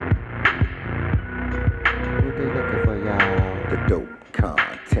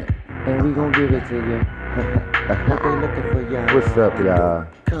We gon' give it to you. What they looking for, y'all? What's up, y'all?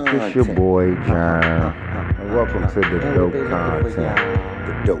 It's your boy, Germ. And welcome to the Dope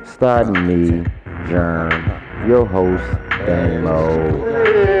Content. Starting me, Germ, your host, Damo.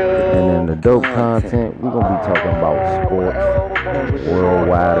 And in the Dope Content, we're going to be talking about sports,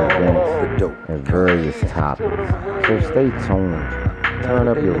 worldwide events, and various topics. So stay tuned. Turn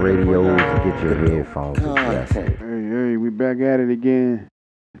up your radios and get your headphones adjusted. Hey, we back at it again.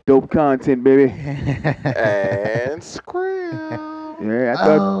 Dope content, baby. And Squirrel. Yeah, I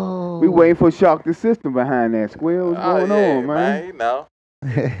thought we waiting for Shock the System behind that. Squirrel, what's going on, man? You know,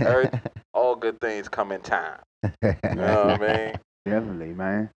 all good things come in time. You know what I mean? Definitely,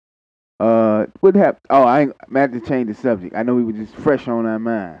 man. What happened? Oh, I'm had to change the subject. I know we were just fresh on our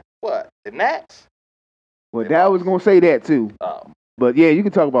mind. What? The Nats? Well, I was gonna say that too. Oh. But yeah, you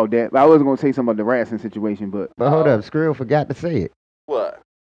can talk about that. But I wasn't gonna say something about the Racing situation, but hold up, Skrill forgot to say it. What?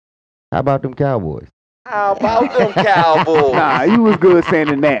 How about them Cowboys? How about them Cowboys? Nah, you was good saying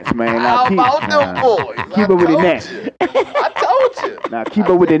the Nats, man. How about them boys? Keep up with the Nats. I told you. Now keep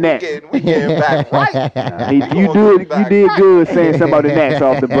up with the Nats. We getting back right. You did good saying something about the Nats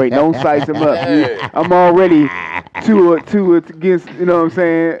off the break. Don't size them up. Hey. I'm already two against. You know what I'm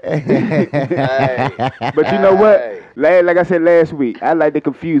saying? Hey. But you know what? Like I said last week, I like the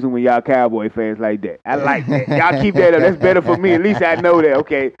confusion when y'all Cowboy fans like that. I like that. Y'all keep that up. That's better for me. At least I know that.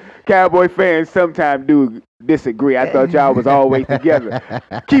 Okay, Cowboy fans sometimes do disagree. I thought y'all was always together.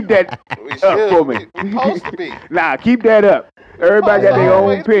 Keep that up for me. We supposed to be. Nah, keep that up. Everybody got their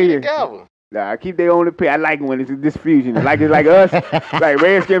own opinion. Together. Nah, keep their own opinion. I like when it's a disfusion. It's like us, like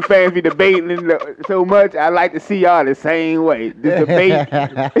Redskin fans be debating so much. I like to see y'all the same way. Just debate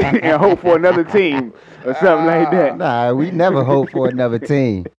and hope for another team or something like that. Nah, we never hope for another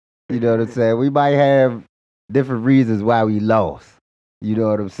team. You know what I'm saying? We might have different reasons why we lost. You know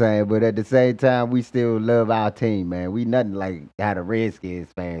what I'm saying? But at the same time, we still love our team, man. We nothing like how the Redskins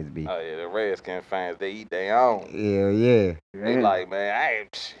fans be. Oh, yeah, the Redskins fans, they eat their own. Yeah. They like, man,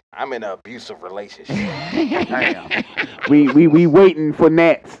 I'm in an abusive relationship. Damn. We waiting for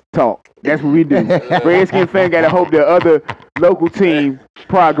Nats talk. That's what we do. Redskin fan gotta hope the other local team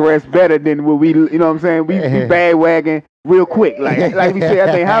progress better than what we, you know what I'm saying? We bandwagon real quick. Like we said,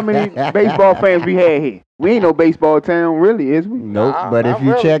 I think how many baseball fans we had here? We ain't no baseball town, really, is we? Nope. But if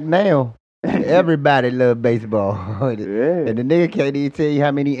you check now, everybody love baseball. And the nigga can't even tell you how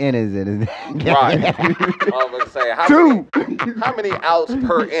many innings it is. Right. I was gonna say how many outs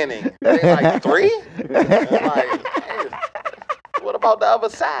per inning? They like 3? Like, hey, what about the other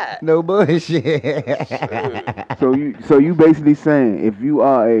side? No bullshit. So you basically saying if you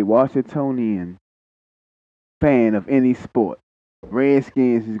are a Washingtonian fan of any sport,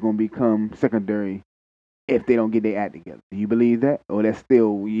 Redskins is gonna become secondary if they don't get their act together. Do you believe that? Or that's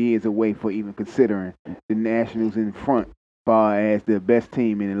still years away for even considering the Nationals in front as far as the best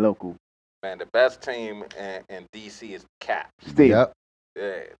team in the local? Man, the best team in D.C. is the Caps. Still. Yep.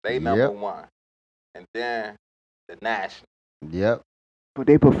 Yeah, they number one. And then the Nationals. Yep. But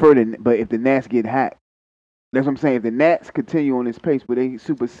they prefer but if the Nats get hot, that's what I'm saying. If the Nats continue on this pace, will they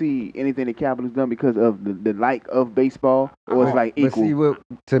supersede anything the Capitals done because of the like of baseball, or it's like equal? But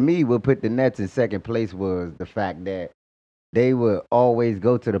see, to me, what put the Nets in second place was the fact that they would always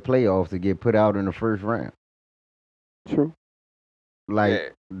go to the playoffs to get put out in the first round. True.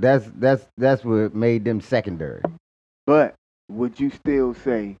 Like that's what made them secondary. But would you still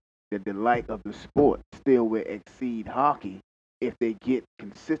say that the like of the sport still will exceed hockey if they get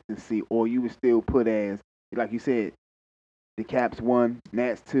consistency, or you would still put as, like you said, the Caps 1,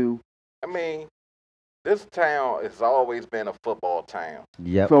 Nats 2? I mean, this town has always been a football town.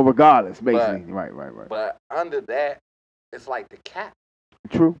 Yep. So regardless, basically. Right. But under that, it's like the Caps.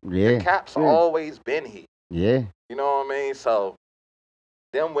 True. Yeah. The Caps always been here. Yeah. You know what I mean? So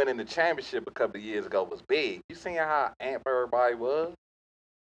them winning the championship a couple of years ago was big. You seen how amped everybody was?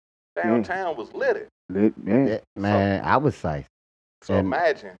 Downtown was littered. Yeah. Man, I was psyched. So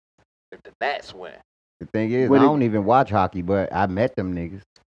imagine if the Nats win. The thing is, I don't even watch hockey, but I met them niggas.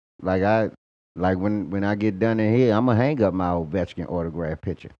 Like when I get done in here, I'm gonna hang up my Ovechkin autograph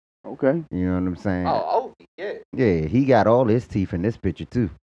picture. Okay. You know what I'm saying? Oh, yeah. Yeah, he got all his teeth in this picture too.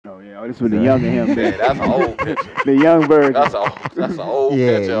 Oh yeah, this was the young of him. Yeah, that's an old picture. The young version. That's an old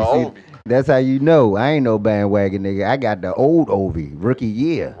picture of Ovi. That's how you know I ain't no bandwagon nigga. I got the old Ovi, rookie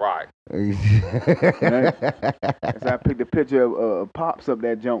year. Right. That's how I picked a picture of Pops up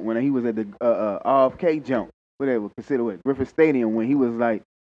that jump when he was at the RFK jump. Whatever, consider Griffith Stadium, when he was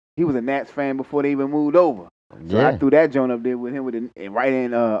a Nats fan before they even moved over. So I threw that joint up there with him right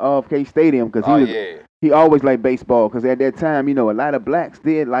in RFK Stadium because he always liked baseball. Because at that time, a lot of blacks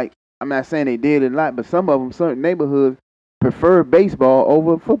did like I'm not saying they did it a lot, but some of them, certain neighborhoods, prefer baseball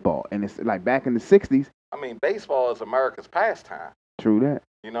over football. And it's like back in the 60s. I mean, baseball is America's pastime. True that.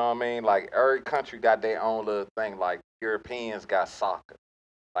 You know what I mean? Like, every country got their own little thing. Like, Europeans got soccer.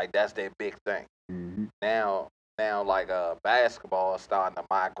 Like, that's their big thing. Mm-hmm. Now, like, basketball is starting to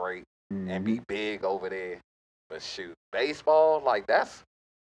migrate and Mm-hmm. be big over there. But shoot, baseball, like, that's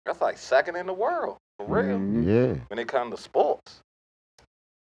like second in the world, for real. Mm-hmm. Yeah. When it comes to sports.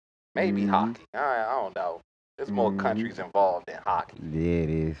 Maybe Mhm. hockey. I don't know. There's more countries involved in hockey. Yeah, it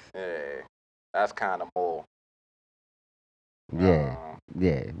is. Yeah. That's kind of more. Yeah.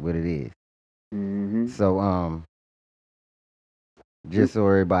 Yeah, what it is. Mm-hmm. So, just so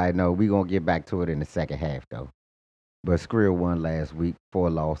everybody know, we gonna get back to it in the second half though. But Skrill won last week, 4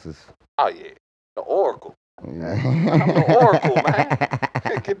 losses. Oh yeah, the Oracle. I'm the Oracle, man.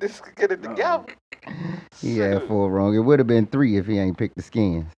 Get it together. He had 4 wrong. It would have been 3 if he ain't picked the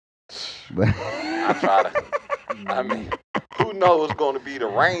Skins. But I try to. I mean, who knows going to be the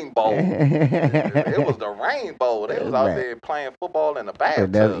rainbow? It was the rainbow. They was out there playing football in the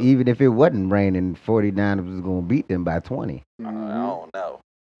bathtub. even if it wasn't raining, 49ers was gonna beat them by 20. I don't know.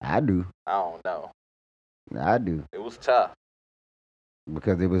 I do. I don't know. I do. It was tough.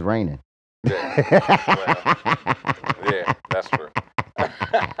 Because it was raining. Yeah, well, yeah, that's true.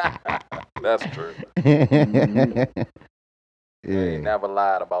 That's true. Yeah. Ain't never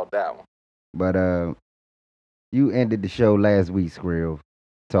lied about that one. But you ended the show last week, Skrill,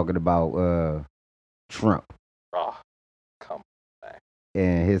 talking about Trump Oh, come on, man.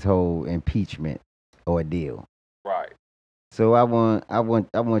 and his whole impeachment ordeal. Right. So I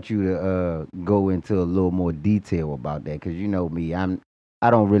want you to go into a little more detail about that, because you know me, I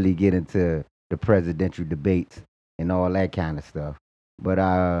don't really get into the presidential debates and all that kind of stuff. But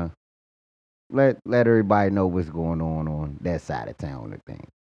let everybody know what's going on that side of town and thing.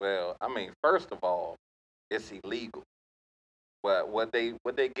 Well, I mean, first of all, it's illegal. But what they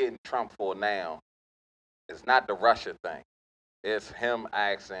getting Trump for now is not the Russia thing. It's him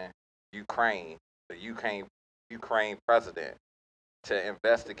asking Ukraine, the Ukraine president, to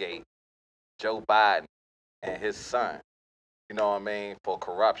investigate Joe Biden and his son. You know what I mean, for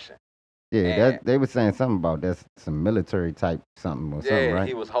corruption. Yeah, they were saying something about that's some military type something or something, right?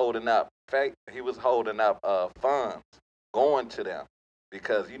 He was holding up funds going to them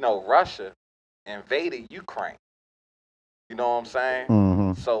because Russia invaded Ukraine. You know what I'm saying?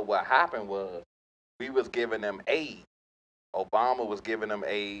 Mm-hmm. So what happened was we was giving them aid. Obama was giving them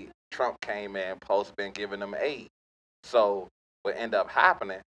aid. Trump came in, post been giving them aid. So what ended up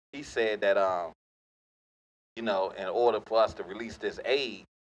happening, he said that in order for us to release this aid,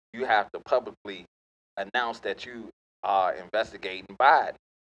 you have to publicly announce that you are investigating Biden.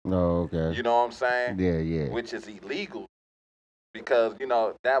 Oh, okay. You know what I'm saying? Yeah, yeah. Which is illegal because,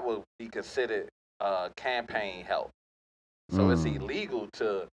 that would be considered campaign help. So it's illegal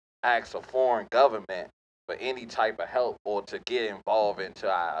to ask a foreign government for any type of help or to get involved into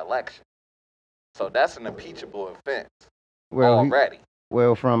our election. So that's an impeachable offense already.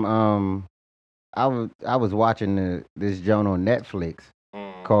 From I was watching this joint on Netflix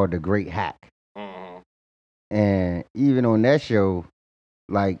called The Great Hack. Mm-hmm. And even on that show,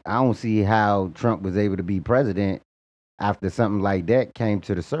 like, I don't see how Trump was able to be president after something like that came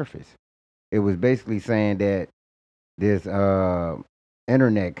to the surface. It was basically saying that this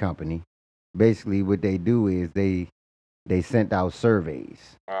internet company, basically what they do is they sent out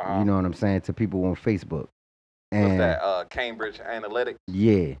surveys, you know what I'm saying, to people on Facebook. What's And that, Cambridge Analytics?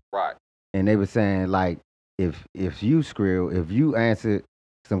 Yeah. Right. And they were saying, like, if you, Skrill, if you answered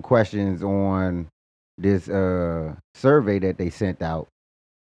some questions on this survey that they sent out,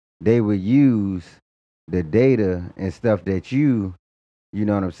 they would use the data and stuff that you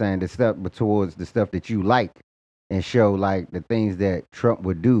know what I'm saying, the stuff towards the stuff that you like, and show like the things that Trump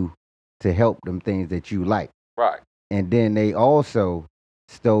would do to help them things that you like. Right. And then they also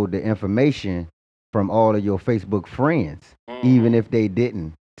stole the information from all of your Facebook friends, even if they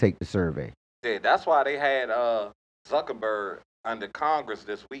didn't take the survey. Yeah, that's why they had Zuckerberg under Congress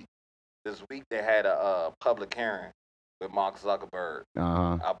this week. This week they had a public hearing with Mark Zuckerberg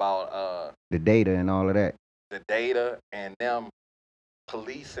about the data and all of that. The data and them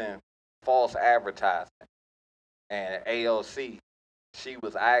policing false advertising. And AOC, she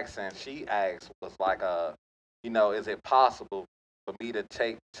asked, was like, is it possible for me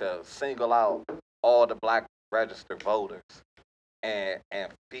to single out all the black registered voters and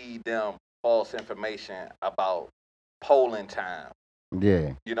feed them false information about polling time?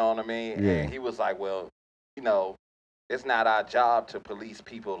 Yeah. You know what I mean? Yeah. And he was like, well, it's not our job to police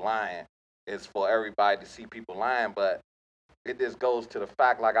people lying. It's for everybody to see people lying, but it just goes to the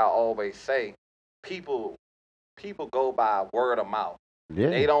fact, like I always say, people go by word of mouth. Yeah.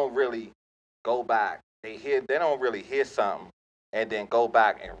 They don't really go back. They don't really hear something and then go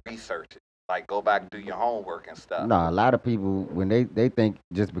back and research it. Like go back and do your homework and stuff. No, a lot of people when they think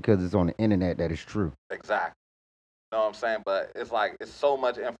just because it's on the internet that it's true. Exactly. You know what I'm saying? But it's like it's so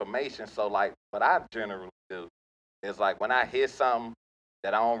much information. So like what I generally do is like when I hear something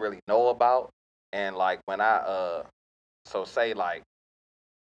that I don't really know about, and like when I so say like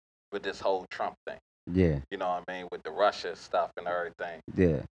with this whole Trump thing. Yeah. You know what I mean? With the Russia stuff and everything.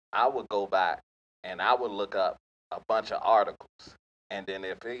 Yeah. I would go back and I would look up a bunch of articles. And then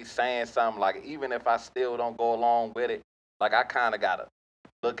if he's saying something, like even if I still don't go along with it, like I kind of got to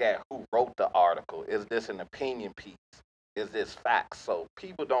look at who wrote the article. Is this an opinion piece? Is this facts? So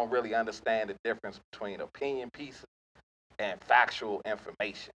people don't really understand the difference between opinion pieces and factual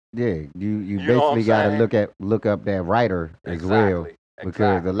information. Yeah, you know what I'm basically got to saying? look up that writer as well, Exactly.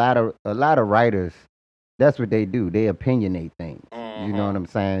 because a lot of writers, that's what they do. They opinionate things. You know what I'm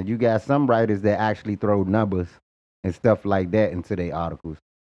saying? You got some writers that actually throw numbers and stuff like that into their articles,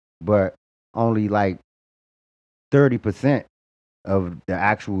 but only like 30% of the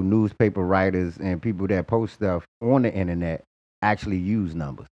actual newspaper writers and people that post stuff on the internet actually use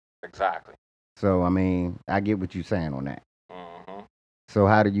numbers. Exactly. So I mean, I get what you're saying on that. Mm-hmm. So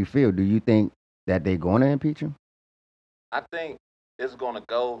how do you feel? Do you think that they're going to impeach him? I think it's going to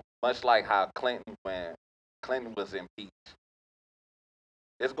go much like how Clinton, when Clinton was impeached.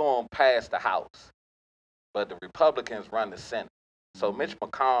 It's going to pass the House, but the Republicans run the Senate. So Mitch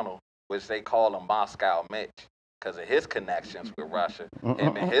McConnell, which they call him Moscow Mitch, because of his connections with Russia,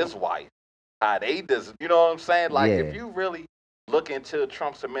 him and his wife, how they just, you know what I'm saying? Like, if you really look into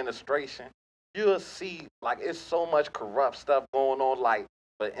Trump's administration, you'll see, like, it's so much corrupt stuff going on. Like,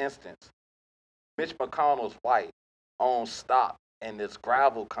 for instance, Mitch McConnell's wife owns stock in this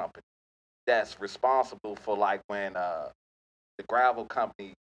gravel company that's responsible for, like, when the gravel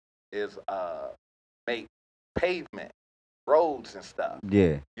company is make pavement, roads and stuff.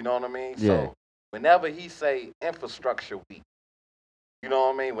 Yeah. You know what I mean? Yeah. So whenever he say infrastructure week, you know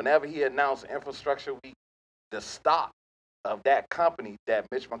what I mean? Whenever he announced infrastructure week, the stock of that company that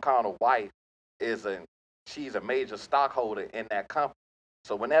Mitch McConnell's wife she's a major stockholder in that company.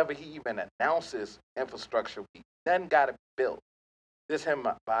 So whenever he even announces infrastructure week, nothing got to be built.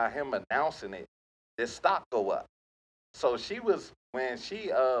 By him announcing it, this stock go up. So she was when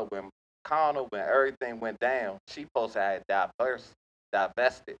everything went down, she supposed to have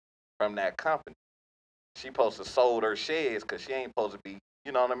divested from that company. She supposed to sold her shares because she ain't supposed to be,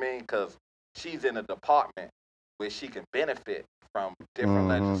 you know what I mean? Because she's in a department where she can benefit from different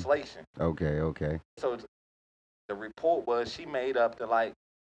legislation. Okay. So the report was she made up to like, I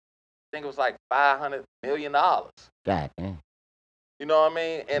think it was like $500 million. God damn. You know what I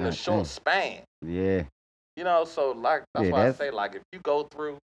mean? In a short span. Yeah. You know, so like that's why I say, like, if you go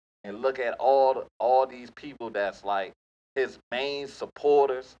through and look at all these people that's like his main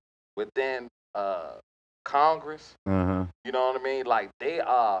supporters within Congress, you know what I mean? Like they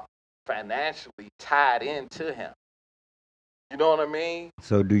are financially tied into him. You know what I mean?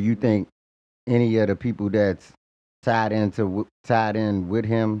 So do you think any of the people that's tied in with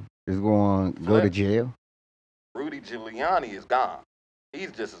him is going to go to jail? Rudy Giuliani is gone.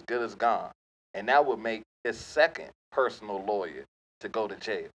 He's just as good as gone. And that would make his second personal lawyer to go to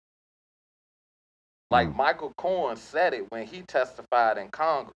jail. Like Michael Cohen said it when he testified in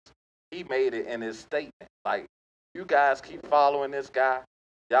Congress. He made it in his statement. Like, you guys keep following this guy,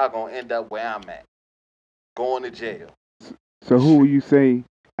 y'all gonna end up where I'm at, going to jail. So who would you say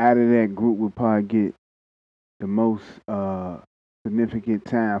out of that group would probably get the most significant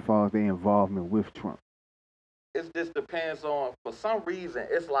time as far as their involvement with Trump? It just depends on, for some reason,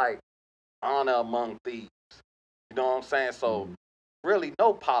 it's like honor among thieves. You know what I'm saying? So really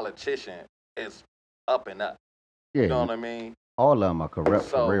no politician is up and up. Yeah. You know what I mean? All of them are corrupt,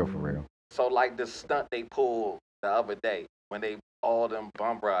 for real. So like the stunt they pulled the other day when they all them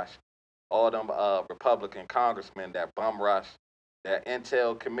Republican congressmen that bum rush that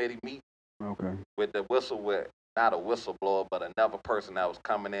Intel committee meet. Okay. With not a whistleblower, but another person that was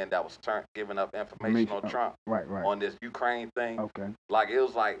coming in that was giving up information on Trump. Right. On this Ukraine thing. Okay. Like it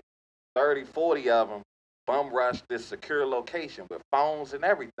was like 30, 40 of them bum rushed this secure location with phones and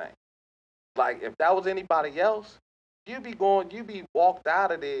everything. Like if that was anybody else, you'd be walked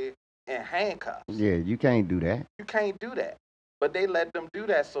out of there in handcuffs. Yeah, you can't do that. You can't do that. But they let them do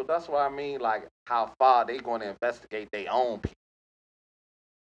that, so that's what I mean, like how far they going to investigate their own people.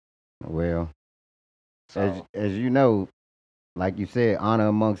 Well, as you know, like you said, honor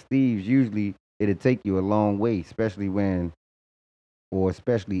amongst thieves, usually it'll take you a long way, especially when or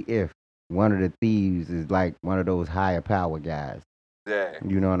especially if one of the thieves is like one of those higher power guys. Yeah.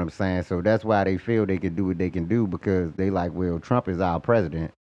 You know what I'm saying? So that's why they feel they can do what they can do, because they like, well, Trump is our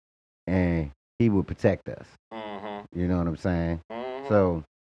president and he will protect us. Mm-hmm. You know what I'm saying? Mm-hmm. So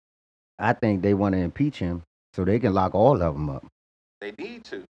I think they want to impeach him so they can lock all of them up. They need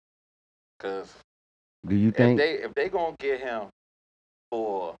to, because Do you think if they gonna get him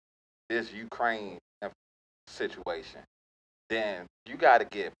for this Ukraine situation, then you got to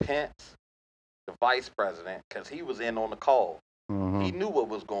get Pence, the vice president, because he was in on the call. Mhm. He knew what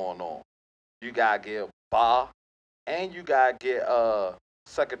was going on. You got to get Ba, and you got to get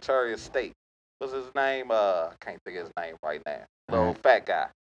Secretary of State. What's his name? I can't think of his name right now. Little fat guy.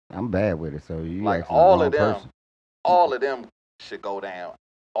 I'm bad with it, so you Like actually all the of wrong them, person. all of them should go down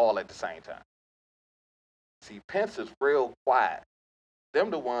all at the same time. See, Pence is real quiet.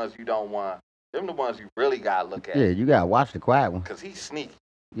 Them the ones you don't want. Them the ones you really gotta look at. Yeah, you gotta watch the quiet one. Cause he's sneaky.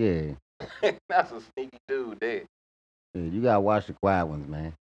 Yeah. That's a sneaky dude there. Yeah, you gotta watch the quiet ones,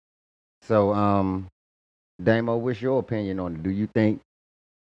 man. So, Damo, what's your opinion on it? Do you think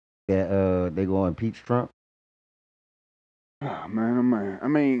that they gonna impeach Trump? Oh man. I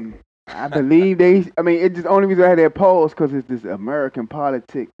mean, I believe it's just the only reason I had that pause because it's this American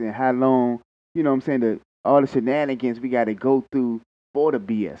politics and how long, you know what I'm saying, all the shenanigans we got to go through for the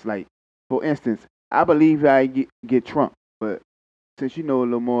BS. Like, for instance, I believe I get Trump, but since you know a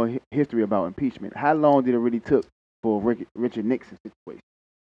little more history about impeachment, how long did it really took for Richard Nixon situation?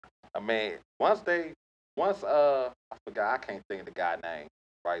 I mean, once I forgot, I can't think of the guy's name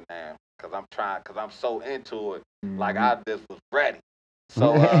right now because I'm so into it. Mm-hmm. Like I just was ready.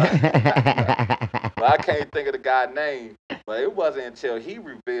 So, but I can't think of the guy's name. But it wasn't until he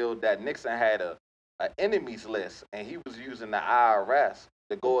revealed that Nixon had a enemies list and he was using the IRS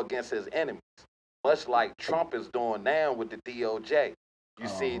to go against his enemies, much like Trump is doing now with the DOJ. You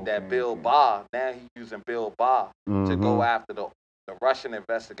see that Bill Barr, now he's using Bill Barr to go after the Russian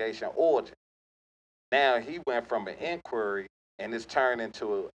investigation origin. Now he went from an inquiry and it's turned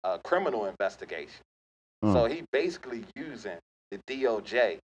into a criminal investigation. So he basically using the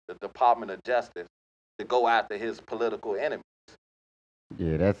DOJ, the Department of Justice, to go after his political enemies.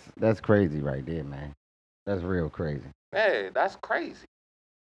 Yeah, that's crazy right there, man. That's real crazy. Hey, that's crazy.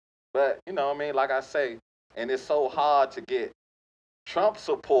 But you know what I mean? Like I say, and it's so hard to get Trump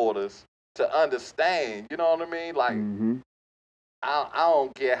supporters to understand. You know what I mean? Like, I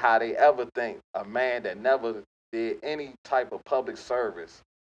don't get how they ever think a man that never did any type of public service,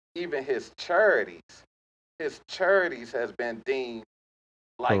 even his charities has been deemed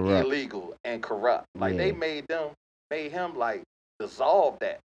like corrupt. Illegal and corrupt. Like Yeah. they made him like dissolve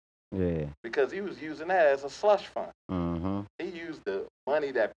that. Yeah. Because he was using that as a slush fund. Mm-hmm. He used the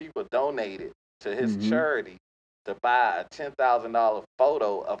money that people donated to his charity to buy a $10,000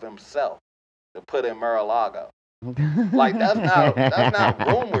 photo of himself to put in Mar-a-Lago. Like that's not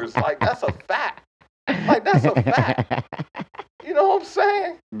rumors. Like that's a fact. Like that's a fact. You know what I'm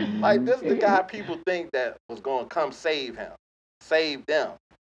saying? Like this is the guy people think that was gonna come save him, save them.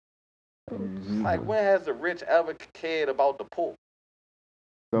 Like when has the rich ever cared about the poor?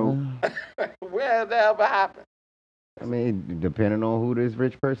 So when has that ever happened? I mean, depending on who this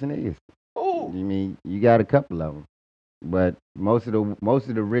rich person is. Who? You mean you got a couple of them, but most of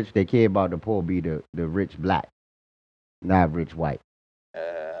the rich they care about the poor be the rich black, not rich white.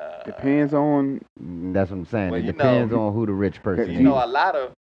 Depends on. That's what I'm saying. Well, it depends on who the rich person is. You know, a lot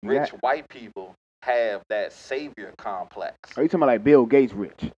of rich white people have that savior complex. Are you talking about like Bill Gates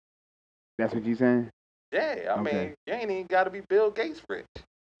rich? That's what you saying? Yeah, I mean, you ain't even got to be Bill Gates rich.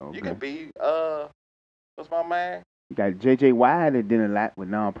 You can be what's my man? You got J.J. Watt that did a lot with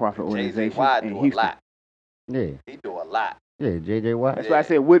nonprofit organizations. J.J. Watt in do Houston. a lot. Yeah. He do a lot. Yeah, J.J. Watt. That's why I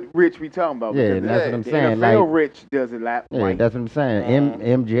said what rich we talking about. Yeah, that's what I'm saying. The NFL like, rich does a lot. Yeah, white. that's what I'm saying.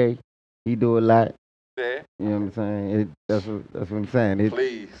 MJ, he do a lot. Yeah. You know what I'm saying? That's what I'm saying.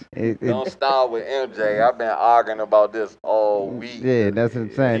 Please, don't start with MJ. I've been arguing about this all week. Yeah, that's what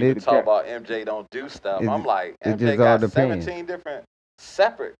I'm saying. People talk about MJ don't do stuff. I'm like, it MJ just got all depends. 17 different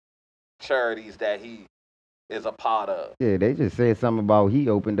separate charities that he is a part of. Yeah, they just said something about he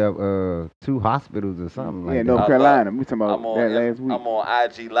opened up 2 hospitals or something like that. North Carolina. We talking about that last week. I'm on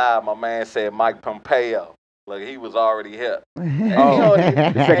IG Live. My man said Mike Pompeo. Look, he was already hip. Oh,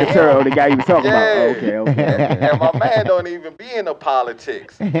 the secretary or the guy you was talking about. Oh, okay. And my man don't even be into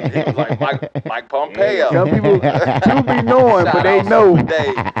politics. He was like Mike Pompeo. Yeah, some people do be knowing, but they know.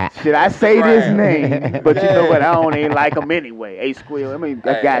 Should I say this name? But you know what? I don't even like him anyway. A Squill. I mean,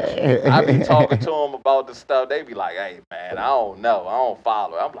 I got you. I be talking to him about the stuff. They be like, "Hey, man, I don't know. I don't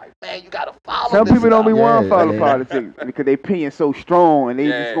follow." I'm like, "Man, you gotta follow." Some this people stuff. don't be want to follow politics because they opinion so strong, and they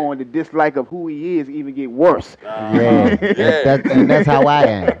just going to dislike of who he is even get worse. And that's how I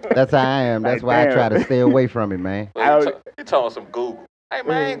am. That's how I am. That's why I try to stay away from it, man. You talking some Google? Hey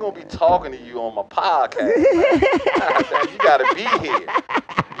man, I ain't gonna be talking to you on my podcast. Man. You gotta be here.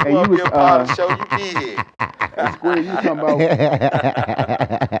 You want to be a part of the show? You be here. Square, you talking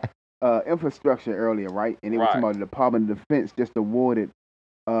about infrastructure earlier, right? And they were talking about the Department of Defense just awarded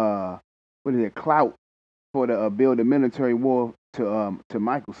clout for the build a military war to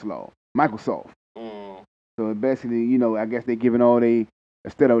Microsoft. So basically, you know, I guess they're giving all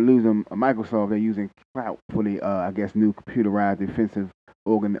instead of losing Microsoft, they're using clout for the I guess new computerized defensive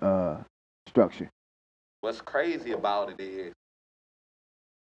structure. What's crazy about it is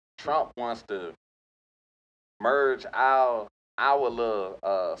Trump wants to merge our little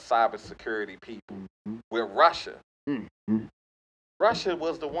cybersecurity people with Russia. Russia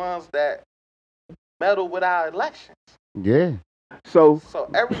was the ones that meddled with our elections. Yeah. So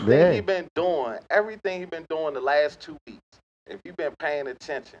everything he been doing the last 2 weeks, if you've been paying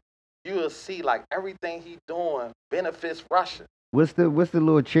attention, you will see like everything he doing benefits Russia. What's the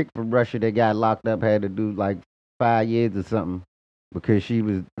little chick from Russia that got locked up, had to do like 5 years or something because she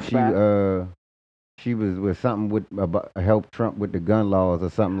was with something with help Trump with the gun laws or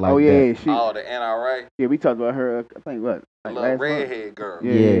something like that. The NRA. Yeah, we talked about her. I think what the little redhead girl.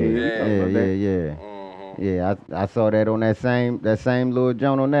 Yeah, I saw that on that same little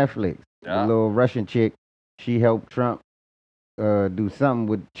joint on Netflix. The little Russian chick, she helped Trump do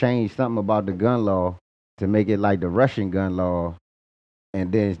something change something about the gun law to make it like the Russian gun law.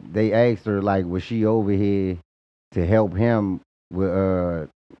 And then they asked her, like, was she over here to help him with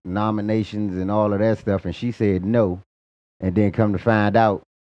nominations and all of that stuff? And she said no. And then come to find out,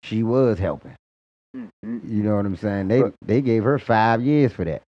 she was helping. You know what I'm saying? They gave her 5 years for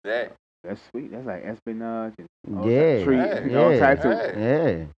that. Yeah. That's sweet. That's like espionage and all types of.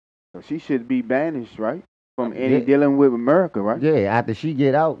 So she should be banished, right? From any dealing with America, right? Yeah, after she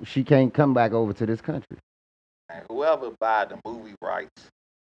get out, she can't come back over to this country. And whoever buy the movie rights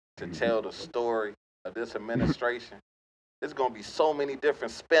to tell the story of this administration, there's going to be so many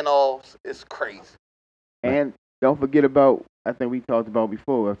different spinoffs. It's crazy. And don't forget about, I think we talked about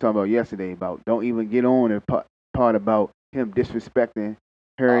before, I was talking about yesterday, about don't even get on the part about him disrespecting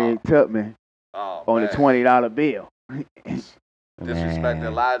Harriet Tubman on the $20 bill. Disrespecting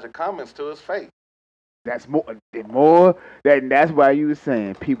Elijah Cummings to his face. That's that's why you were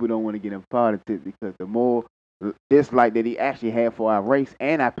saying people don't want to get in politics, because the more dislike that he actually had for our race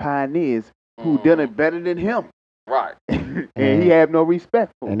and our pioneers who done it better than him. Right. And he have no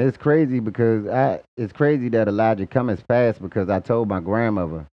respect for him. And it's crazy because it's crazy that Elijah Cummings passed, because I told my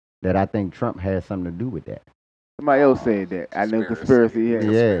grandmother that I think Trump had something to do with that. Somebody else said that. I know conspiracy.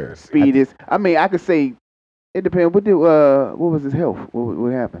 Yeah. Speed is. I mean, I could say it depends. What was his health?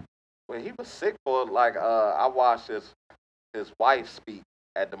 What happened? Well, he was sick for I watched his wife speak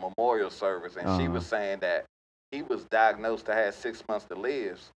at the memorial service, and she was saying that he was diagnosed to have 6 months to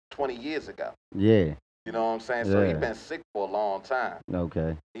live 20 years ago. Yeah. You know what I'm saying? So he's been sick for a long time.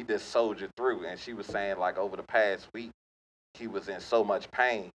 Okay. He just soldiered through, and she was saying like over the past week he was in so much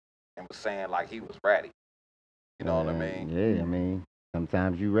pain and was saying like he was ready. You know what I mean? Yeah, I mean,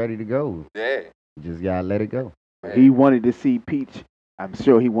 sometimes you ready to go. Yeah. You just gotta let it go. He wanted to see Peach. I'm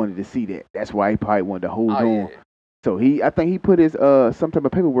sure he wanted to see that. That's why he probably wanted to hold on. Yeah. So I think he put his some type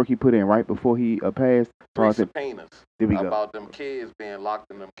of paperwork he put in right before he passed. 3 subpoenas. There we go. About them kids being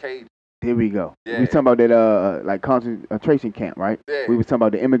locked in them cages. Here we go. Yeah. We was talking about that like concentration camp, right? Yeah. We was talking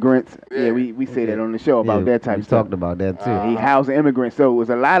about the immigrants. Yeah, we said that on the show about that type of stuff. We talked about that too. He housed immigrants, so it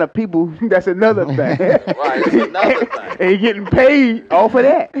was a lot of people. That's another thing. Right, it's another thing. And he getting paid off of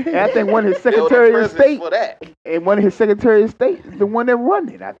that. And I think one of his Secretary of State for that. And one of his Secretary of State is the one that run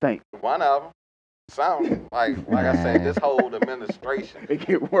it, I think. One of them. Sound like I said, this whole administration. It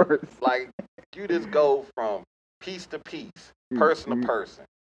get worse. Like you just go from piece to piece, person to person.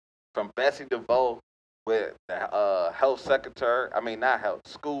 From Bessie DeVoe with the health secretary,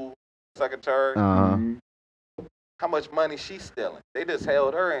 school secretary. How much money she's stealing? They just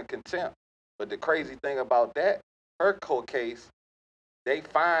held her in contempt. But the crazy thing about that, her court case, they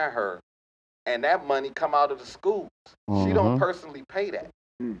fine her, and that money come out of the schools. She don't personally pay that.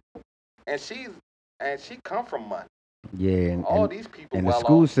 And she's and she come from money. Yeah, all these people and well the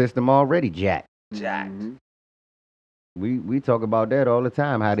school off. system already jacked. Jacked. We talk about that all the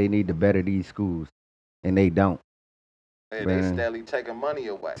time, how they need to better these schools, and they don't. And they steadily taking money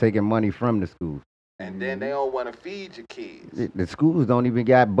away. Taking money from the schools. And then they don't want to feed your kids. The schools don't even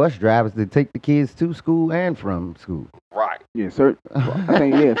got bus drivers to take the kids to school and from school. Right. Yeah, I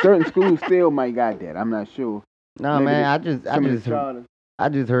think certain schools still might got that. I'm not sure. No, man, I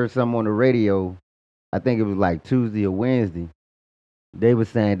just heard something on the radio. I think it was like Tuesday or Wednesday. They were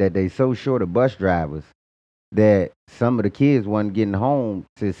saying that they so short of bus drivers that some of the kids wasn't getting home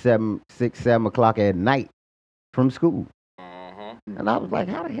till 7 o'clock at night from school. And I was like,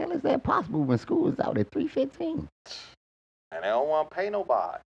 how the hell is that possible when school is out at 3:15? And they don't want to pay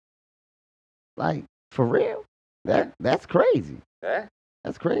nobody. Like, for real? That's crazy. Yeah.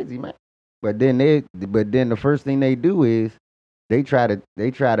 That's crazy, man. But then the first thing they do is they try to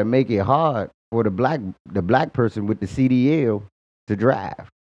make it hard for the black person with the CDL to drive.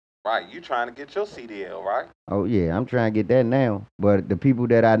 Right, you trying to get your CDL, right? Oh yeah, I'm trying to get that now. But the people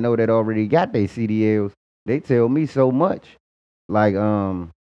that I know that already got their CDLs, they tell me so much. Like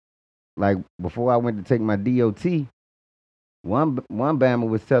before I went to take my DOT, one Bama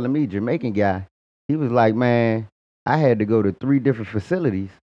was telling me, Jamaican guy, he was like, man, I had to go to 3 different facilities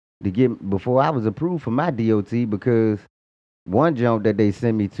before I was approved for my DOT, because one jump that they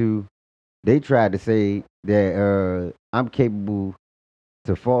sent me to, they tried to say that I'm capable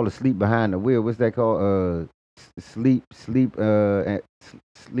to fall asleep behind the wheel. What's that called? Sleep acne.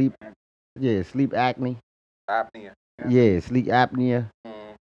 Apnea. Yeah, sleep apnea.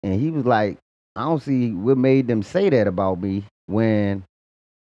 And he was like, I don't see what made them say that about me, when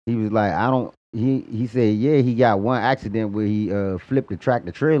he was like, he said, yeah, he got one accident where he flipped the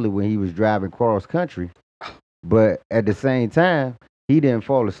tractor trailer when he was driving cross country. But at the same time, he didn't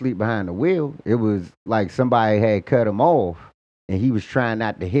fall asleep behind the wheel. It was like somebody had cut him off, and he was trying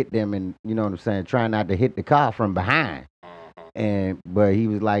not to hit them, and you know what I'm saying, trying not to hit the car from behind. But he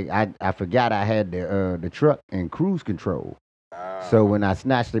was like, I forgot I had the truck in cruise control. So when I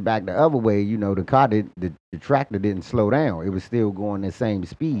snatched it back the other way, the tractor didn't slow down. It was still going the same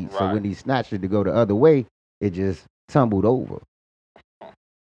speed. Right. So when he snatched it to go the other way, it just tumbled over.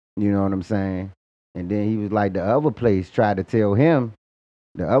 You know what I'm saying? And then he was like, the other place that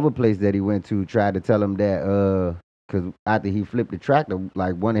he went to tried to tell him that, because after he flipped the tractor,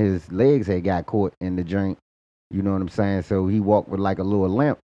 like one of his legs had got caught in the joint. You know what I'm saying? So he walked with like a little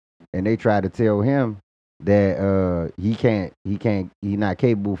limp, and they tried to tell him that he's not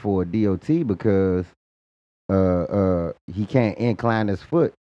capable for a DOT because he can't incline his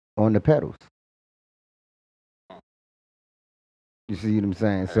foot on the pedals. You see what I'm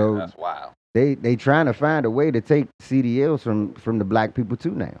saying? Yeah, so that's wild. They trying to find a way to take CDLs from the black people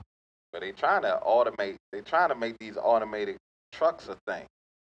too now. But they trying to automate. They trying to make these automated trucks a thing.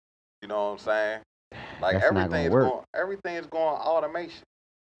 You know what I'm saying? Like that's everything is going automation.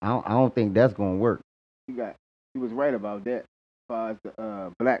 I don't think that's gonna work. He was right about that. As far as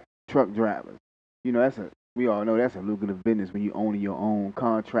the black truck drivers, we all know that's a lucrative business when you own your own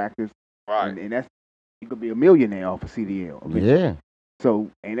contractors. Right. And that's, you could be a millionaire off of CDL. Eventually. Yeah. So,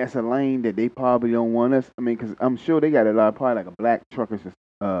 and that's a lane that they probably don't want us. I mean, because I'm sure they got probably like a black truckers,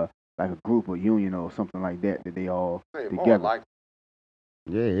 like a group or union or something like that they all together.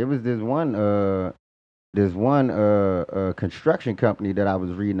 Yeah, it was this one construction company that I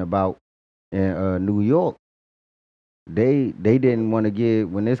was reading about in New York. They didn't want to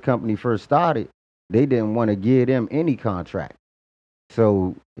give, when this company first started, they didn't want to give them any contract.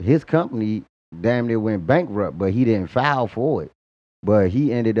 So his company damn near went bankrupt, but he didn't file for it. But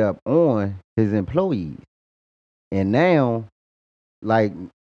he ended up on his employees. And now, like,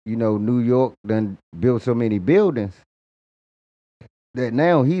 New York done built so many buildings that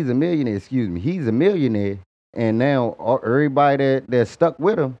now he's a millionaire. He's a millionaire. And now everybody that's stuck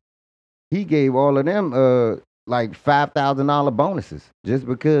with him, he gave all of them like $5,000 bonuses just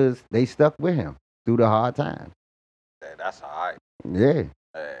because they stuck with him through the hard times. Yeah, that's all right. Yeah.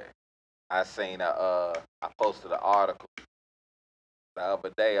 I seen I posted an article the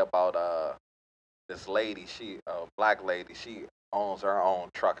other day about this lady, a black lady, she owns her own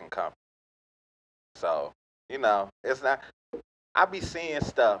trucking company. So, it's not, I be seeing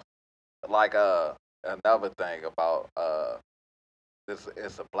stuff like another thing about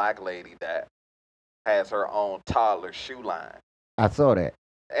it's a black lady that has her own toddler shoe line. I saw that.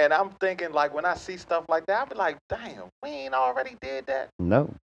 And I'm thinking, like, when I see stuff like that, I be like, damn, we ain't already did that?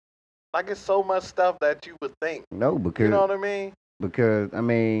 No. Like, it's so much stuff that you would think. No, because... You know what I mean? Because, I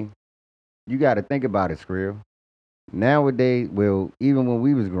mean, you got to think about it, Skrill. Nowadays, well, even when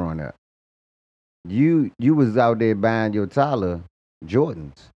we was growing up, You was out there buying your Tyler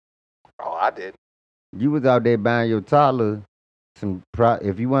Jordans. Oh, I did. You was out there buying your Tyler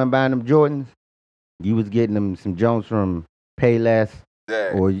if you weren't buying them Jordans, you was getting them some Jones from Payless.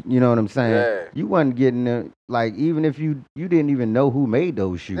 Yeah. Or you know what I'm saying? Yeah. You wasn't getting them, like, even if you didn't even know who made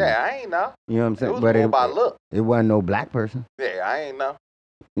those shoes. Yeah, I ain't know. You know what I'm saying? It was more by look. It wasn't no black person. Yeah, I ain't know.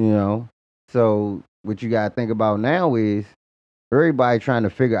 You know? So what you gotta think about now is everybody trying to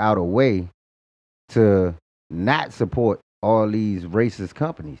figure out a way to not support all these racist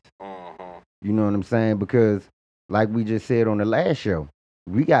companies. Mm-hmm. You know what I'm saying? Because like we just said on the last show,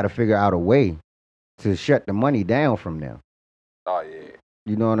 we gotta figure out a way to shut the money down from them. Oh, yeah.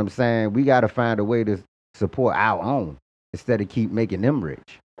 You know what I'm saying? We got to find a way to support our own instead of keep making them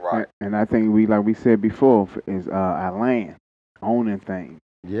rich. Right. And I think like we said before, is our land, owning things.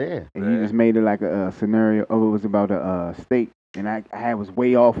 Yeah. And you just made it like a scenario. Oh, it was about a state, and I was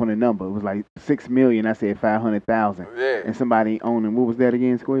way off on the number. It was like 6 million. I said 500,000. Yeah. And somebody owning, what was that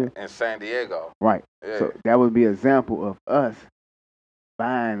again, Square? In San Diego. Right. Yeah. So that would be an example of us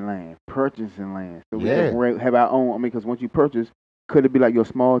buying land, purchasing land. So we have our own. I mean, because once you purchase, could it be like your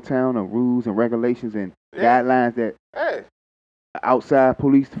small town of rules and regulations and guidelines that outside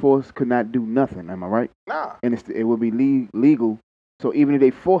police force could not do nothing? Am I right? Nah. And it would be legal. So even if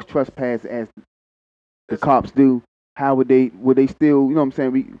they force trespass as the cops do, how would they still, you know what I'm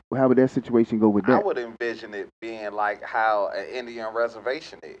saying? How would that situation go with that? I would envision it being like how an Indian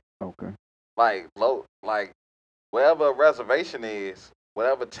reservation is. Okay. Like wherever a reservation is,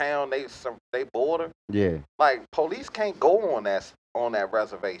 whatever town they border. Yeah. Like police can't go on that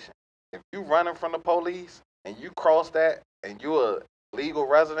reservation. If you running from the police and you cross that and you're a legal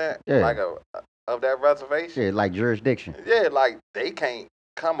resident like of that reservation. Yeah, like jurisdiction. Yeah, like they can't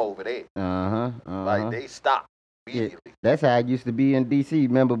come over there. Like they stop immediately. Yeah, that's how it used to be in DC.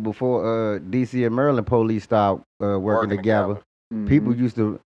 Remember before DC and Maryland police stopped working together. Mm-hmm. People used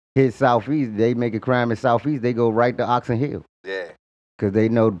to hit Southeast. They make a crime in Southeast. They go right to Oxon Hill. Yeah. Because they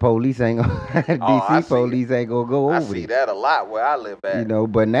know the police ain't gonna, DC police ain't gonna go over I see that a lot where I live at. You know,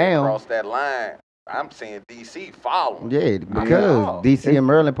 but now across that line, I'm seeing DC following. Yeah, because DC and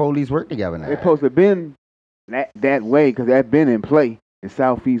Maryland police work together now. It's supposed to have been that way because that been in play in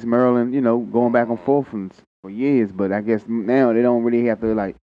Southeast Maryland, you know, going back and forth for years. But I guess now they don't really have to,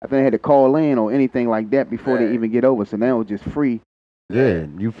 like, I think they had to call in or anything like that before they even get over. So now it's just free. Yeah,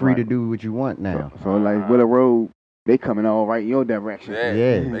 you free to do what you want now. So like Willow Road, they coming all right in your direction.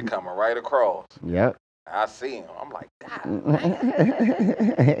 Yeah. They coming right across. Yep. I see them. I'm like, God.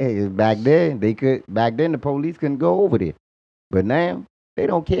 Back then the police couldn't go over there, but now they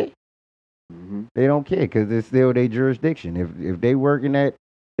don't care. Mm-hmm. They don't care because it's still their jurisdiction. If they working at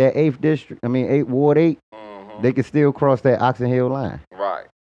that 8th district, Ward 8, they can still cross that Oxon Hill line. Right.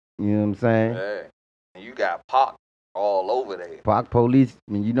 You know what I'm saying? Yeah. And you got POC all over there. POC police,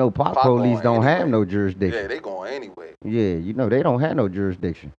 POC police don't have no jurisdiction. Yeah, they going anywhere. Yeah, they don't have no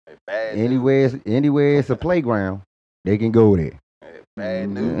jurisdiction. Bad anywhere it's a playground, they can go there. Yeah, bad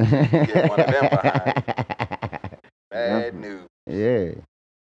news. Get one of them behind. Bad news. Yeah.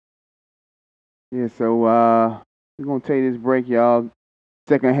 Yeah, so we're gonna take this break, y'all.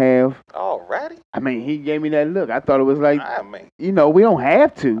 Second half. Alrighty. I mean, he gave me that look. I thought it was like, we don't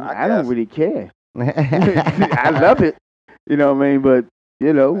have to. I don't really care. I love it. You know what I mean? But, we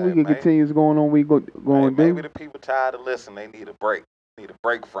can continue going on. We going to do. Maybe the people tired of listening. They need a break. Need a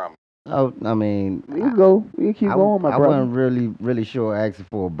break from it. Oh, I mean, we go. We keep going, my brother. I wasn't really sure asking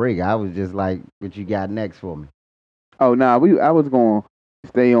for a break. I was just like, what you got next for me? Oh, nah, I was going to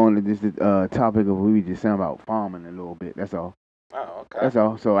stay on this topic of what we just saying about farming a little bit. That's all. Oh, okay. That's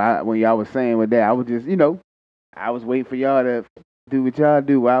all. So when y'all was saying with that, I was just, I was waiting for y'all to do what y'all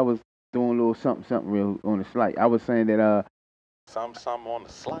do. I was doing a little something real on the slight. I was saying that something on the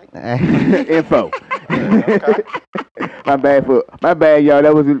slight. Info. Okay. My bad, y'all.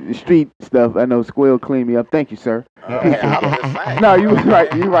 That was the street stuff. I know Squirrel cleaned me up. Thank you, sir. No, you was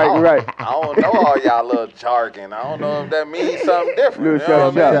right. You right. I don't know all y'all little jargon. I don't know if that means something different.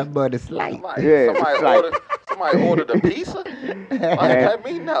 Something but a slight. Somebody ordered a pizza. Let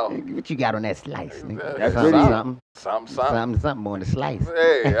me know. What you got on that slice? That's something on the slice.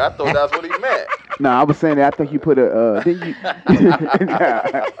 Hey, I thought that's what he meant. No, I was saying that. I think you put a. Hey.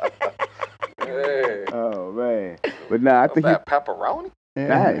 Oh man, but nah, I think that pepperoni.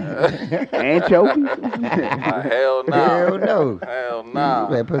 Nice. Anchovies? Hell no. Hell no. Hell no. You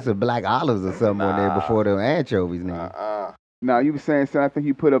better put some black olives or something on there before the anchovies, nigga. No, you were saying, so I think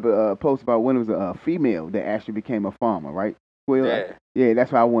you put up a post about when it was a female that actually became a farmer, right? Well, yeah,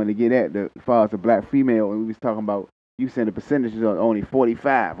 that's why I wanted to get at, as far as a black female, and we was talking about, you said the percentages are only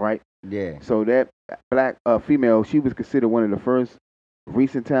 45, right? Yeah. So that black female, she was considered one of the first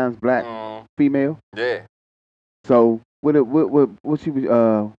recent times black female. Yeah. So what she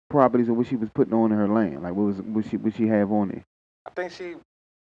was properties and what she was putting on her land? Like what she have on it? I think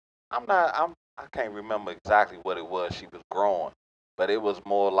I can't remember exactly what it was she was growing, but it was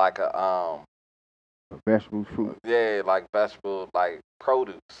more like a Vegetables, fruit. Yeah, like vegetable, like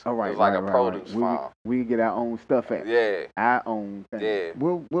produce. All right, it was like a produce farm. We get our own stuff at. Yeah. Our own thing. Yeah.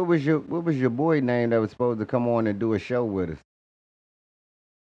 What was your boy name that was supposed to come on and do a show with us?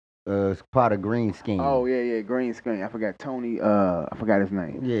 Part of Green Scheme. Oh yeah, Green Scheme. I forgot Tony. I forgot his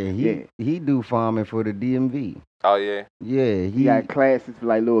name. Yeah, he do farming for the DMV. Oh yeah. Yeah, he got classes for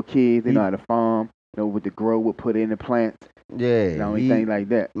like little kids. They know how to farm. You know, what to grow, what put in the plants. Yeah, you know, anything like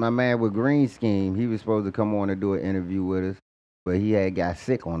that. My man with Green Scheme, he was supposed to come on and do an interview with us, but he had got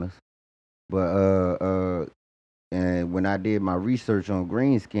sick on us. But and when I did my research on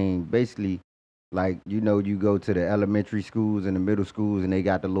Green Scheme, basically, like, you know, you go to the elementary schools and the middle schools and they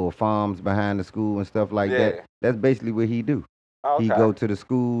got the little farms behind the school and stuff like that. That's basically what he do. Okay. He go to the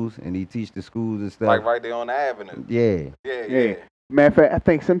schools and he teach the schools and stuff. Like right there on the avenue. Yeah. Matter of fact, I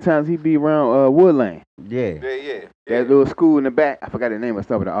think sometimes he be around Woodland. Yeah. That little school in the back. I forgot the name of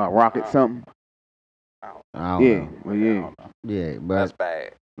stuff with the Rocket something. I don't know. Well, yeah. Yeah, but that's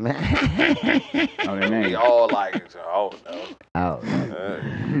bad. That name. We all like, oh no.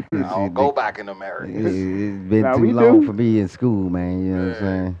 I don't go back in America. It's been too long for me in school, man. You know what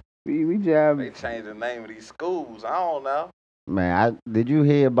I'm saying? We job. They changed the name of these schools. I don't know. Man, did you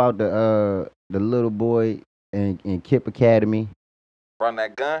hear about the little boy in Kip Academy? Run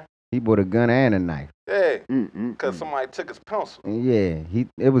that gun? He bought a gun and a knife. Yeah, because somebody took his pencil. Yeah,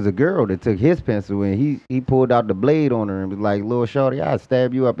 it was a girl that took his pencil and he pulled out the blade on her and was like, "Little shorty, I'll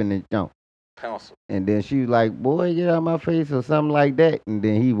stab you up in the jump." Pencil. And then she was like, "Boy, get out of my face," or something like that. And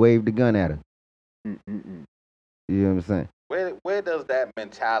then he waved the gun at her. You know what I'm saying? Where does that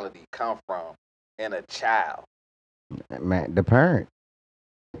mentality come from in a child? Man, the parent.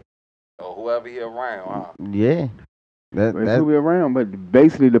 Or whoever he around, huh? Yeah. That's who we around, but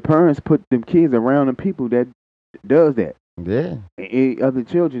basically the parents put them kids around the people that does that. Yeah. And other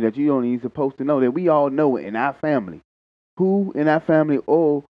children that you don't even supposed to know, that we all know in our family. Who in our family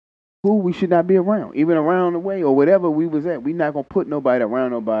or who we should not be around, even around the way or whatever we was at. We not gonna put nobody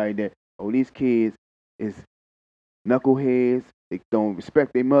around nobody that, these kids is knuckleheads. They don't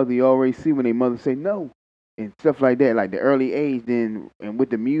respect their mother. You already see when their mother say no and stuff like that. Like the early age, then and with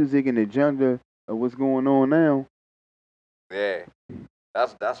the music and the genre of what's going on now. Yeah,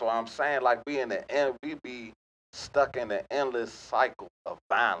 that's what I'm saying. Like we be stuck in the endless cycle of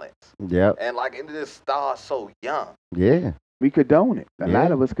violence. Yep. And like it just starts so young. Yeah. We condone it. A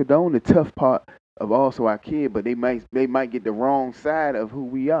lot of us condone the tough part of also our kid, but they might get the wrong side of who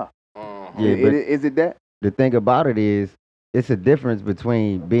we are. Yeah, is it that? The thing about it is, it's a difference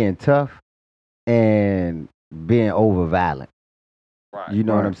between being tough and being over violent. Right. You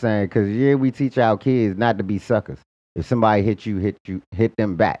know what I'm saying? Because we teach our kids not to be suckers. If somebody hit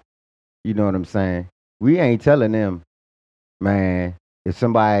them back. You know what I'm saying? We ain't telling them, man, if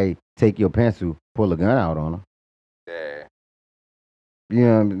somebody take your pencil, pull a gun out on them. Yeah. You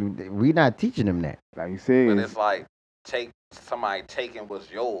know, we not teaching them that. Like you said. But it's like somebody taking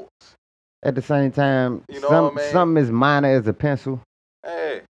what's yours. At the same time, you know what I mean? Something as minor as a pencil.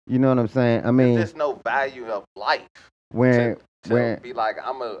 Hey. You know what I'm saying? I mean, there's no value of life. When be like,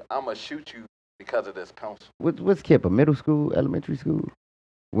 I'ma shoot you because of this pencil. What's Kip? A middle school, elementary school?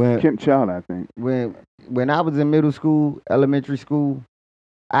 Kip Child, I think. When I was in middle school, elementary school,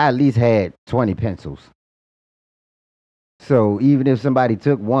 I at least had 20 pencils. So even if somebody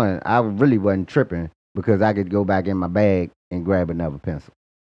took one, I really wasn't tripping because I could go back in my bag and grab another pencil.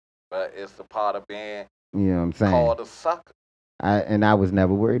 But it's the part of being, you know what I'm saying, called a sucker. I was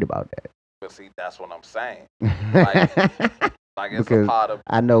never worried about that. But see, that's what I'm saying. Like it's because a part of.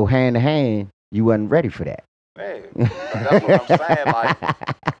 I know hand to hand, you wasn't ready for that. Hey, that's what I'm saying.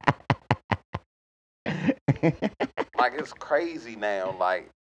 Like it's crazy now. Like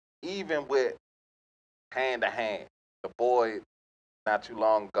even with hand to hand, the boy not too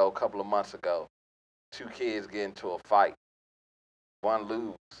long ago, a couple of months ago, 2 kids get into a fight. One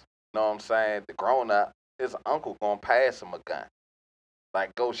lose. You know what I'm saying? The grown up, his uncle gonna pass him a gun.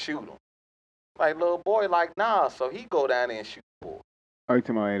 Like go shoot him. Like little boy, like nah. So he go down there and shoot the boy. Oh, you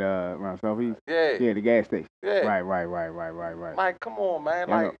talking about around Southeast? Yeah. Yeah, the gas station. Yeah. Right. Like, come on, man.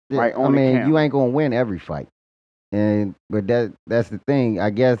 Yeah, like, right on I mean, the camera. you ain't gonna win every fight, but that's the thing. I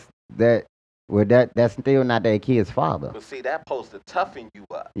guess that's still not that kid's father. But see, that supposed to toughen you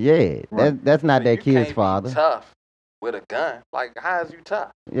up. Yeah, right. that's not so that kid's can't father. Be tough with a gun. Like, how is you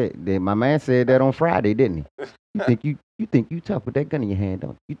tough? Yeah, my man said that on Friday, didn't he? You think you tough with that gun in your hand,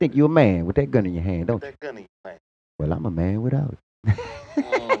 don't you? You think you a man with that gun in your hand, don't you? That gun in your hand. Well, I'm a man without it.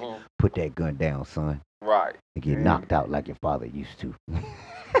 Put that gun down, son. Right. And get knocked out like your father used to.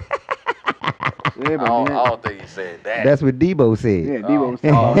 Yeah, but I don't think he said that. That's what Debo said. Yeah, Debo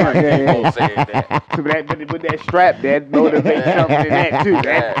said Debo said that. So with that strap, that motivates something in that too.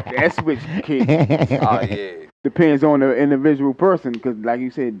 That switch kick. Oh yeah. Depends on the individual person, because like you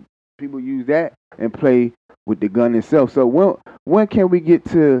said, people use that and play with the gun itself. So when can we get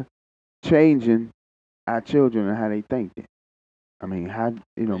to changing our children and how they think? Then? I mean, how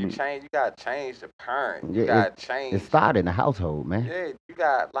you gotta change the parent. You Yeah, gotta change. It started in the household, man. Yeah, you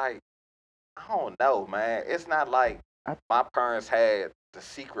got I don't know, man. It's not like my parents had the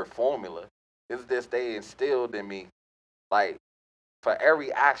secret formula. It's just they instilled in me, like, for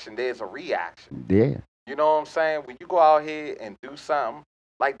every action, there's a reaction. Yeah. You know what I'm saying? When you go out here and do something,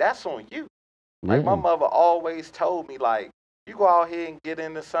 like, that's on you. Like, my mother always told me, like, you go out here and get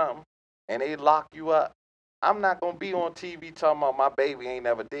into something, and they lock you up, I'm not going to be on TV talking about my baby ain't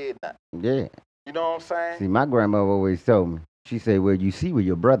never did nothing. Yeah. You know what I'm saying? See, my grandmother always told me, she said, well, you see where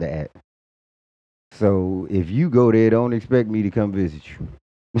your brother at. So if you go there, don't expect me to come visit you.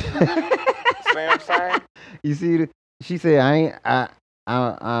 See what I'm saying? You see, she said,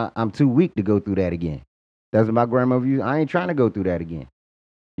 I'm too weak to go through that again. That's what my grandmother used. I ain't trying to go through that again.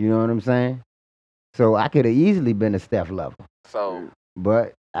 You know what I'm saying? So I could have easily been a Steph lover. So,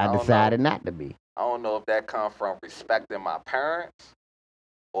 but I decided not to be. I don't know if that comes from respecting my parents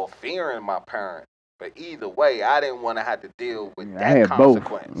or fearing my parents. But either way, I didn't want to have to deal with that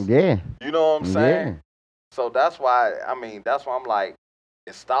consequence. Both. Yeah. You know what I'm saying? Yeah. So that's why I'm like,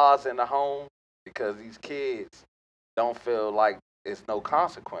 it starts in the home because these kids don't feel like it's no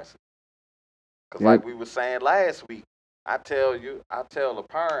consequences. Because like we were saying last week, I tell the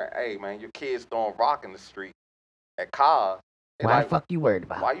parent, hey, man, your kid's throwing rock in the street at cars. Why the fuck you worried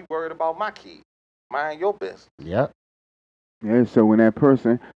about? Why you worried about my kid? Mind your business. Yep. Yeah, so when that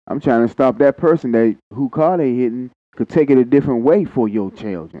person, I'm trying to stop that person who car they hitting could take it a different way for your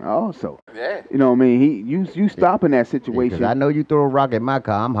children also. Yeah. You know what I mean? You stopping that situation. Because I know you throw a rock at my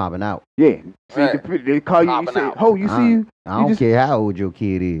car, I'm hopping out. Yeah. See, they call you, you say, "Ho, you see you?" I don't care how old your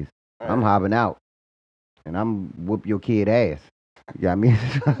kid is. Right. I'm hopping out. And I'm whoop your kid ass. You got me?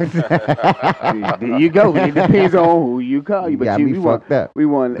 There you go. It depends on who you call. You got me fucked up.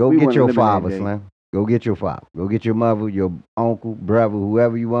 Go get your father, Slim. Go get your father. Go get your mother, your uncle, brother,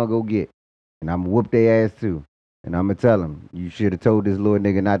 whoever you want to go get. And I'm going to whoop their ass too. And I'm going to tell them, you should have told this little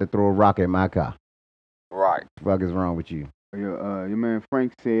nigga not to throw a rock at my car. Right. What the fuck is wrong with you? Your man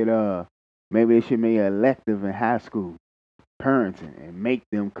Frank said maybe they should make an elective in high school, parenting, and make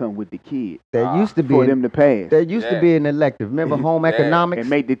them come with the kid. There used to be for them to pass. There used to be an elective. Remember home economics? And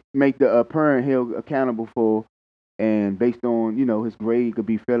make the parent held accountable for. And based on, his grade could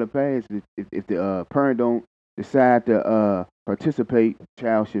be fail or pass. If the parent don't decide to participate,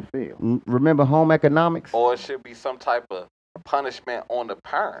 child should fail. Remember home economics? Or it should be some type of punishment on the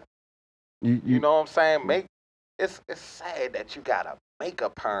parent. You know what I'm saying? It's sad that you gotta make a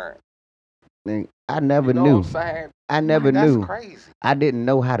parent. I never knew. You know what I'm saying? I never knew. That's crazy. I didn't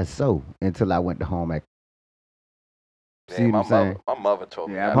know how to sew until I went to home ec. See what I'm saying? My mother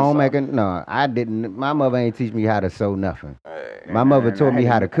told me how to sew. No, I didn't. My mother ain't teach me how to sew nothing. Hey, my mother taught me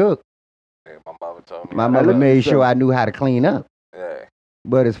how to cook. Yeah, my mother told me. My mother made sure I knew how to clean up. Yeah.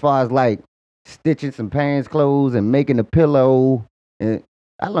 But as far as like stitching some parents' clothes and making a pillow, and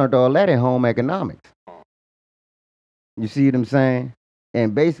I learned all that in home economics. You see what I'm saying?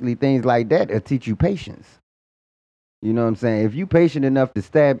 And basically things like that will teach you patience. You know what I'm saying? If you patient enough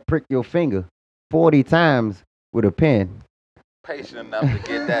to prick your finger 40 times with a pen. Patient enough to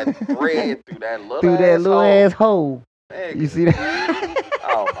get that thread through that little ass hole. Man, you see that?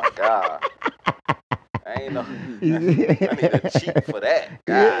 Oh my God. I ain't know. I need a cheat for that.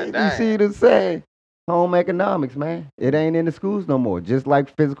 God damn. You see what I'm saying? Home economics, man. It ain't in the schools no more. Just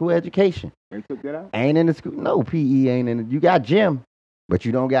like physical education. They took that out? Ain't in the school. No, PE ain't in it. You got gym, but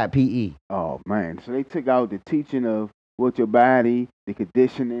you don't got PE. Oh, man. So they took out the teaching of what your body, the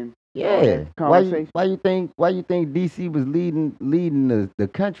conditioning. Yeah. Why you think DC was leading the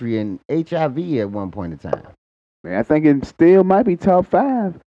country in HIV at one point in time? Man, I think it still might be top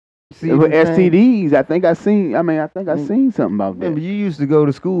 5. See with STDs, I think I seen something about that. Remember, you used to go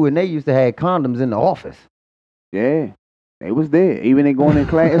to school and they used to have condoms in the office. Yeah, they was there. Even they going in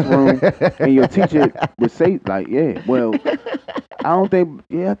classroom and your teacher would say like, yeah, well, I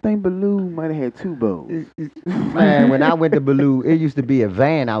think Baloo might have had 2 bowls. Man, when I went to Baloo, it used to be a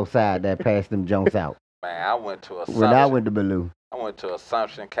van outside that passed them junks out. Man, I went to Assumption. When I went to Ballou. I went to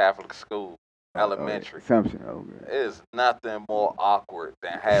Assumption Catholic School, elementary. Assumption, okay. It is nothing more awkward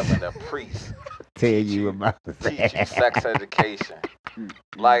than having a priest Tell you about the teach you sex education.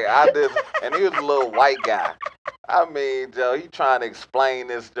 Like I did, and he was a little white guy. I mean, Joe, he trying to explain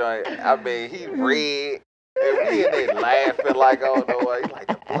this joint. I mean, he read, and we in there laughing like, oh no way. He's like,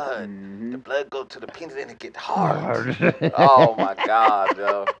 the blood go to the penis and it get hard. Oh my God,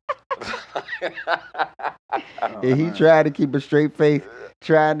 Joe. And he tried to keep a straight face,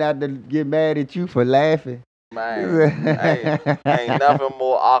 trying not to get mad at you for laughing. Man, ain't nothing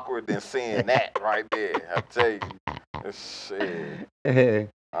more awkward than seeing that right there. I tell you, shit.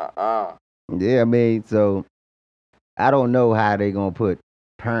 Yeah, I mean, so I don't know how they gonna put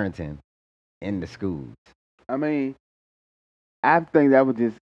parenting in the schools. I mean, I think that would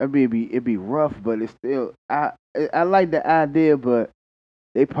just it'd be rough, but it's still I like the idea, but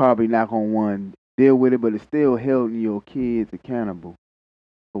they probably not gonna want to deal with it. But it's still holding your kids accountable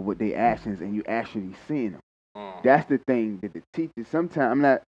for what they actions, and you actually seeing them. That's the thing that the teachers sometimes I'm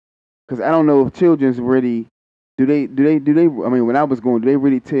not, because I don't know if children's really do they I mean, when I was going, do they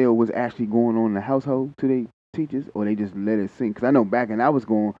really tell what's actually going on in the household to they teachers, or they just let it sink? Because I know back when I was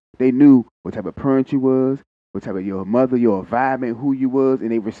going, they knew what type of parent you was, what type of your mother, your environment, who you was,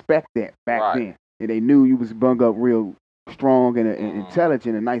 and they respect that back then. And they knew you was bung up real strong and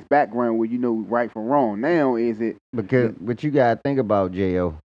intelligent, a nice background where you know right from wrong. Now is it because what you gotta think about,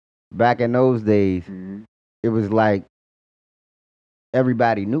 J.O., back in those days, it was like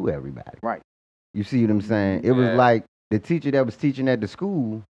everybody knew everybody. Right. You see what I'm saying? It was like the teacher that was teaching at the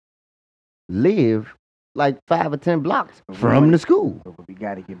school lived like 5 or 10 blocks from the school. But we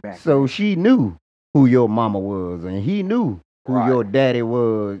got to get back. So she knew who your mama was, and he knew who your daddy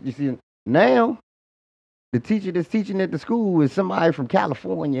was. You see, now the teacher that's teaching at the school is somebody from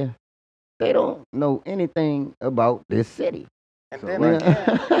California. They don't know anything about this city. And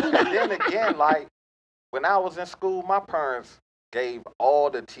then again, like when I was in school, my parents gave all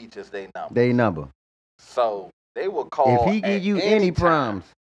the teachers their number. They number. So they would call. If he give you any problems,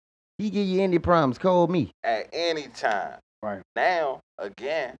 call me. At any time. Right. Now,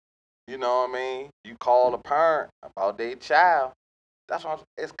 again, you know what I mean? You call a parent about their child. That's what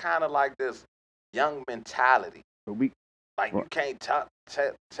it's kind of like this young mentality. But you can't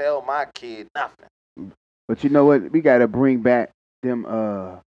tell my kid nothing. But you know what? We got to bring back them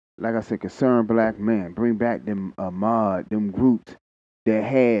like I said, concerned black men, bring back them them groups that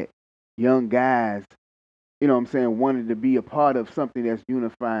had young guys, you know what I'm saying, wanted to be a part of something that's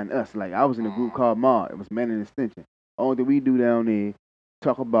unifying us. Like I was in a group called MOD. It was Men in Extension. All that we do down there,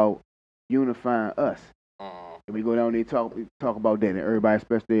 talk about unifying us. And we go down there talk about that, and everybody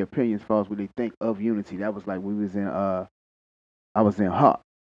express their opinions as far as what they think of unity. That was like we was in I was in Hawk.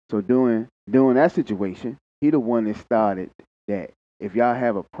 So during that situation, he the one that started that. If y'all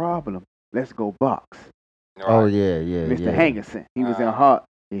have a problem, let's go box. Right. Oh, yeah. Mr. Hangerson, he was in Hart,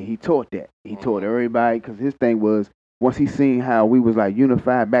 and he taught that. He taught everybody, because his thing was, once he seen how we was like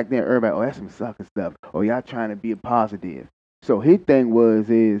unified back then, everybody, oh, that's some sucker stuff. Oh, y'all trying to be a positive. So his thing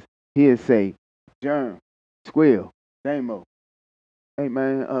is he'd say, Germ, Squill, Damo, hey,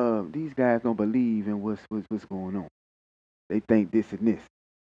 man, these guys don't believe in what's going on. They think this and this.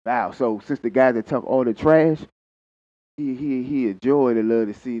 Wow. So since the guy that talk all the trash, he enjoyed and love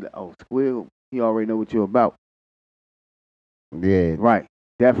to see, oh, Squill, he already know what you're about. Yeah. Right.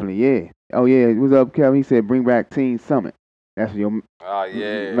 Definitely, yeah. Oh, yeah. What's up, Kevin? He said, bring back Teen Summit. That's your... Oh,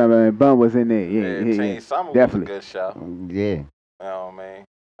 yeah. My Bun was in there. Yeah. Teen Summit definitely. was a good show. Yeah. Oh, man.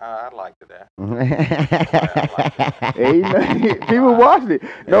 I liked that. Hey, people watched it.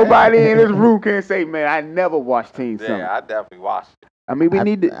 Nobody in this room can say, man, I never watched Teen Summit. Yeah, I definitely watched it. I mean,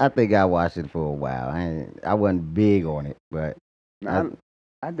 I think I watched it for a while. I wasn't big on it, but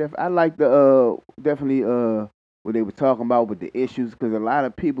I like the definitely what they were talking about with the issues, because a lot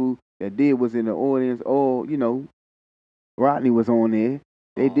of people that was in the audience, or you know, Rodney was on there.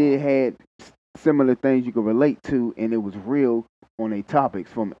 They did had similar things you could relate to, and it was real on their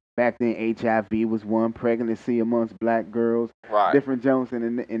topics. From back then, HIV was one, pregnancy amongst black girls, different Jones,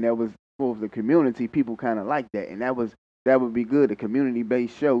 and that was for the community. People kind of like that, and that would be good. A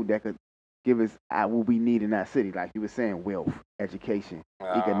community-based show that could give us what we need in our city, like you were saying, wealth, education,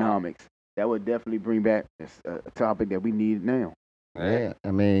 economics. That would definitely bring back a topic that we need now. Yeah,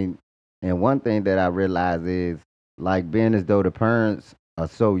 I mean, and one thing that I realize is, like, being as though the parents are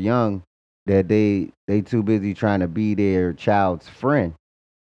so young that they too busy trying to be their child's friend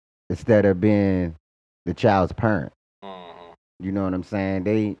instead of being the child's parent. You know what I'm saying?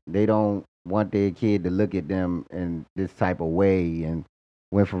 They don't want their kid to look at them in this type of way, and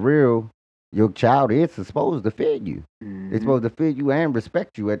when for real, your child is supposed to fear you. Mm-hmm. They're supposed to fear you and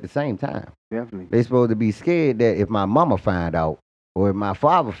respect you at the same time. Definitely. They're supposed to be scared that if my mama find out or if my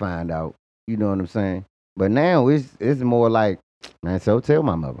father find out, you know what I'm saying? But now it's more like, man, so tell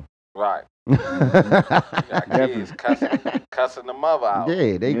my mother. Right. You got kids cussing the mother out.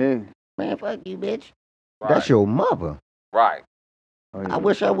 Yeah, man, fuck you, bitch. Right. That's your mother. Right. Oh, yeah. I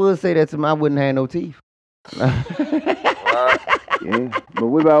wish I would say that to me. I wouldn't have no teeth. Right. Yeah, but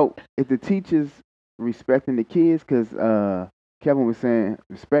what about if the teachers respecting the kids? Because Kevin was saying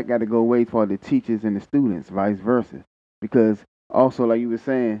respect got to go away for the teachers and the students, vice versa. Because also, like you were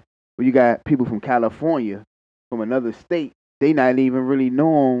saying, when you got people from California, from another state, they not even really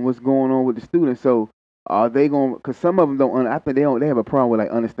knowing what's going on with the students. So are they going? Because some of them don't. I think they don't. They have a problem with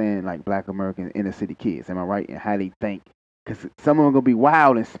like understanding like Black American inner city kids. Am I right? And how they think? Because some of them gonna be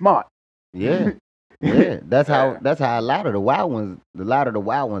wild and smart. Yeah. Yeah, that's how a lot of the wild ones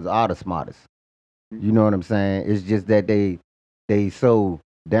are the smartest. You know what I'm saying? It's just that they so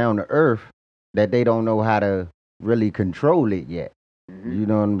down to earth that they don't know how to really control it yet. Mm-hmm. You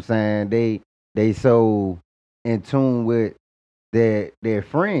know what I'm saying? They so in tune with their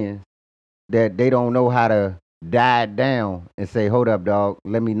friends that they don't know how to dive down and say, "Hold up, dog,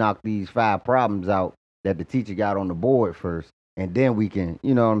 let me knock these 5 problems out that the teacher got on the board first, and then we can,"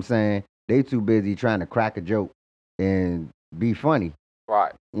 you know what I'm saying? They too busy trying to crack a joke and be funny.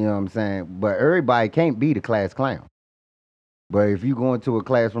 Right. You know what I'm saying? But everybody can't be the class clown. But if you go into a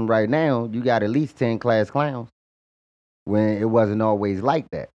classroom right now, you got at least 10 class clowns when it wasn't always like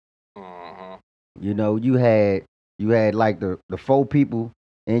that. Mm-hmm. You know, you had like the 4 people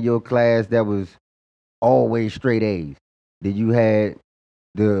in your class that was always straight A's. Then you had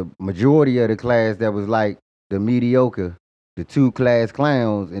the majority of the class that was like the mediocre, the 2 class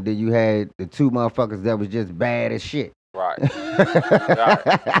clowns, and then you had the 2 motherfuckers that was just bad as shit. Right.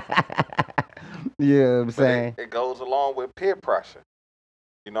 You know what I'm saying? It goes along with peer pressure.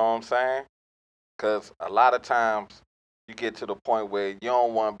 You know what I'm saying? Because a lot of times you get to the point where you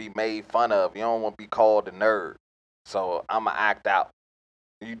don't want to be made fun of. You don't want to be called a nerd. So I'm going to act out.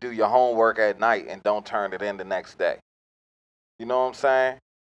 You do your homework at night and don't turn it in the next day. You know what I'm saying?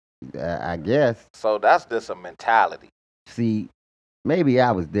 I guess. So that's just a mentality. See, maybe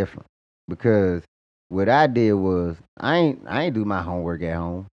I was different because what I did was I ain't do my homework at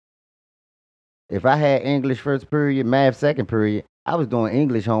home. If I had English first period, math second period, I was doing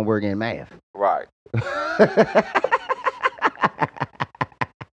English homework and math. Right.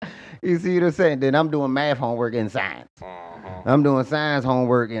 You see what I'm saying? Then I'm doing math homework and science. Mm-hmm. I'm doing science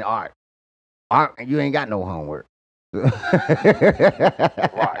homework and art. Art, you ain't got no homework. Right.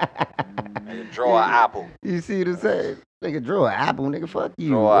 Nigga, draw an apple. You see what I'm saying? Nigga, draw an apple. Nigga, fuck you.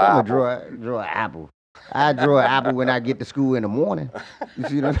 Draw I'm an gonna draw an apple. I draw an apple when I get to school in the morning. You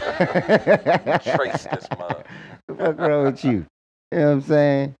see what I'm saying? Trace this mug. What the fuck wrong with you? You know what I'm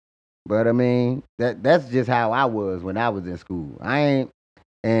saying? But I mean, that's just how I was when I was in school.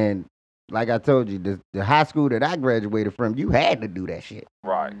 And like I told you, the high school that I graduated from, you had to do that shit.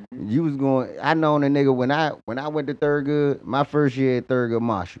 Right. You was going. I known a nigga when I went to Thurgood, my first year at Thurgood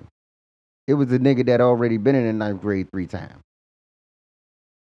Marshall. It was a nigga that already been in the 9th grade 3 times.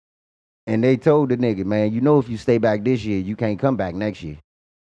 And they told the nigga, man, you know if you stay back this year, you can't come back next year.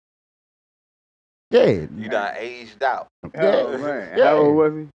 Yeah. You done aged out. Yeah. Oh, man. How old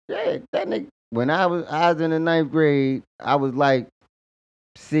was he? Yeah, that nigga. When I was in the 9th grade, I was like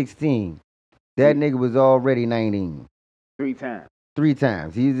 16. That nigga was already 19. 3 times. 3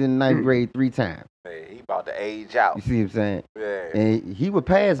 times. He's in the 9th grade 3 times. Hey, he about to age out. You see what I'm saying? Yeah. And he would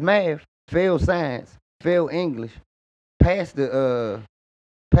pass math, fail science, fail English, pass the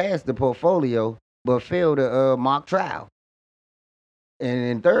portfolio, but fail the mock trial. And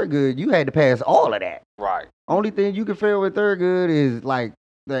in Thurgood, you had to pass all of that. Right. Only thing you can fail with Thurgood is like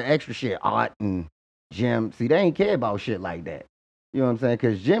the extra shit, art and gym. See, they ain't care about shit like that. You know what I'm saying?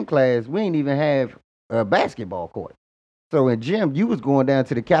 Because gym class, we ain't even have a basketball court. So in gym, you was going down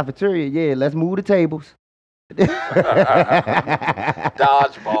to the cafeteria. Yeah, let's move the tables. Dodgeball.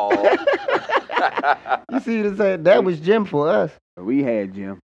 You see what I'm saying? That was gym for us. We had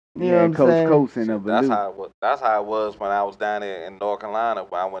gym. You know what I'm saying? Coach and a That's how it was when I was down there in North Carolina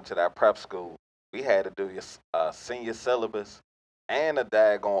when I went to that prep school. We had to do your senior syllabus and a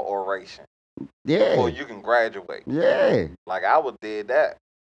daggone oration. Yeah. Before you can graduate. Yeah. Like I did that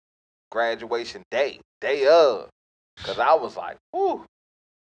graduation day of. Because I was like, whew.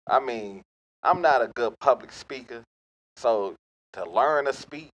 I mean, I'm not a good public speaker. So to learn a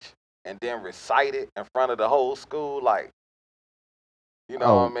speech and then recite it in front of the whole school, like, you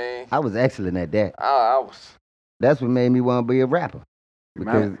know what I mean? I was excellent at that. I was. That's what made me want to be a rapper.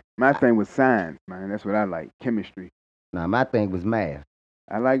 Because my thing was science, man. That's what I like. Chemistry. Nah, my thing was math.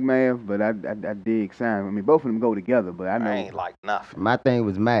 I like math, but I dig science. I mean, both of them go together, but I know. I ain't like nothing. My thing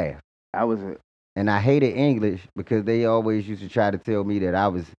was math. And I hated English because they always used to try to tell me that I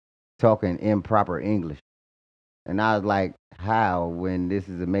was talking improper English. And I was like, how when this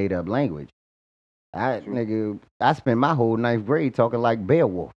is a made up language? I spent my whole 9th grade talking like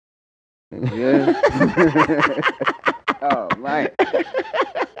Beowulf. Yeah. Oh, man.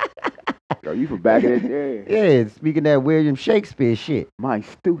 Yo, you from back in the day. Yeah, speaking that William Shakespeare shit. My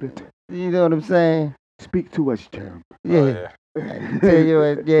student. You know what I'm saying? Speak to us, Jerm. Yeah. Tell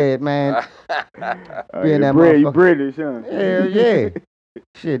you, yeah, man. You British, huh? Hell yeah.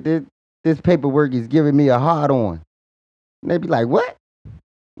 Shit, this paperwork is giving me a hard on. And they be like, what?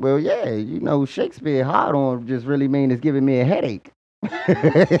 Well, yeah, you know, Shakespeare hard on just really mean it's giving me a headache.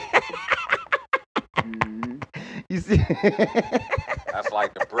 Mm-hmm. You see? That's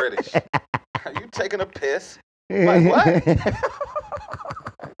like the British. Are you taking a piss? Like, what?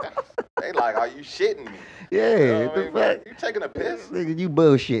 They like, are you shitting me? Yeah. You know what I mean? Like, you taking a piss? Nigga, you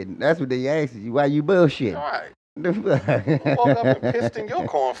bullshitting. That's what they asked you. Why you bullshitting? All right. You woke up and pissed in your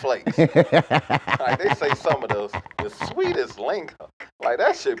cornflakes. Like, they say some of those, the sweetest lingo. Like,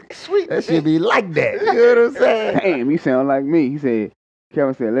 that should be sweet. That should be like that. You know what I'm saying? Damn, you sound like me. He said,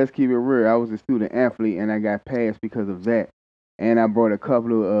 Kevin said, let's keep it real. I was a student athlete, and I got passed because of that. And I brought a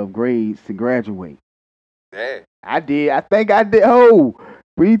couple of grades to graduate. Yeah. I did. I think I did. Oh,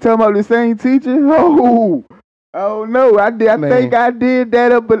 were you talking about the same teacher? Oh no, I did. I think I did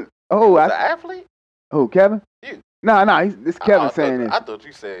that. But was an athlete? Oh, Kevin? You? No, this Kevin saying this. I thought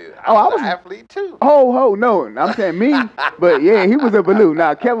you said I was an athlete too. No, I'm saying me. But yeah, he was a balloon.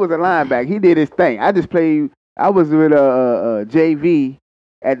 Now Kevin was a linebacker. He did his thing. I just played. I was with a JV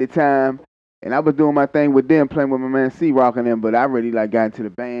at the time. And I was doing my thing with them, playing with my man C-Rock and them, but I really got into the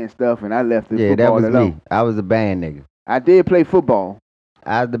band stuff, and I left the football that was alone. me. I was a band nigga. I did play football.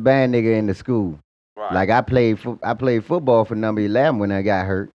 I was the band nigga in the school. Right. Like I played football for number 11 when I got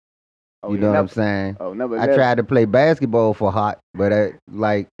hurt. You know what I'm saying? Oh, number 11. I tried to play basketball for hot, but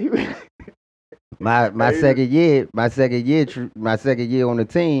my second year on the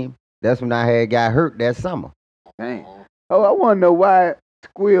team, that's when I got hurt that summer. Dang. Oh, I want to know why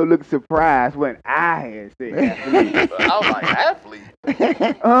Squill looked surprised when I had said athlete. I was like, athlete?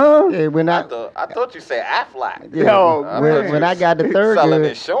 Yeah, I thought you said athlete. Yeah, yo, when I got the third selling grade.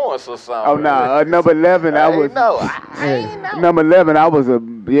 insurance or something. Oh, no, number 11, I was. I ain't know. Number 11, I was I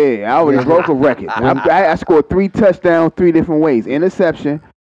already broke a record. I scored 3 touchdowns 3 different ways. Interception,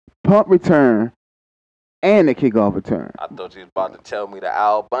 punt return, and a kickoff return. I thought you was about to tell me the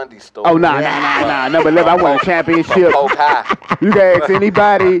Al Bundy story. Oh, nah. Number 11, I won a championship. Polk High. You can ask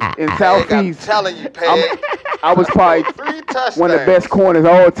anybody in Southeast. I'm telling you, Peg. I was probably 3 touchdowns. one of the best corners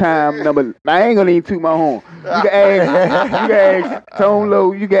all time. I ain't gonna even toot my horn. You can ask Tone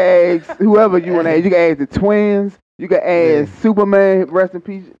Low. You can ask whoever you want to ask. You can ask the Twins. You can ask Superman. Rest in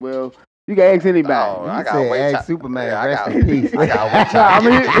peace. Well, you can ask anybody. Oh, I got to ask Superman. Rest in peace. I got I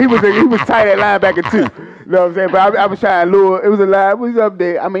mean, he was tight at linebacker too. You know what I'm saying? But I was trying to lure. It was a lie. We was up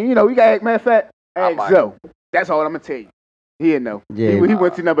there. I mean, you got ask. Matter of fact, ask Zoe. That's all I'm gonna tell you. He didn't know. Yeah. He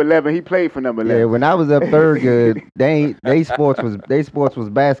went to number 11. He played for number 11. Yeah, when I was up third grade, they sports was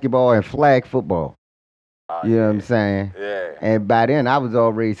basketball and flag football. You know what I'm saying? Yeah. And by then I was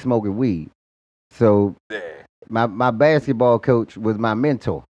already smoking weed. So my basketball coach was my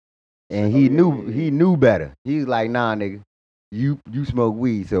mentor. And he knew better. He's like, nah, nigga, you smoke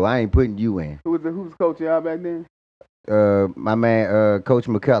weed, so I ain't putting you in. Who was coaching y'all back then? My man, Coach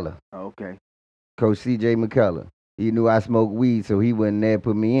McCullough. Oh, okay. Coach C.J. McCullough. He knew I smoked weed, so he wouldn't there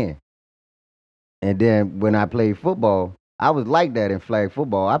put me in. And then when I played football, I was like that in flag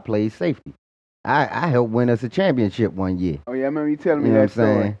football. I played safety. I helped win us a championship one year. Oh, yeah, I remember you telling me You know that what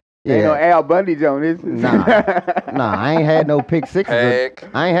I'm story. saying? Yeah. Ain't no Al Bundy Jones. Nah, I ain't had no pick sixes.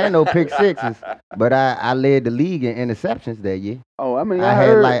 I ain't had no pick sixes, but I led the league in interceptions that year. Oh, I mean, I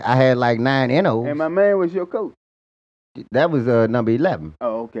had like 9 NOs. And my man was your coach. That was number 11.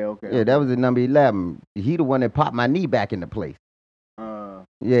 Oh, okay. Yeah, that was the number 11. He the one that popped my knee back into place.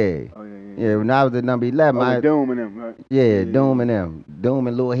 Yeah. Oh, yeah. Yeah, when I was at number 11, Doom and them, right? Yeah, Doom and them. Doom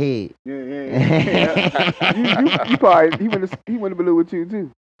and Little Head. Yeah. You probably he went to Blue with you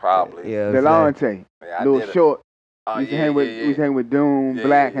too. Probably. Yeah. Delonte, little short. We used to hang with Doom,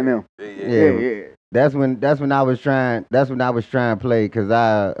 Black, and them. Yeah. That's when I was trying. That's when I was trying to play because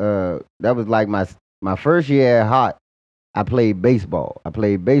that was like my first year at Hot. I played baseball. I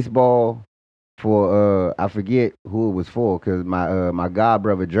played baseball for I forget who it was for because my god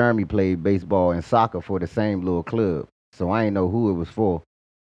brother Jeremy played baseball and soccer for the same little club. so I didn't know who it was for.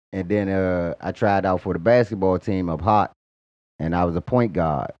 And then I tried out for the basketball team up hot, and I was a point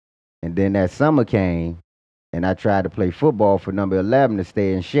guard. And then that summer came, and I tried to play football for number 11 to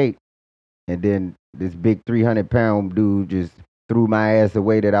stay in shape. And then this big 300-pound dude just threw my ass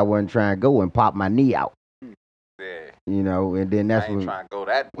away that I wasn't trying to go and popped my knee out. Yeah. You know, and then that's I ain't when trying to go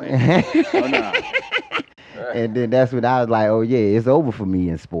that way. and then that's when I was like, oh yeah, it's over for me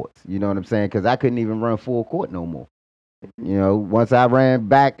in sports. You know what I'm saying? Because I couldn't even run full court no more. You know, once I ran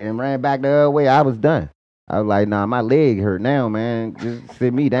back the other way, I was done. I was like, nah, my leg hurt now, man. Just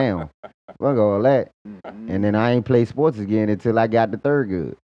sit me down. Fuck all that. And then I ain't play sports again until I got to third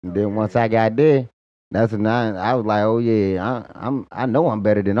good. And then once I got there, that's when I was like, oh yeah, I know I'm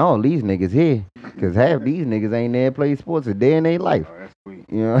better than all these niggas here, cause half these niggas ain't never played sports a day in their life. Oh, that's sweet.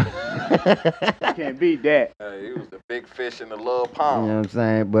 You know, Can't beat that. He was the big fish in the little pond. you know what I'm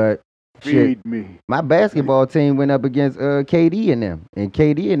saying? But Feed shit, me. my basketball team went up against KD and them, and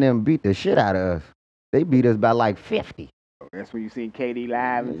KD and them beat the shit out of us. They beat us by like 50. That's when you seen KD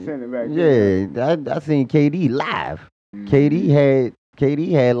live and center back Yeah, I seen KD live. Mm-hmm.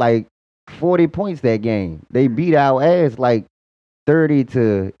 KD had like 40 points that game. They beat our ass like 30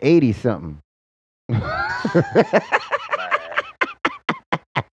 to 80 something.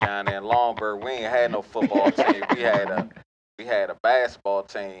 Down in Longburg, we ain't had no football team. We had a basketball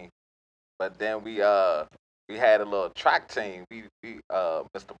team, but then we had a little track team. We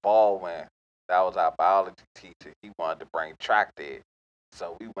Mr. Baldwin, that was our biology teacher. He wanted to bring track there,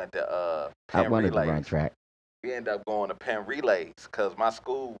 so we went to I Penn wanted relays. to run track. We ended up going to Penn relays because my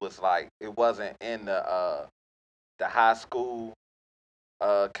school was like, it wasn't in the high school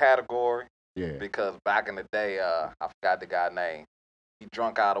category. Yeah. Because back in the day, I forgot the guy's name. He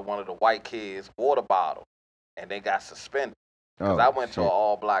drunk out of one of the white kids' water bottle, and they got suspended. Because I went to an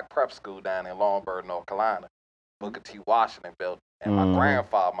all-black prep school down in Longburg, North Carolina. Booker T. Washington built it. And my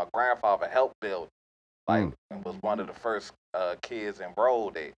grandfather helped build it. Like, and was one of the first kids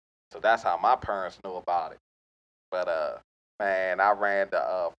enrolled there. So that's how my parents knew about it. But, man, I ran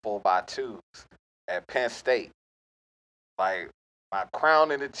the 4x2s at Penn State. Like, my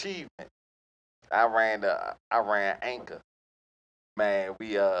crowning achievement, I ran anchor. Man,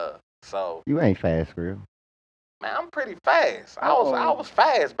 so. You ain't fast, girl. Man, I'm pretty fast. I was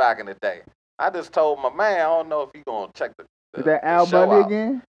fast back in the day. I just told my man, I don't know if he gonna check the Is that Al Bundy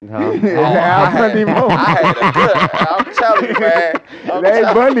again? Huh? Is that Al Bundy moment? I had a good. I'm telling you, man. That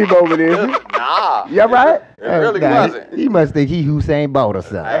ain't Bundy moment, is it? Nah. You right? It really wasn't. He must think he Usain Bolt or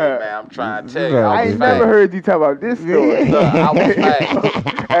something. Hey, man, I'm trying to tell you. I ain't never heard you talk about this story. Look, I was fast.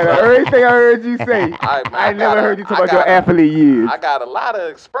 And everything I heard you say, I never heard you talk about your athlete years. I got a lot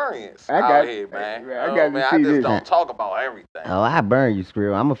of experience out here, man. I just don't talk about everything. Oh, I burn you,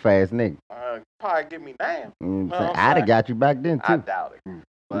 Skrill. I'm a fast nigga. Probably get me down. I'd have got you back then, too. I doubt it.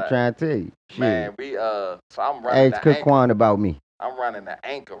 I'm trying to tell you. Shit. Man, so I'm running Ask the Cook Quan about me. I'm running the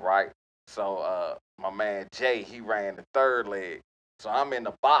anchor, right? So my man Jay, he ran the third leg. So I'm in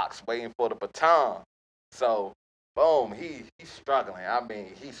the box waiting for the baton. So, boom, he's struggling. I mean,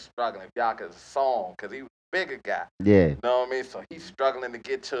 he's struggling. If y'all could song, because he was a bigger guy. Yeah. You know what I mean? So he's struggling to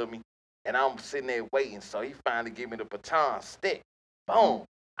get to me. And I'm sitting there waiting. So he finally give me the baton stick. Boom.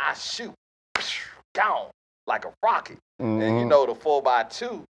 I shoot. Gone. Like a rocket. And you know the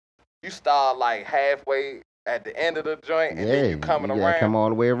 4x2, you start like halfway at the end of the joint, and then you coming around. Come all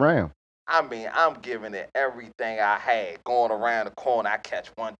the way around. I mean, I'm giving it everything I had. Going around the corner, I catch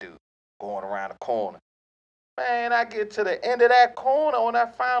one dude going around the corner. Man, I get to the end of that corner on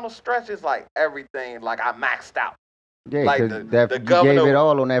that final stretch, it's like everything, like I maxed out. Yeah, like because you gave it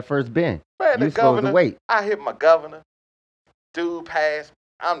all on that first bend. Man, you the supposed governor, to wait. I hit my governor. Dude passed.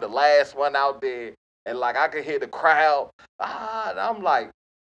 I'm the last one out there. And like I could hear the crowd. And I'm like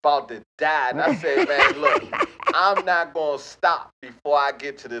about to die. And I said, man, look, I'm not going to stop before I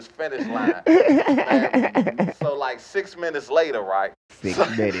get to this finish line. Man. So like 6 minutes later, right? 6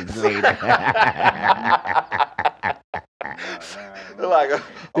 minutes later. Like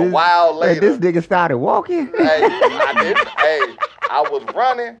a while later. This nigga started walking. Hey, I was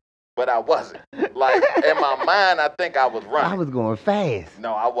running, but I wasn't. Like, in my mind, I think I was running. I was going fast.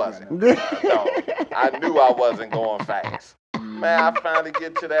 No, I wasn't. No, I knew I wasn't going fast. Man, I finally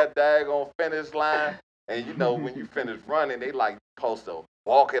get to that daggone finish line. And, you know, when you finish running, they, like, supposed to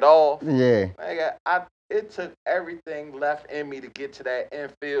walk it off. Yeah. It took everything left in me to get to that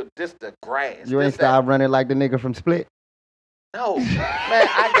infield, just the grass. You ain't start running like the nigga from Split? No. Man,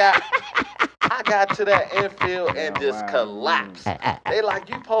 I got to that infield and just collapsed. They like,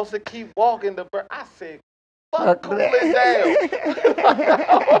 you supposed to keep walking the bird. I said, fuck, cool it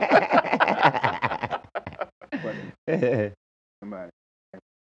down. Somebody.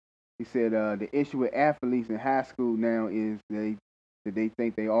 He said the issue with athletes in high school now is that they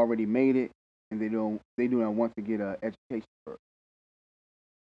think they already made it and they do not want to get an education first.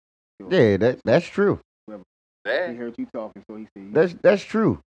 Yeah, that's true. He heard you talking, so he said that's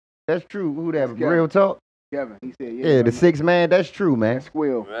true. That's true. Who that? Real talk. Kevin. He said Yeah, the 6 man. That's true, man. That's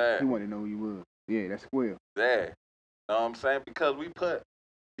Squill. He wanted to know who you was. Yeah, that's Squill. Yeah. Know what I'm saying? Because we put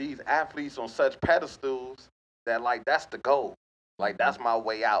these athletes on such pedestals that, like, that's the goal. Like, that's my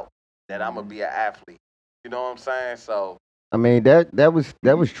way out. That I'm going to be an athlete. You know what I'm saying? So. I mean, that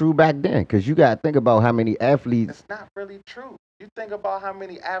was true back then. Because you got to think about how many athletes. It's not really true. You think about how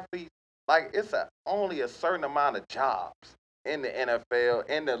many athletes. Like, it's only a certain amount of jobs in the NFL,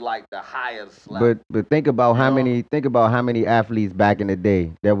 in the highest level. But think about how many athletes back in the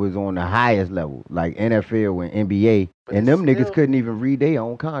day that was on the highest level, like NFL and NBA, and them niggas couldn't even read their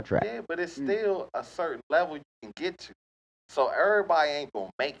own contract. Yeah, but it's still a certain level you can get to. So everybody ain't gonna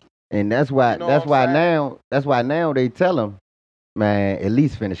make it. And that's why now they tell them, man, at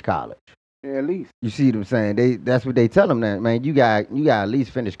least finish college. Yeah, at least. You see what I'm saying? That's what they tell them now, man. You got at least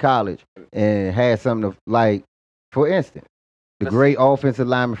finish college and have something to, like, for instance, the great offensive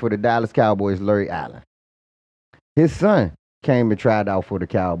lineman for the Dallas Cowboys, Larry Allen. His son came and tried out for the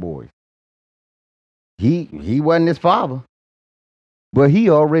Cowboys. He wasn't his father, but he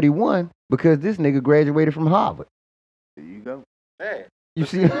already won because this nigga graduated from Harvard. There you go. Yeah. You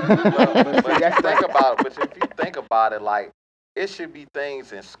see? But if you think about it, like, it should be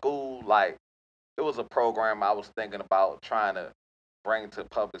things in school. Like, it was a program I was thinking about trying to bring to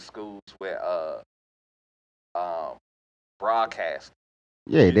public schools with broadcast.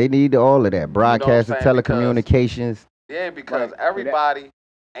 Yeah, they need all of that. Broadcasting, telecommunications. Because everybody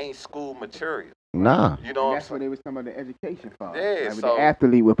ain't school material. Nah. You know, that's what they was talking about, the education part. Yeah, like, so the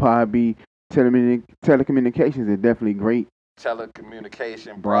athlete would probably be telecommunications is definitely great.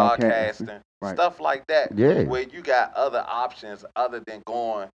 Telecommunication, broadcasting, stuff like that. Yeah. Where you got other options other than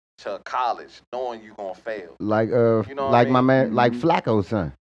going to college, knowing you're gonna fail. Like you know like I mean? my man, like Flacco's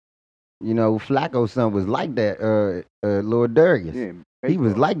son. You know, Flacco's son was like that. Lord Darius. Yeah, he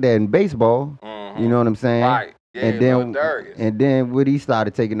was like that in baseball. Mm-hmm. You know what I'm saying? Right. Yeah, and then what he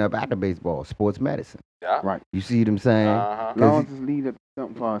started taking up after baseball, sports medicine. Yeah. Right. You see what I'm saying? As long as it's lead up to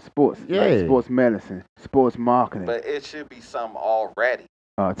something for sports. Yeah. Like sports medicine, sports marketing. But it should be something already.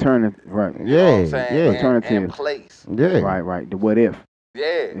 Alternative, right. You know what I'm saying? Yeah. Alternative. In place. Yeah. Right. The what if.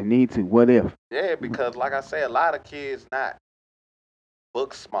 Yeah. They need to. What if. Yeah, because like I say, a lot of kids not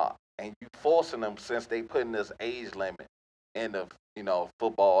book smart. And you forcing them since they putting this age limit in the,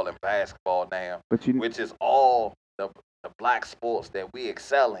 football and basketball now, which is all the black sports that we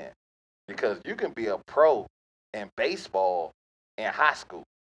excel in. Because you can be a pro in baseball in high school.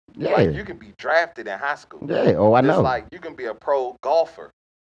 Yeah. Like, you can be drafted in high school. Yeah, I know. It's like you can be a pro golfer.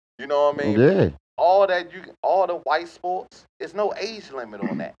 You know what I mean? Yeah. All the white sports, there's no age limit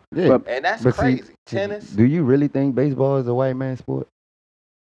on that. Yeah. And that's crazy. See, tennis. Do you really think baseball is a white man sport?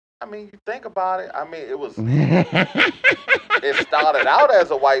 I mean, you think about it. I mean, it was. It started out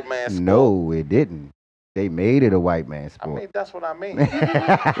as a white man sport. No, it didn't. They made it a white man sport. I mean, that's what I mean.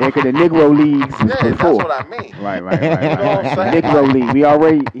 Yeah, because the Negro leagues was before. That's what I mean. Right. You know what I'm saying? Negro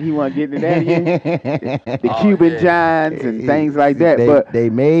league. He want to get into that again. The Cuban Giants and things like that. But they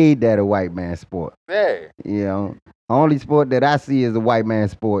made that a white man sport. Yeah. You know, only sport that I see as a white man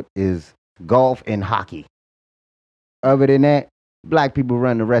sport is golf and hockey. Other than that, black people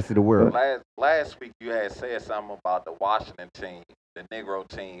run the rest of the world. Last week you had said something about the Washington team, the Negro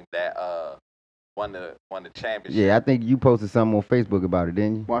team that won the championship. Yeah, I think you posted something on Facebook about it,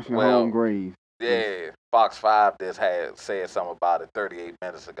 didn't you? Washington home Graves. Yeah, Fox 5 just had said something about it 38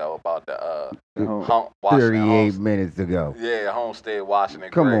 minutes ago about the 38 minutes ago. Yeah, Homestead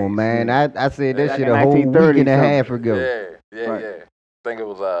Washington. Come Graves. on, man. I said that shit a whole week and a half ago. Yeah. I think it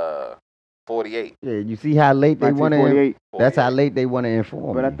was 48. Yeah, you see how late they want to. That's how late they want to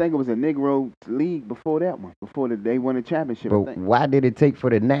inform. But I think it was a Negro league before that one, before they won the championship. But why did it take for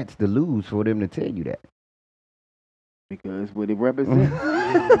the Nats to lose for them to tell you that? Because what it represents.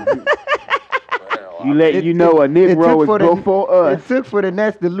 You know a Negro is before us. It took for the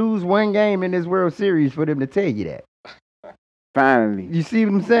Nats to lose one game in this World Series for them to tell you that. Finally. You see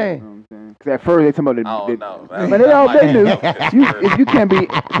what I'm saying? Because at first they talking about but they knew. If you can't be,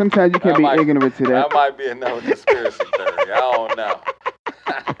 sometimes you can't be ignorant to that. That might be another conspiracy theory. I don't know.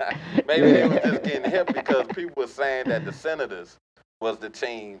 Maybe they were just getting hip because people were saying that the Senators was the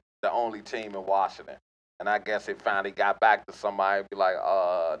only team in Washington. And I guess it finally got back to somebody and be like,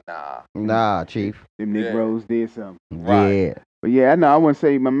 nah. Nah, Chief. Them Negroes did something. Right. Yeah. But yeah, I know. I want to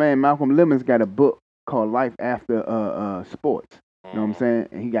say my man Malcolm Lemons got a book called Life After Sports. You know what I'm saying?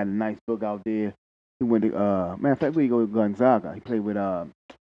 And he got a nice book out there. He went to matter of fact, we go to Gonzaga. He played with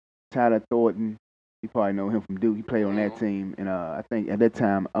Tyler Thornton. You probably know him from Duke. He played on that team, and I think at that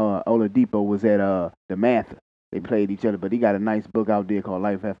time Oladipo was at the Mather. They played each other, but he got a nice book out there called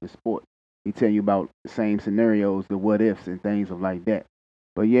Life After Sports. He tell you about the same scenarios, the what ifs, and things of like that.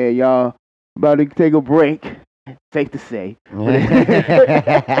 But yeah, y'all about to take a break. Safe to say. We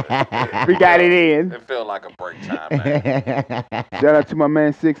got it in. It felt like a break time, man. Shout out to my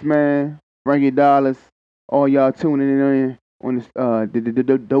man 6 Man, Frankie Dollars, all y'all tuning in on this the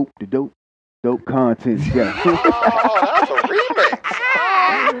dope content show. Oh, that's a remix.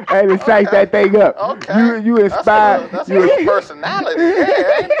 Hey, let's shake that thing up. Okay. You inspired. That's a personality.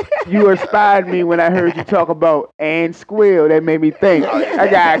 Yeah. You inspired me when I heard you talk about and Squill. That made me think. I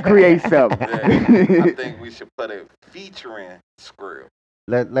gotta create something. Yeah. I think we should put it featuring Squirrel.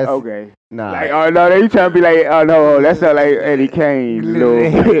 Let's okay. Nah. Like, oh no, you trying to be like, oh no, that's not like Eddie Kane, little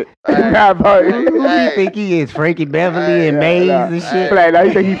bit. Who do you think he is? Frankie Beverly and Maze and shit? Like, no,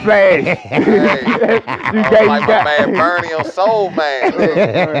 you think he Flash? You like my man Bernie on Soul Man.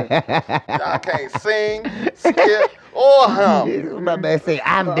 I can't sing, skip, or hum. My man say,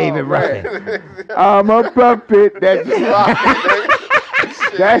 I'm David Ruffin. I'm a puppet.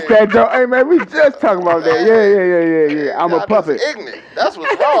 That's that joke. Hey man, we just talking about that. Yeah. I'm a puppet. Just ignorant. That's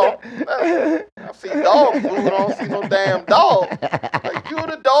what's wrong. I see dog food. I don't see no damn dog. Like, you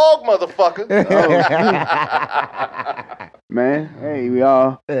the dog, motherfucker. Man, hey, we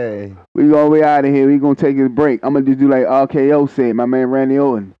out of here. We gonna take a break. I'm gonna just do like RKO said, my man Randy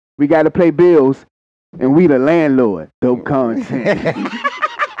Orton. We gotta pay bills, and we the landlord. Dope content.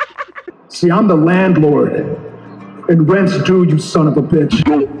 See, I'm the landlord. And rent's due, you son of a bitch.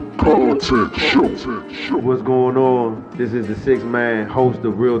 What's going on? This is the 6 Man, host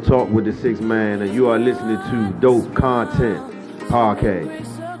of Real Talk with the 6 Man, and you are listening to Dope Content Podcast.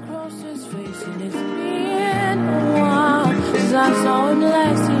 I saw him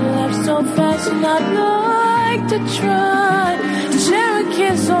last, he left so fast, and I'd like to try to share a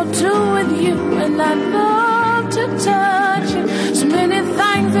kiss or two with you, and I'd love to touch you. So many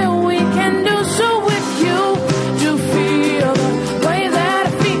things that we can do, so with you. Feel the way that I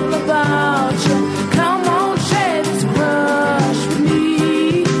feel about you. Come on, share this crush with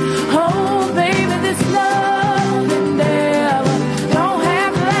me. Oh, baby, this love endeavor don't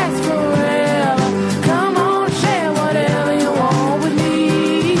have to last forever. Come on, share whatever you want with me.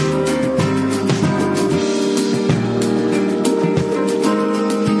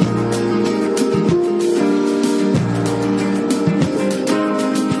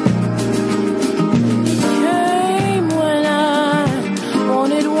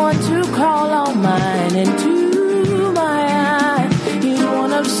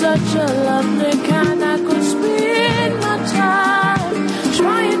 Such a lovely kind, I could spend my time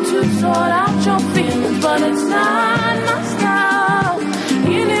trying to sort out your feelings, but it's not my style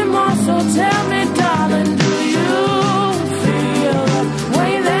anymore. So tell me, darling, do you feel the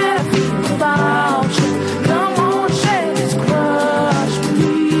way that I feel about you? Come on, share this crush with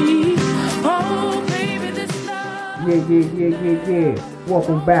me. Oh, baby, this love. Yeah.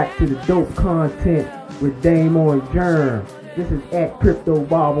 Welcome back to the Dope Content with Damo and Germ. This is at Crypto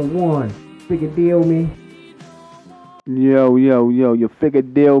Barber 1. Figure deal me. Yo, you figure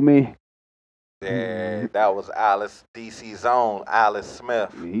deal me. Yeah, that was Alice, DC's own Alice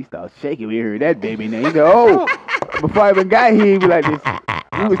Smith. Yeah, he started shaking when he heard that baby name. He go, oh, before I even got here, he was like this.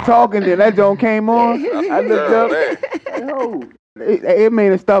 We was talking, then that joint came on. I looked up. Oh, it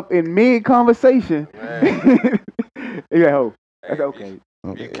made us stop in mid-conversation. Yeah, oh, that's okay.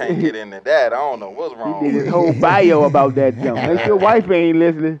 You can't get into that. I don't know what's wrong. He did his whole bio about that jump. Make your wife ain't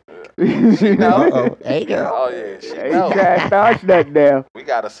listening. She know. Hey, girl. Oh, yeah, she He know. tried to start that down. We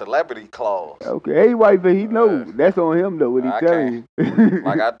got a celebrity clause. Okay, hey, wife, he know. That's on him, though, what he telling you.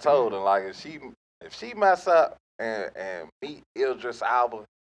 Like I told him, like, if she mess up and meet Idris Elba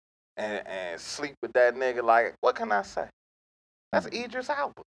and sleep with that nigga, like, what can I say? That's Idris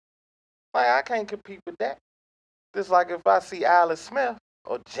Elba. Like, I can't compete with that. Just like if I see Alice Smith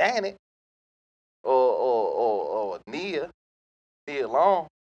or Janet or Nia Long.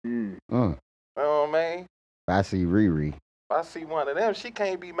 Mm. You know what I mean? If I see Riri. If I see one of them, she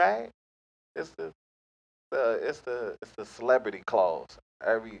can't be mad. It's the celebrity clause.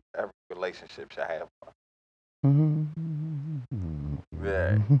 Every relationship should have one.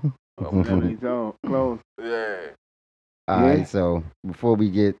 Yeah. Celebrity's on close. Yeah. All right, so before we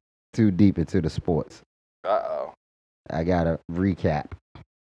get too deep into the sports, I got a recap.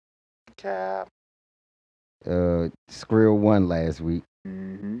 Skrill won last week.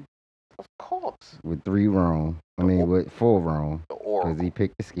 Mm-hmm. Of course. With 3 wrong. With 4 wrong. The Oracle. Because he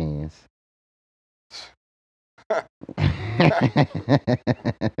picked the Skins.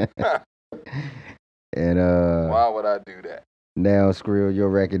 And why would I do that? Now, Skrill, your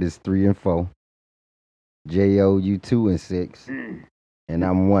record is 3-4. Jo, you 2-6. And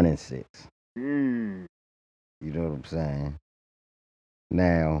I'm 1-6. You know what I'm saying?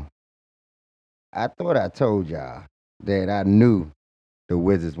 Now, I thought I told y'all that I knew the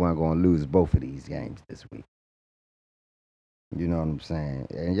Wizards weren't going to lose both of these games this week. You know what I'm saying?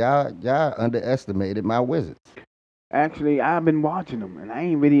 And y'all underestimated my Wizards. Actually, I've been watching them, and I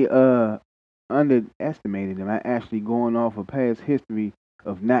ain't really underestimated them. I actually going off of past history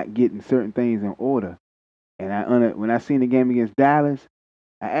of not getting certain things in order. And when I seen the game against Dallas,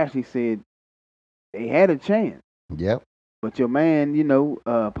 I actually said they had a chance. Yep. But your man,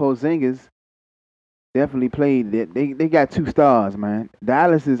 Porzingis definitely played it. They got 2 stars, man.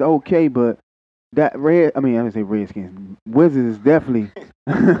 Dallas is okay, but I would say Redskins. Wizards is definitely.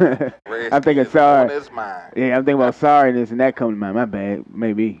 I'm thinking sorry. Yeah, I'm thinking about sorriness, and that come to mind. My bad,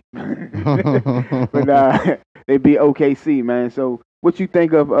 maybe. But they beat OKC, man. So, what you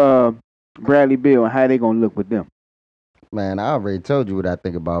think of Bradley Beal and how they gonna look with them? Man, I already told you what I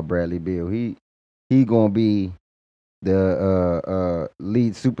think about Bradley Beal. He gonna be the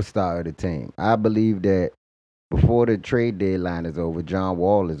lead superstar of the team. I believe that before the trade deadline is over, John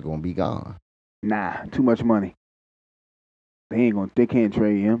Wall is gonna be gone. Nah, too much money. They can't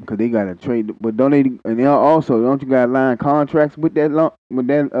trade him because they gotta trade. But don't they? And they don't you got line contracts with that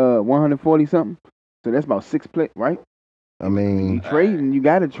 140 something? So that's about 6 play, right? I mean, you trading, you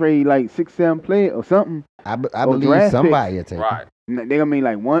gotta trade like 6-7 players or something. I believe somebody will take right. They gonna mean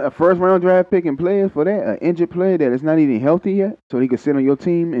like a first round draft pick and players for that, an injured player that is not even healthy yet, so he could sit on your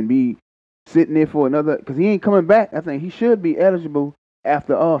team and be sitting there for another. Because he ain't coming back. I think he should be eligible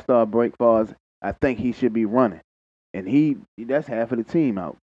after All-Star break. I think he should be running, and that's half of the team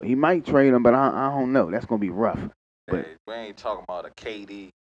out. He might trade him, but I don't know. That's gonna be rough. But hey, we ain't talking about a KD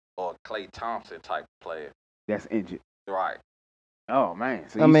or Klay Thompson type of player. That's injured. Right. Oh man.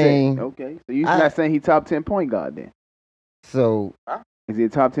 So okay. So you're not saying he top 10 point guard then? So is he a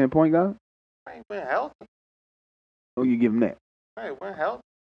top 10 point guard? He ain't been healthy. Oh, you give him that? Hey, we're healthy.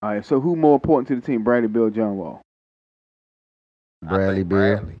 All right. So who more important to the team, Bradley Beal, John Wall? Bradley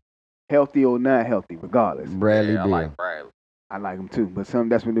Beal. Healthy or not healthy, regardless. Bradley Beal. I like Bradley. I like him too, but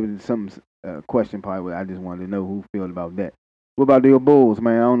that's what some question part where I just wanted to know who felt about that. What about the Bulls,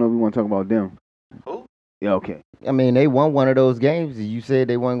 man? I don't know if we want to talk about them. Who? Yeah, okay. I mean, they won one of those games. You said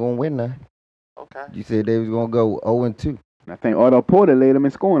they weren't going to win that. Okay. You said they was going to go 0-2. I think Otto Porter led them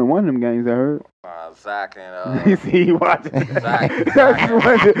in scoring in one of them games, I heard. Zach and... You see, you watching. Zach. I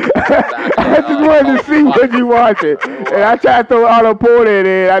just wanted to see what you watching. And I tried to throw Otto Porter in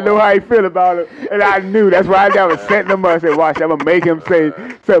there. I know how he feel about him. And I knew. That's why I was setting him up. I said, watch, I'm going to make him say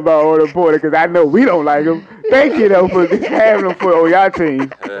something about Otto Porter because I know we don't like him. Thank you, though, for having him on y'all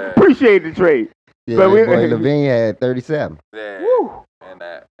team. Appreciate the trade. Yeah, but boy, Levine had 37. Yeah. Woo. And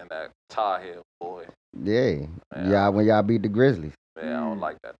that Tar Heel boy. Yeah. When y'all beat the Grizzlies. Yeah, I don't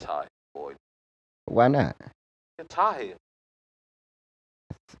like that Tar Heel boy. Why not? The Tar Heel.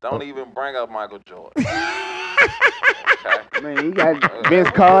 Don't even bring up Michael Jordan. Okay. Man, he got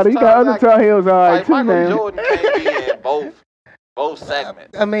Vince Carter. He got other Tar Heels all right, too, Michael man. Jordan can't be in both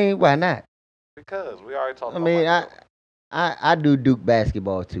segments. I mean, why not? Because we already talked about I do Duke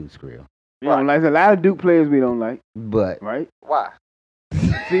basketball too, Skrill. You don't like a lot of Duke players we don't like. But right? Why?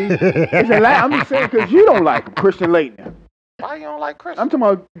 See, it's a lot. I'm just saying because you don't like him, Christian Laettner. Why you don't like Christian? I'm talking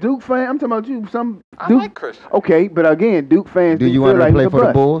about Duke fan. I'm talking about you. I Duke. like Christian. Okay, but again, Duke fans. Do you want to play for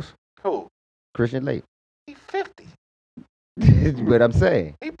the Bulls? Who? Christian Laettner. He's 50. What I'm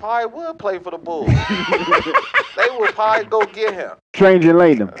saying. He probably would play for the Bulls. They would probably go get him. Trajan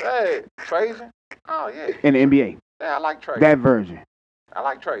Latham. Hey, Trajan? Oh, yeah. In the NBA. Yeah, I like Trajan. That version. I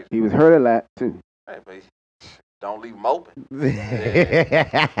like Trajan. He was hurt a lot, too. Hey, but don't leave him open.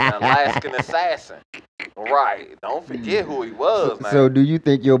 Yeah. Alaskan assassin. Right. Don't forget who he was, man. So do you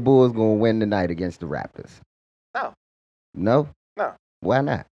think your Bulls going to win tonight against the Raptors? No. No? No. Why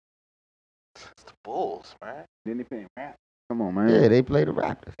not? It's the Bulls, man. Didn't they play Raptors? Come on, man. Yeah, they play the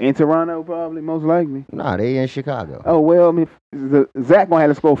Raptors. In Toronto, probably, most likely. Nah, they in Chicago. Oh, well, I mean, Zach going to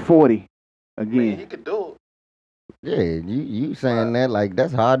have to score 40 again. I mean, he could do it. Yeah, you saying that like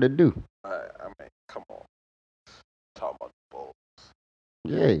that's hard to do. I mean, come on. Talk about the Bulls.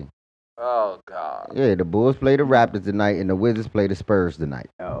 Yeah. Oh, God. Yeah, the Bulls play the Raptors tonight and the Wizards play the Spurs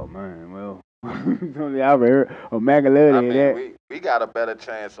tonight. Oh, man, well. I've heard of Magaludi. I mean, we got a better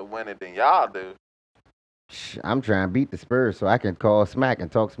chance of winning than y'all do. I'm trying to beat the Spurs so I can call smack and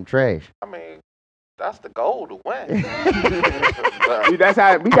talk some trash. I mean, that's the goal to win. That's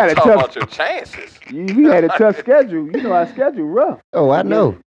how we got a Talk tough. about your chances. We had a tough schedule. You know our schedule rough. Oh, I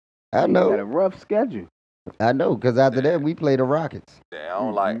know. I We got a know. rough schedule. I know, because after that, we play the Rockets. Yeah, I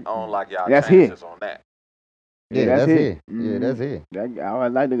don't like y'all That's chances on that. Yeah, that's it. Yeah, that's it. I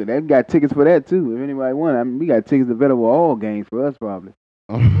like that. They got tickets for that too. If anybody want, I mean, we got tickets available all games for us probably.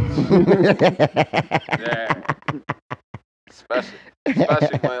 Yeah. Especially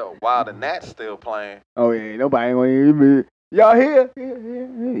while the Nats still playing. Oh yeah, nobody ain't gonna hear me. Y'all here?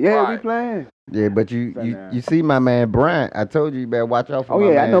 Yeah, Right. we playing. Yeah, but you see my man Bryant. I told you better watch out for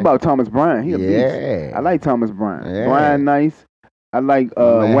my man. I know about Thomas Bryant. He a beast. I like Thomas Bryant. Yeah. Bryant nice. I like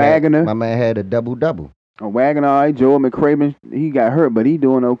Wagner. My man had a double-double. Wagner, all right. Joel McCraven, he got hurt, but he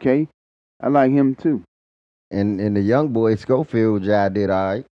doing okay. I like him too. And the young boy Schofield job did all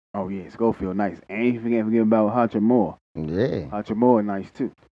right. Oh yeah, Schofield nice. And you forget about Hachimura. Yeah. Hachimura nice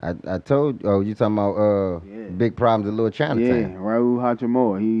too. I told you talking about big problems in Little Chinatown. Yeah, Raul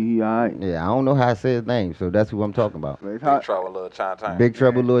Hachimura. He all right. Yeah, I don't know how I say his name, so that's who I'm talking about. Big Trouble Little Chinatown. Big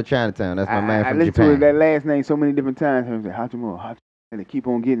Trouble Little Chinatown. That's my man from I listened Japan. to that last name so many different times. I was like Hachimura, and they keep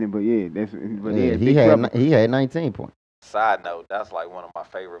on getting it, but he had 19 points. Side note, that's like one of my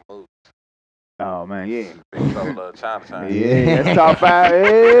favorite movies. Oh man, yeah. Big Trouble Little Chinatown. Yeah, that's top 5.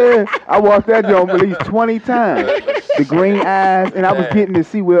 Yeah. I watched that joint at least 20 times. The green eyes, and I was getting to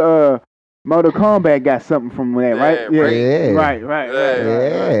see where Mortal Kombat got something from that, right? Yeah. Right.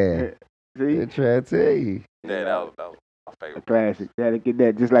 Yeah. See? I'm trying to tell you. Yeah, that was my favorite. A classic. Gotta get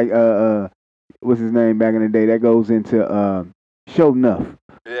that. Just like what's his name back in the day? That goes into Show Enough.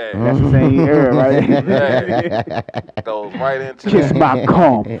 Yeah. That's the same era, right? Yeah. Goes right into Kiss my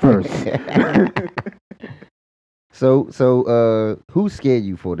calm first. So who scared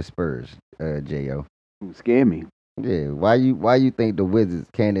you for the Spurs, J.O.? Who scared me? Yeah, why you think the Wizards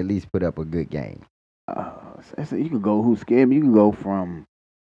can at least put up a good game? You could go who scared me. You could go from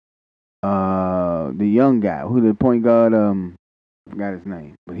the young guy, who the point guard. Forgot his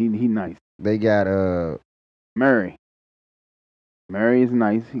name, but he nice. They got Murray. Murray is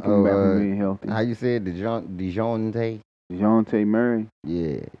nice. He come back from being healthy. How you said DeJounte? DeJounte Murray.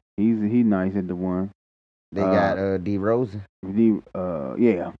 Yeah, he nice at the one. They got DeRozan.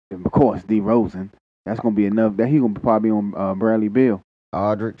 Yeah, of course DeRozan. That's gonna be enough. That he gonna probably be on Bradley Beal.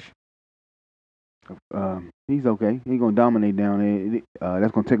 Aldridge. He's okay. He gonna dominate down there.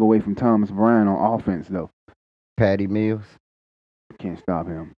 That's gonna take away from Thomas Bryant on offense though. Patty Mills. Can't stop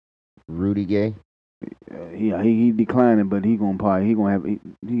him. Rudy Gay. He declining, but he gonna have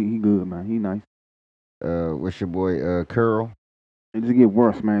he good, man. He nice. What's your boy Curl? It just get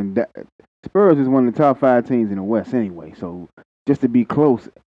worse, man. Spurs is one of the top 5 teams in the West anyway. So just to be close,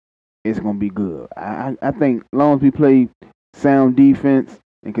 it's gonna be good. I think as long as we play sound defense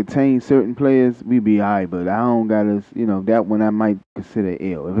and contain certain players, we be alright. But I don't got us, that one I might consider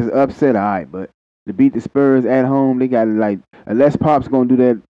ill. If it's upset, alright. But to beat the Spurs at home, they got unless Pop's gonna do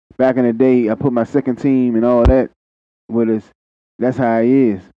that. Back in the day, I put my second team and all that with us. That's how he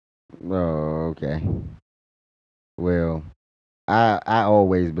is. Oh, okay. Well, I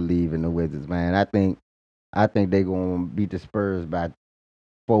always believe in the Wizards, man. I think they gonna beat the Spurs by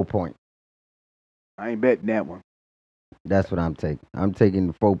 4 points. I ain't betting that one. That's what I'm taking. I'm taking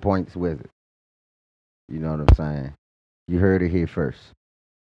the 4 points Wizards. You know what I'm saying? You heard it here first.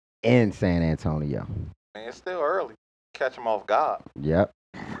 In San Antonio. Man, it's still early. Catch them off guard. Yep.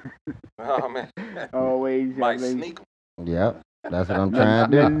 Oh man. Always. Might sneak them. Yep. That's what I'm trying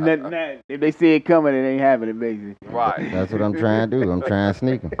to do. If they see it coming, it ain't happening, basically. Right. That's what I'm trying to do. I'm trying to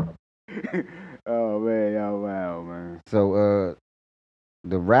sneak them. Oh man, wow, man. So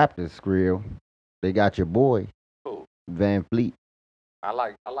the Raptors, Skrill, they got your boy Cool. Van Fleet. I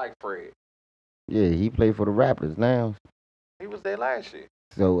like Fred. Yeah, he played for the Raptors now. He was there last year.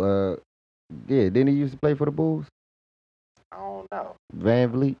 So didn't he used to play for the Bulls? I don't know.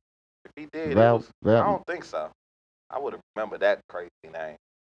 Van Vliet? If he did, I I don't think so. I would have remembered that crazy name.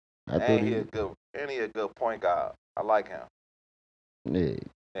 He a good point guard. I like him. Yeah.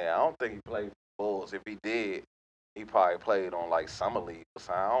 Yeah, I don't think he played for the Bulls. If he did, he probably played on like summer league or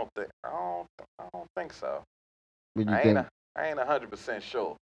something. I don't think so. I ain't 100%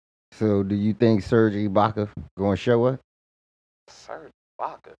 sure. So do you think Serge Ibaka gonna show up? Serge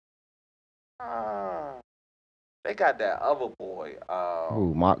Ibaka. They got that other boy.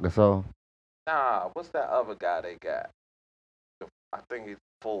 Who, Marc Gasol? Nah, what's that other guy they got? I think he's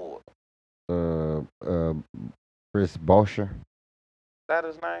forward. Chris Bosh. Is that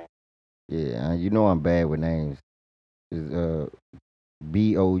his name? Yeah, you know I'm bad with names.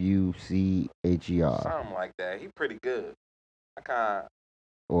 Boucher. Something like that. He pretty good. I can't.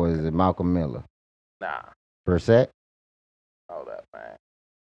 Or is it Malcolm Miller? Nah. Brissett? Hold up, man.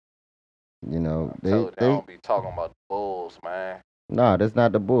 You know, I told you I don't be talking about the Bulls, man. No, that's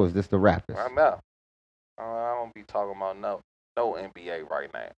not the Bulls. That's the Raptors. I know. I don't be talking about no NBA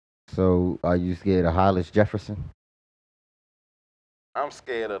right now. So, are you scared of Hollis Jefferson? I'm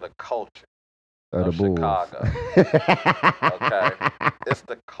scared of the culture of the Chicago. Okay? It's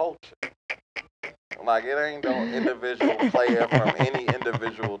the culture. Like, it ain't no individual player from any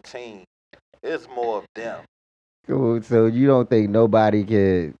individual team. It's more of them. Cool. So, you don't think nobody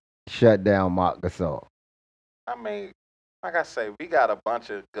can shut down Marc Gasol? I mean, like I say, we got a bunch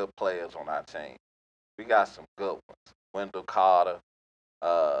of good players on our team. We got some good ones. Wendell Carter,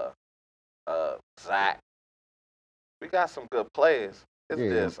 Zach. We got some good players. It's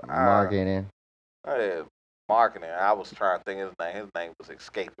just marketing. Marketing. I was trying to think of his name. His name was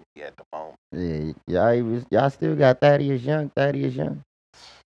escaping me at the moment. Yeah, y'all still got Thaddeus Young. Come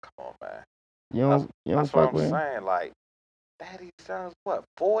on, man. You don't fuck with him? That's what I'm saying. Like, Thaddeus Young's what,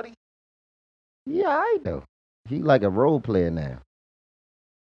 40? Yeah, I know. He like a role player now.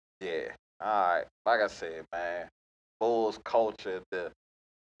 Yeah. All right. Like I said, man, Bulls culture, the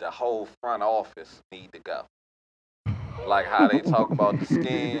whole front office need to go. Like how they talk about the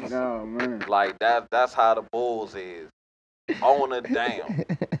Skins. No, man. Like that's how the Bulls is. Own it down.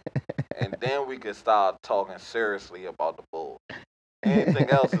 And then we could start talking seriously about the Bulls.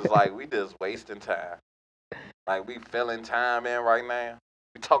 Anything else is like we just wasting time. Like we filling time in right now.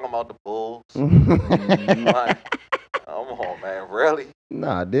 We talking about the Bulls. Like, come on, man. Really?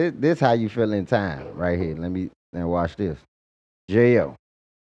 Nah, this how you feel in time right here. Let me watch this. J.O.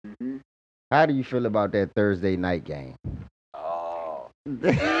 Mm-hmm. How do you feel about that Thursday night game? Oh,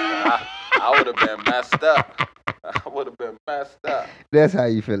 I would have been messed up. I would have been messed up. That's how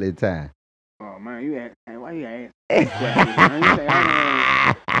you feel in time. Oh man, why you ask?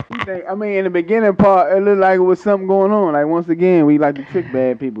 I mean, in the beginning part, it looked like it was something going on. Like once again, we like to trick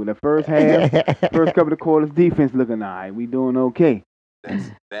bad people. The first half, first couple of quarters, defense looking all right. We doing okay.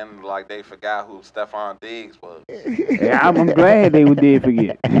 Then like they forgot who Stephon Diggs was. Yeah, I'm glad they did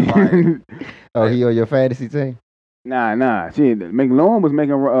forget. Right. Oh, he on your fantasy team? Nah. Shit, McLaurin was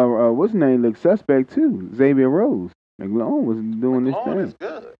making what's his name look suspect too. Xavier Rose. McLaurin was doing this thing. Is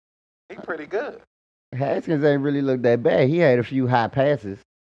good. He pretty good. Haskins ain't really looked that bad. He had a few high passes,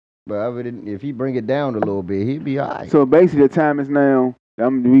 but other than if he bring it down a little bit, he'd be all right. So basically, the time is now.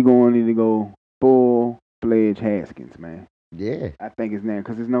 We going to need to go full-fledged Haskins, man. Yeah, I think it's now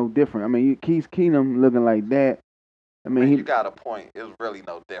because it's no different. I mean, Keith Keenum looking like that. I mean, you got a point. It's really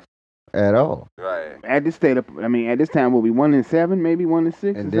no different at all. Right. At this state, at this time, we'll be 1-7, maybe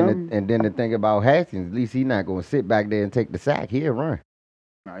 1-6, and then the thing about Haskins, at least he's not going to sit back there and take the sack. He'll run.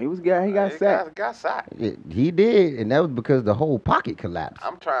 No, he got sacked. Got sacked. He did, and that was because the whole pocket collapsed.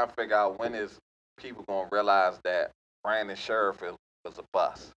 I'm trying to figure out when is people gonna realize that Brandon Sheriff was a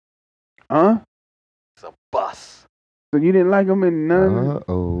bust. Huh? It's a bust. So you didn't like him in none? No, I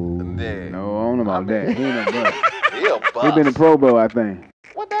don't know about that. He ain't no bust. He a bust. He been in Pro Bowl, I think.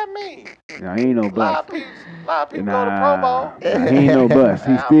 What that mean? No, he ain't no bust. A lot of people go to Pro Bowl. He ain't no bust.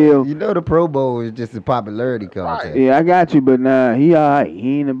 He still. You know the Pro Bowl is just a popularity contest. Right. Yeah, I got you, but he all right.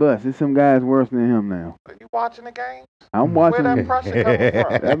 He ain't a bust. There's some guys worse than him now. Are you watching the game? I'm watching. Where that pressure coming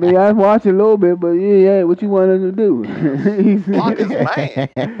from? I mean, I watch a little bit, but yeah, what you want him to do? Block his man.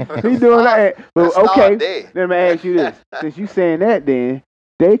 He's doing that. But okay, let me ask you this: since you saying that, then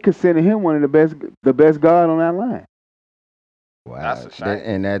they consider him one of the best guard on that line. Wow, that's a shame.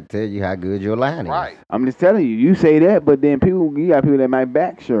 And that tell you how good your line is. Right. I'm just telling you. You say that, but then you got people that might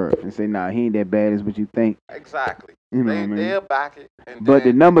back Sheriff and say, "Nah, he ain't that bad as what you think." Exactly. You know what I mean? They'll back it. But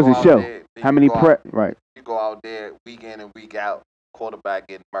the numbers will show how many right. You go out there week in and week out, quarterback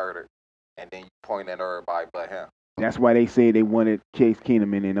getting murdered, and then you point at everybody but him. That's why they say they wanted Case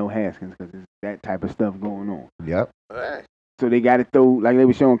Keenum in and no Haskins because there's that type of stuff going on. Yep. Hey. So they got to throw, like they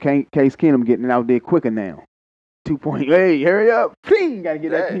were showing Case Keenum getting out there quicker now. 2 point, hey, hurry up. Ping, got to get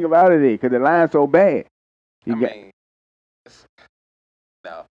that thing out of there because the line's so bad.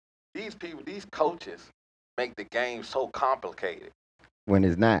 These people, these coaches make the game so complicated. When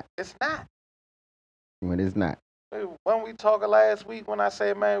it's not. It's not. When it's not. When we talking last week, when I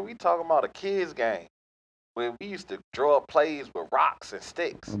said, man, we talking about a kid's game where we used to draw up plays with rocks and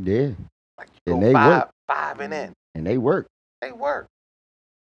sticks. Yeah. Like you and go five and in. And they work. They work.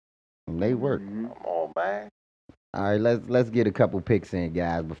 And they work. Come on, man. All right, let's get a couple picks in,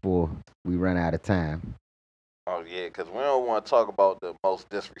 guys, before we run out of time. Oh, yeah, because we don't want to talk about the most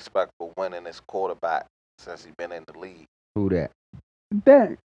disrespectful winningest quarterback since he's been in the league. Who that?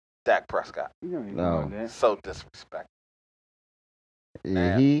 Dak Prescott. You don't even No. know that. So disrespectful.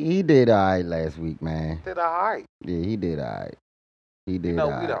 Yeah, he did all right last week, man. Did all right. Yeah, he did all right. He did You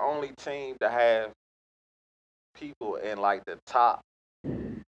know, all we the right. only team to have people in like the top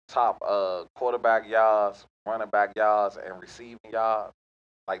quarterback yards, running back yards, and receiving yards.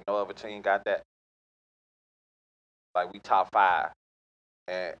 Like no other team got that. Like we top 5.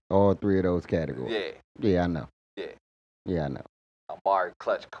 And All 3 of those categories. yeah. Yeah, I know. Yeah. Yeah, I know. Amari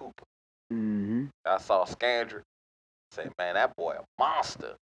Clutch Cooper. Mm-hmm. I saw Scandrick. Say, man, that boy a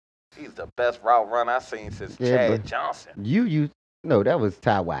monster. He's the best route runner I've seen since Chad Johnson. No, that was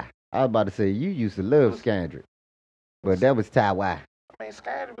Ty. I was about to say you used to love Scandrick, but that was Ty. I mean,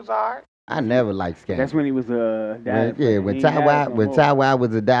 Scandrick was all right. I never liked Scandrick. That's when he was a Dallas fan. When Ty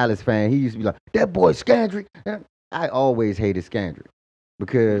was a Dallas fan, he used to be like, that boy Scandrick. I always hated Scandrick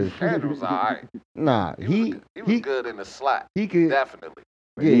because Scandrick was all right. Nah, he was good in the slot. He could definitely.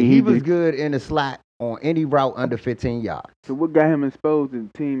 Yeah, he was good in the slot on any route under 15 yards. So what got him exposed to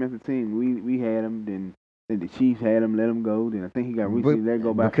team after team? We had him, then the Chiefs had him, let him go. Then I think he got recently let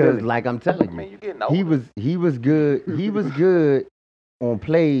go by because, Philly. like I'm telling you, you getting older. he was good. He was good on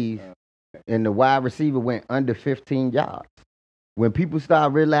plays, and the wide receiver went under 15 yards. When people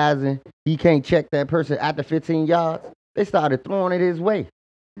start realizing he can't check that person after 15 yards, they started throwing it his way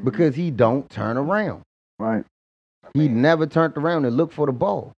because he don't turn around. Right. He never turned around and looked for the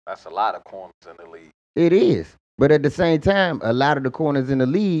ball. That's a lot of corners in the league. It is. But at the same time, a lot of the corners in the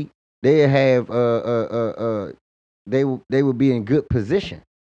league, they have they will be in good position.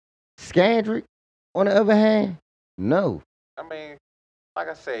 Scandrick, on the other hand, no. I mean, like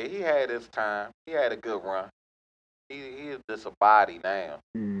I said, he had his time. He had a good run. He is just a body now.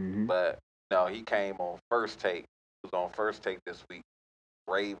 Mm-hmm. But no, he came on First Take. He was on First Take this week,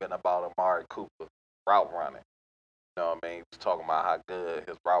 raving about Amari Cooper route running. You know what I mean? He was talking about how good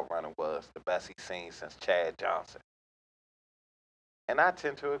his route running was, the best he's seen since Chad Johnson. And I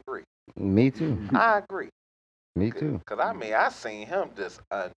tend to agree. Me too. I agree. Me too. Because, I mean, I seen him just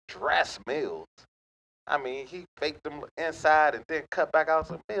undress Mills. I mean, he faked him inside and then cut back out,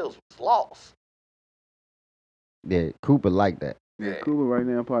 so Mills was lost. Yeah, Cooper like that. Yeah, Cooper right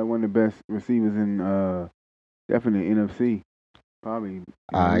now probably one of the best receivers in definitely NFC. Probably.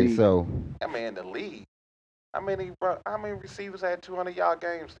 All right, so I mean, in the league. How many receivers had 200-yard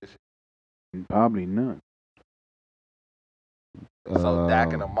games this year? Probably none. So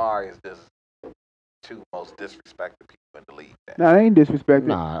Dak and Amari is just two most disrespected people in the league. No, they ain't disrespected.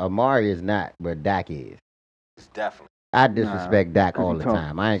 Nah, Amari is not, but Dak is. It's definitely. I disrespect Dak all the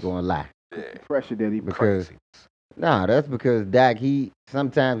time. I ain't gonna lie. Yeah. Pressure that he because crazy. Nah, that's because Dak,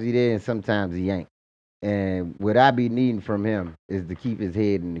 sometimes he there and sometimes he ain't. And what I be needing from him is to keep his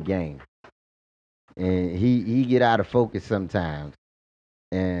head in the game. And he get out of focus sometimes.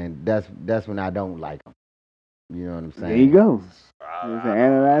 And that's when I don't like him. You know what I'm saying? There you go. He's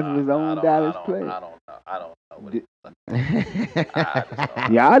analyzing his own Dallas play. I don't know what he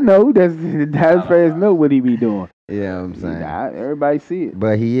Yeah, I know. The Dallas fans know what he be doing. Yeah, I'm saying. Everybody see it.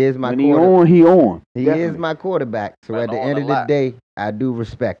 But he is my when he on, he on. He is my quarterback. So at the end of the day, I do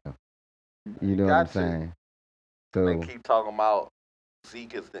respect him. You know what I'm saying? So they keep talking about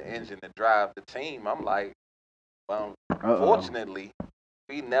Zeke is the engine that drives the team. I'm like, well, unfortunately,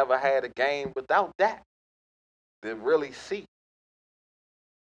 we never had a game without that to really see.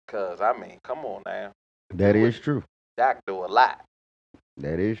 Because, I mean, come on now. That is true. Dak do a lot.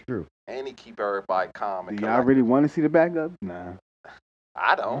 That is true. And he keep everybody calm. Do y'all really want to see the backup? Nah.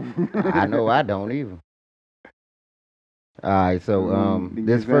 I don't. I know I don't either. All right, so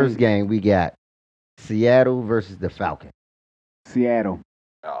this first game we got Seattle versus the Falcons. Seattle.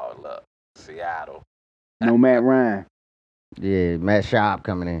 Oh, look. Seattle. No Matt Ryan. Yeah, Matt Schaub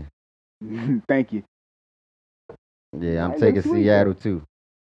coming in. Thank you. Yeah, I'm taking Seattle too.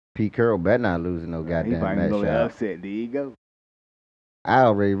 Pete Carroll better not lose no goddamn Matt Schaub. Upset. There you go. I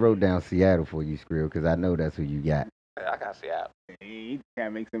already wrote down Seattle for you, Skrill, because I know that's who you got. Yeah, I got Seattle. He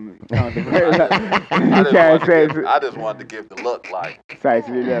can't make some controversy. I just wanted to give the look like. Like,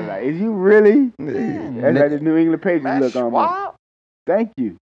 is you really? That's like the New England Patriots look on me. Thank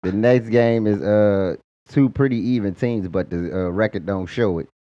you. The next game is two pretty even teams, but the record don't show it.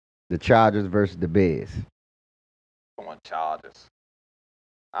 The Chargers versus the Bears. I want Chargers.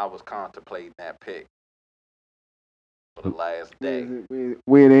 I was contemplating that pick for the last day.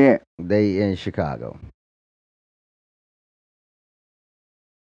 Where they at? They in Chicago.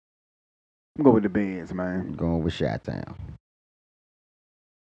 I'm going with the Bears, man. Going with Chi-Town.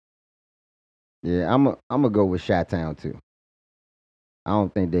 Yeah, I'm gonna go with Chi-Town too. I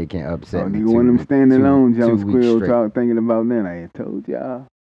don't think they can upset me. Nigga, one of them standing alone, Joe 2 weeks Squirrel straight. talk thinking about that. I had told y'all.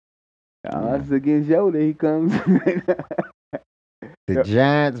 That's against Yoda. He comes. The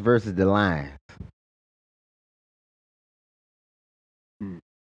Giants versus the Lions.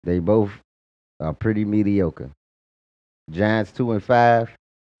 They both are pretty mediocre. Giants 2-5.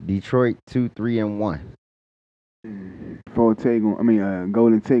 Detroit 2-3-1.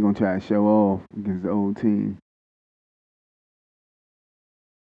 Golden Tate gonna try to show off against the old team.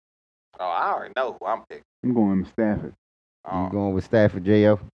 Oh, I already know who I'm picking. I'm going with Stafford. You going with Stafford,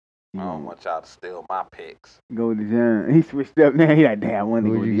 J.O.? I don't want y'all to steal my picks. Go to John. He switched up now. He like, damn, I want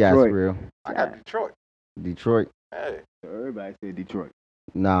to go Who you Detroit. got, Skrill? I got Detroit. Detroit? Hey. Everybody said Detroit.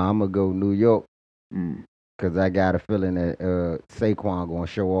 Nah, I'm going to go New York. Because I got a feeling that Saquon going to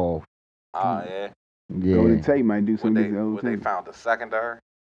show off. Oh, yeah? Yeah. Golden Tate might do something against the old team. They found the secondary?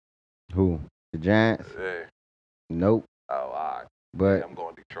 Who? The Giants? Yeah. Nope. Oh, all right. But yeah, I'm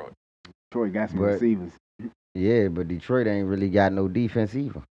going Detroit. Detroit got some receivers. Yeah, but Detroit ain't really got no defense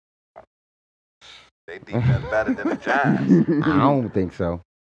either. They defense better than the Giants. I don't think so.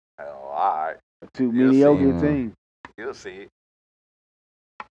 Oh, all right. Two mediocre teams. You'll see it.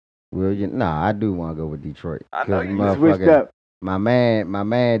 Well, I do want to go with Detroit. I know you switched up. My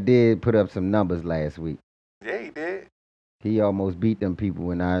man did put up some numbers last week. Yeah, he did. He almost beat them people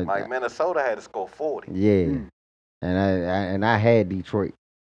when Like Minnesota had to score 40. Yeah. And I had Detroit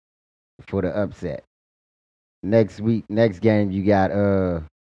for the upset. Next game you got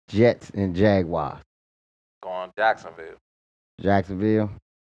Jets and Jaguars. Going Jacksonville. Jacksonville.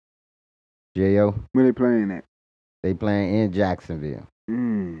 J.O. Where they playing at? They playing in Jacksonville.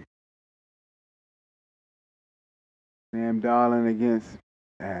 Sam Darnold against.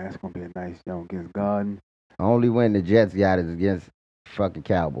 That's gonna be a nice show against Garden. Only win the Jets got is against fucking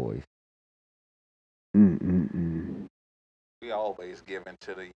Cowboys. We always giving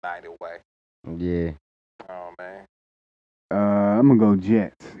to the United way. Yeah. Oh man. I'm gonna go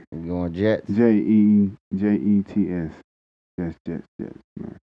Jets. You going Jets? Jets. Jets.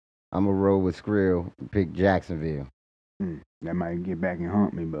 Man. I'm gonna roll with Skrill and pick Jacksonville. That might get back and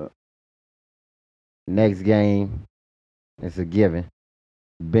haunt me, but next game, it's a given.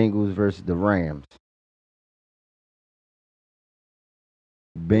 Bengals versus the Rams.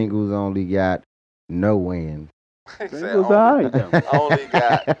 Bengals only got no wins. Only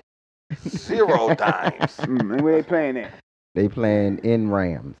got 0 dimes. Where they playing at? They playing in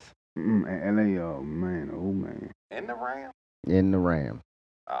Rams. L.A. Oh man. In the Rams? In the Rams.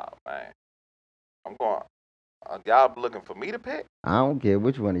 Oh man. I'm going. Y'all looking for me to pick? I don't care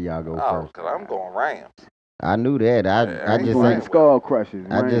which one of y'all go first. Because I'm going Rams. I knew that. I just ain't skull crushers.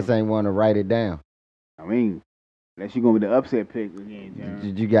 I just ain't want to write it down. I mean, unless you going with the upset pick again, John.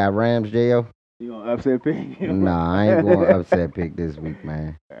 Did you got Rams, J.O.? You going upset pick? Nah, I ain't going upset pick this week,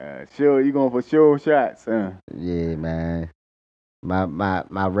 man. Sure, you going for sure shots, huh? Yeah, man.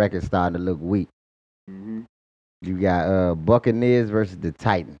 My record's starting to look weak. You got Buccaneers versus the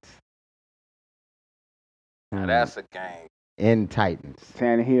Titans. Now that's a game. In Titans.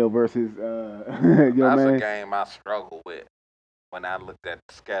 Tannehill versus that's a game I struggle with when I looked at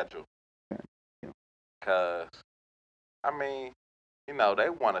the schedule. Because, I mean, they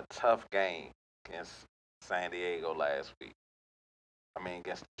won a tough game against San Diego last week. I mean,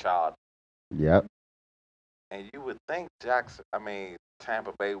 against the Chargers. Yep. And you would think Tampa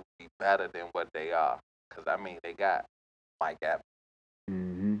Bay would be better than what they are. Because, they got Mike Evans.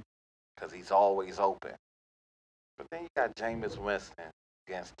 Because he's always open. But then you got Jameis Winston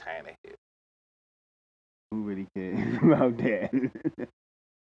against Tannehill. Who really cares about that?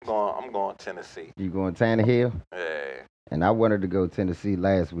 I'm going Tennessee. You going Tannehill? Yeah. And I wanted to go Tennessee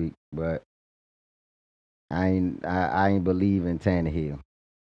last week, but I ain't believe in Tannehill.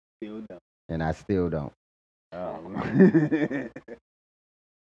 Still don't. And I still don't. Oh.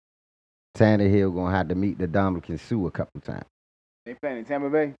 Tannehill gonna have to meet the Dominican Sue a couple times. They playing in Tampa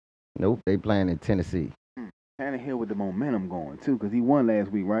Bay? Nope, they playing in Tennessee. Tannehill with the momentum going too, because he won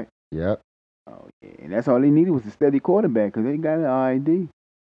last week, right? Yep. Oh yeah, and that's all they needed was a steady quarterback, because they got an IID.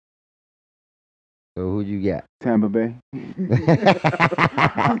 So who you got? Tampa Bay.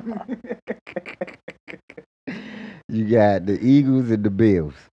 You got the Eagles and the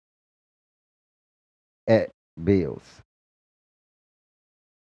Bills. At Bills.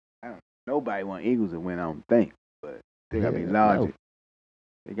 Nobody want Eagles to win, I don't think, but they got to be logic. No.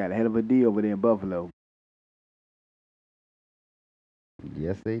 They got a hell of a deal over there in Buffalo.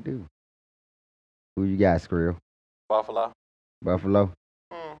 Yes, they do. Who you got, Skrill? Buffalo. Buffalo?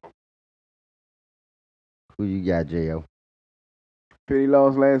 Mm-hmm. Who you got, J.O.? Philly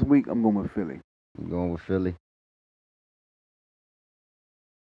lost last week. I'm going with Philly. You going with Philly?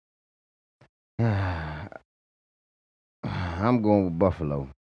 I'm going with Buffalo.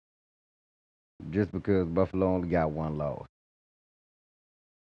 Just because Buffalo only got one loss.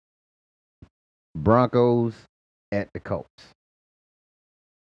 Broncos at the Colts.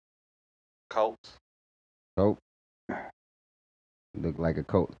 Colts. Colts. Look like a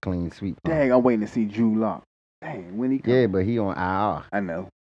Colts clean sweep. Dang, I'm waiting to see Drew Lock. Dang, when he come? Yeah, but he on IR. I know.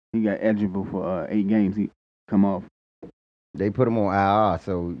 He got eligible for 8 games. He come off. They put him on IR,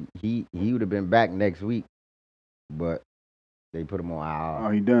 so he would have been back next week, but they put him on IR.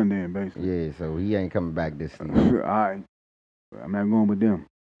 Oh, he done then, basically. Yeah, so he ain't coming back this season. All right. I'm not going with them.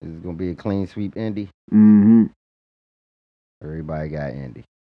 This is going to be a clean sweep Indy. Mm-hmm. Everybody got Indy.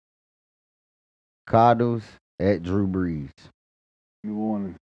 Cardinals at Drew Brees. New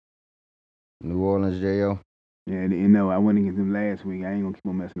Orleans. New Orleans, J.O. Yeah, you know, I went against them last week. I ain't going to keep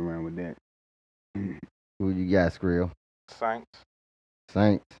on messing around with that. Who you got, Skrill? Saints.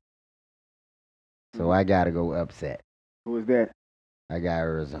 Saints. So I got to go upset. Who is that? I got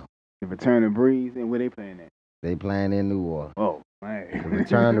Arizona. The return of Breeze, and where they playing at? They playing in New Orleans. Oh, man. The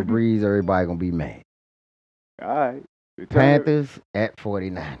return of Breeze, everybody going to be mad. All right. Panthers at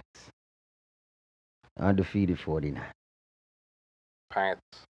 49ers. Undefeated 49ers.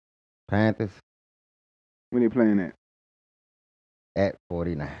 Panthers. Where they playing at? At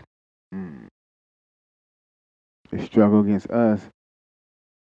 49. They struggle against us,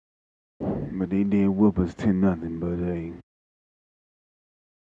 but they did whoop us 10-0. But hey,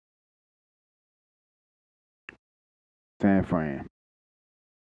 San Fran.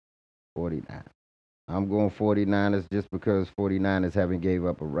 49. I'm going 49ers just because 49ers haven't gave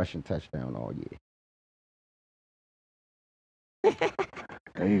up a rushing touchdown all year.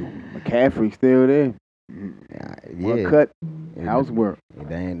 Hey, McCaffrey still there. One cut, housework. It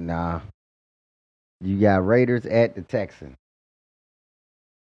ain't, nah. You got Raiders at the Texans.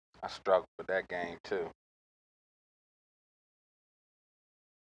 I struggled with that game, too.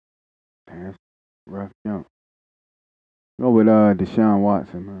 That's rough jump. Go with Deshaun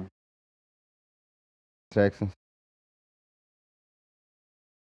Watson, man. Texans.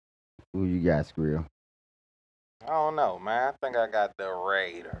 Who you got, Skrill? I don't know, man. I think I got the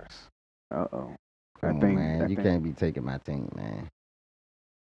Raiders. Uh-oh. Come on, man. You can't be taking my team, man.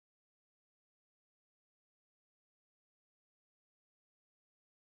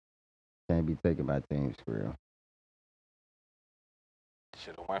 Can't be taking my team, Skrill.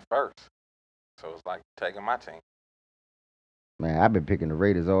 Should have went first. So it's like taking my team. Man, I've been picking the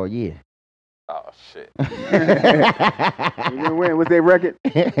Raiders all year. Oh, shit. What's their record?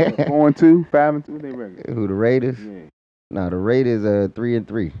 4-2, 5-2. What's their record? Who, the Raiders? Yeah. No, the Raiders are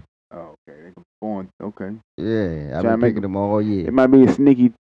 3-3. Oh, okay. Okay. Yeah, I've been picking them all year. It might be a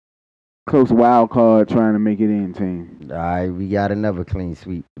sneaky, close wild card trying to make it in, team. All right, we got another clean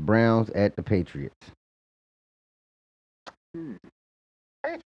sweep. The Browns at the Patriots.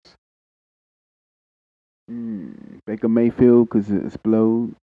 Baker Mayfield because it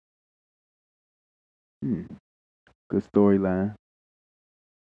explode. Good storyline.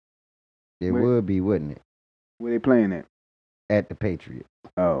 It would be, wouldn't it? Where they playing at? At the Patriots.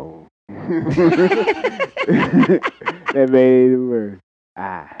 Oh. That made it worse.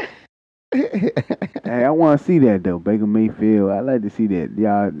 Hey, I want to see that, though. Baker Mayfield. I like to see that.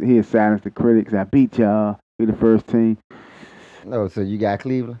 Y'all here silence the critics. I beat y'all. We the first team. No, so you got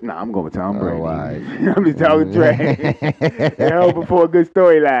Cleveland? Nah, I'm going with Tom Brady. Oh, all right. I'm just talking trash. They're hoping for a good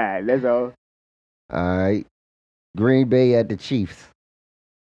storyline. That's all. All right. Green Bay at the Chiefs.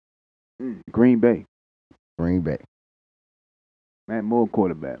 Green Bay. Green Bay. Matt Moore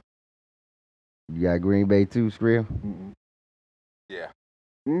quarterback. You got Green Bay too, Skrill? Yeah.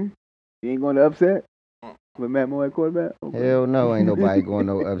 You ain't going to upset with Matt Moore at quarterback? Okay. Hell no, ain't nobody going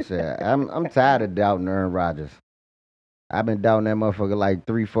no upset. I'm tired of doubting Aaron Rodgers. I've been doubting that motherfucker like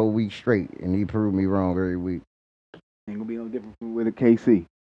 3-4 weeks straight, and he proved me wrong every week. Ain't gonna be no different from with a KC.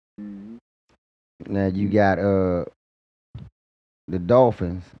 Now you got the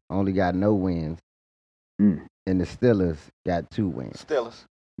Dolphins only got no wins, and the Steelers got 2 wins. Steelers.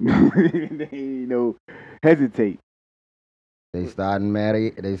 They ain't no hesitate. They starting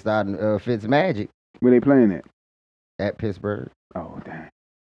Fitz Magic. Where they playing at? At Pittsburgh. Oh damn.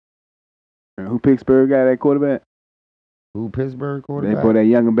 And who Pittsburgh got at quarterback? Who Pittsburgh quarterback? They brought that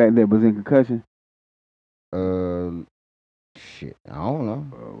younger back that was in concussion. Shit, I don't know.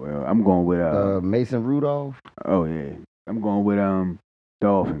 Well, I'm going with Mason Rudolph. Oh yeah, I'm going with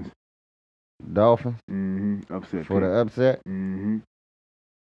Dolphins. Dolphins. Upset for the upset. MIA.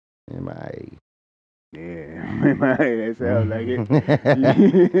 Yeah, MIA. That sounds like it.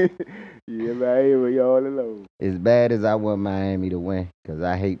 Yeah, MIA with y'all alone. As bad as I want Miami to win, because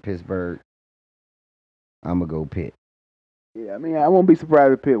I hate Pittsburgh. I'm going to go Pitt. Yeah, I mean, I won't be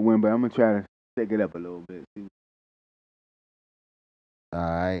surprised if Pitt win, but I'm going to try to take it up a little bit. See. All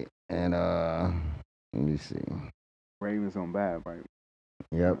right. And let me see. Ravens on bye, right?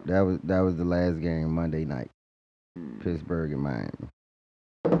 Yep, that was the last game Monday night. Pittsburgh and Miami.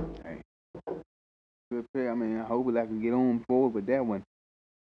 Hey. Good pick. I mean, I hope I can get on forward with that one.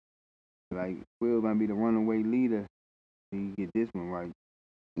 Like, Will might be the runaway leader. He get this one right.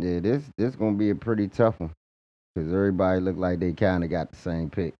 Yeah, this gonna be a pretty tough one. Because everybody look like they kind of got the same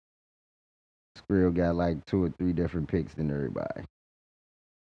pick. Skrill got like 2 or 3 different picks than everybody.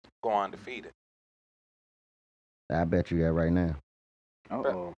 Go undefeated. I bet you that right now.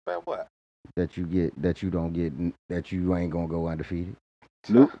 Uh-oh. Bet what? That you ain't gonna go undefeated.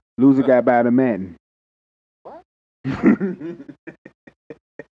 Loser got by the Madden. What?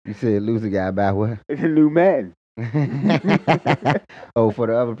 You said loser got by what? It's a new Madden. Oh, for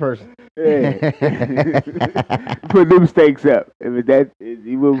the other person. Yeah. Put them stakes up. If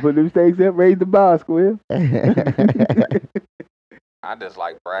you will put them stakes up, raise the bar, Squill. I just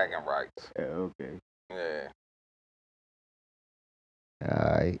like bragging rights. Yeah, okay. Yeah.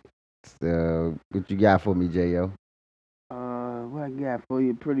 All right. So, what you got for me, J.O.? What I got for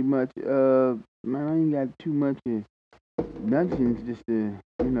you, pretty much, man, I ain't got too much nothing, just too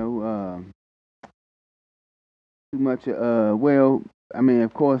much, well, I mean,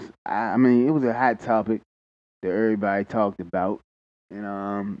 of course, I mean, it was a hot topic that everybody talked about,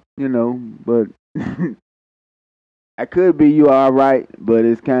 and, but I could be You IIght, but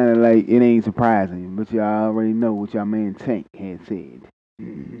it's kind of like, it ain't surprising, but y'all already know what y'all man Tank had said.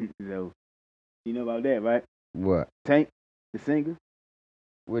 So, you know about that, right? What? Tank, the singer?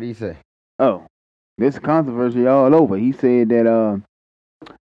 What'd he say? Oh, this controversy all over. He said that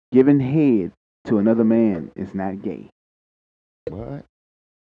giving head to another man is not gay. What?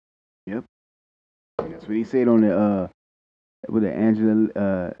 Yep. That's what he said on the with the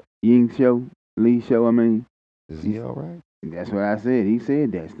Angela Lee show, I mean. Is he all right? That's what I said. He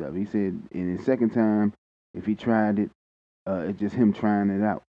said that stuff. He said in his second time, if he tried it, it's just him trying it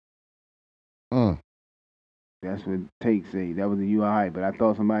out. That's what Tate said. That was the U IIght, but I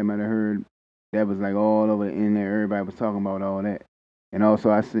thought somebody might have heard that was like all over the internet. Everybody was talking about all that. And also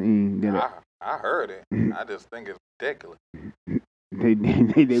I seen that I heard it. I just think it's ridiculous.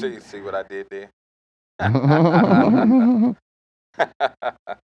 They See what I did there?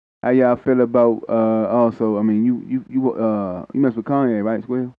 How y'all feel about also, I mean, you mess with Kanye, right,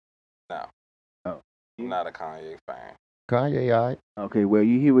 Square? No. Oh. I'm not a Kanye fan. Kanye, all right. Okay, well,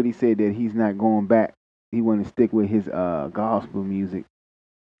 you hear what he said, that he's not going back. He want to stick with his gospel music.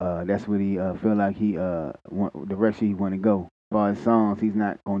 That's what he feel like he the direction he want to go. As far as songs, he's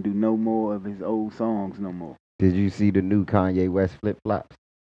not going to do no more of his old songs no more. Did you see the new Kanye West flip-flops?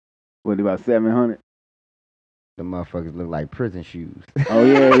 What, about 700? The motherfuckers look like prison shoes. Oh,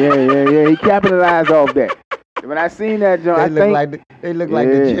 yeah. He capitalized off that. When I seen that, John, they look like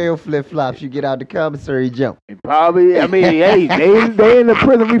the jail flip-flops you get out the commissary jump. Probably, I mean, hey, they in the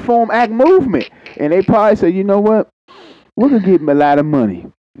Prison Reform Act movement. And they probably said, you know what? We're going to give him a lot of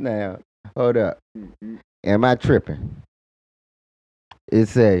money. Now, hold up. Am I tripping?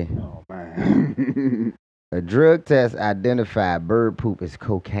 It's oh, man. A drug test identified bird poop as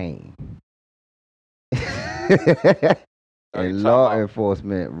cocaine. And law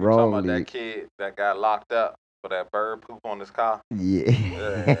enforcement wrongly. Talking about that kid that got locked up for that bird poop on his car? Yeah.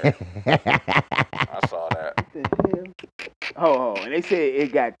 I saw that. Oh, and they said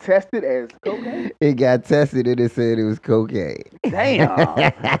it got tested as cocaine? It got tested and it said it was cocaine. Damn.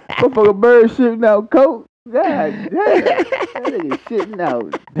 Motherfucker bird shooting out coke? God damn. That nigga shitting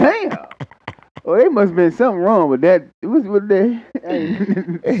out. Damn. Oh, there must have been something wrong with that. What's with that?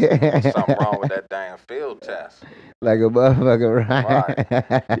 Something wrong with that damn field test. Like a motherfucker, right?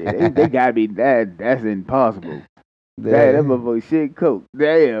 Yeah, they gotta be that. That's impossible. Damn, that motherfucker shit coke.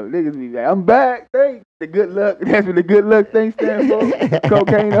 Damn, niggas be like, I'm back. Thanks. The good luck. That's what the good luck thing stands for.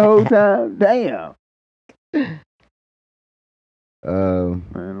 Cocaine the whole time. Damn.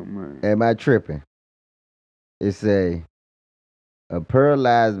 Am I tripping? It's a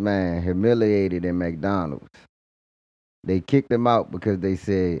paralyzed man humiliated in McDonald's. They kicked him out because they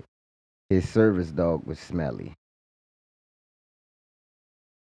said his service dog was smelly.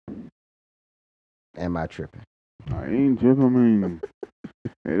 Am I tripping? I ain't tripping, I mean,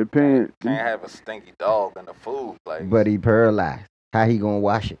 it depends. Can't have a stinky dog in the food place. But he paralyzed. How he gonna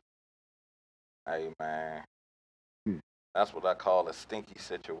wash it? Hey, man. That's what I call a stinky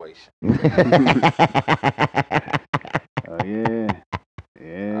situation. Oh, yeah.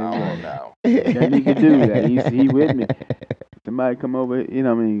 Yeah. I don't know. That nigga do that. He with me. Somebody come over, you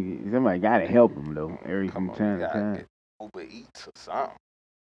know what I mean? Somebody got to help him, though, every from time to time. Get Uber Eats or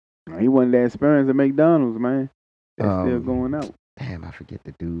something. He wanted that experience at McDonald's, man. That's still going out. Damn, I forget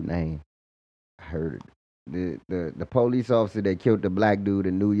the dude's name. I heard it. The police officer that killed the black dude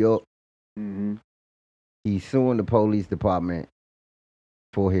in New York, he's suing the police department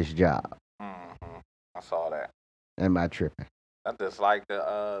for his job. I saw that. Am I tripping? That's just like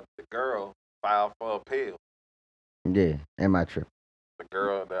the girl filed for appeal. Yeah, am I tripping? The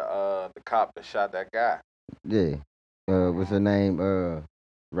girl, the cop that shot that guy. Yeah. What's her name?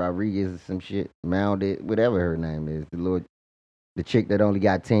 Rodriguez or some shit. Mounded, whatever her name is. The chick that only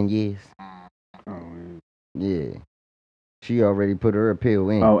got 10 years. Oh, man. Yeah. She already put her appeal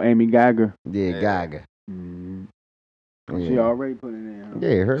in. Oh, Amy Geiger. Yeah, Geiger. Yeah. She already put it in. Huh?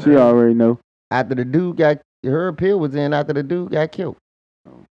 Yeah, she already know. After the dude her appeal was in after the dude got killed.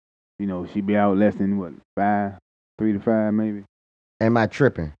 Oh. You know, she be out less than what, 3 to 5 maybe. Am I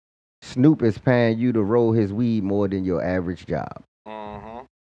tripping? Snoop is paying you to roll his weed more than your average job. I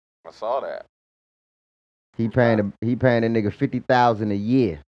saw that. He paying a nigga $50,000 a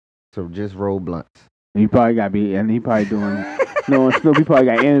year to just roll blunts. He probably got he probably doing, Snoop, he probably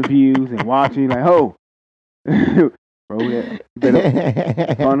got interviews and watching like, roll that. You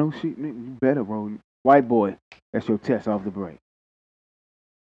better, funnel shit, you better roll. White boy, that's your test off the break.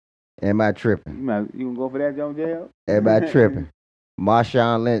 Am I tripping? You gonna go for that, John Jail? Am I tripping?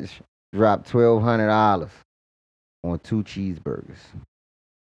 Marshawn Lynch dropped $1,200 on 2 cheeseburgers.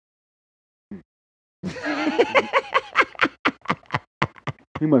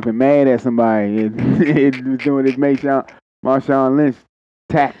 He must have been mad at somebody. It was doing this Marshawn Lynch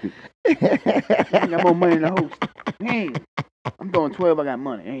tactic. I got more money than the host. Man, I'm throwing 12. I got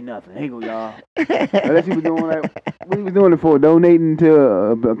money. Ain't nothing. Here you go, y'all. Unless he was doing what he was doing it for? Donating to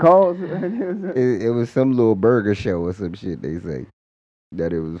a cause? It was some little burger show or some shit. They say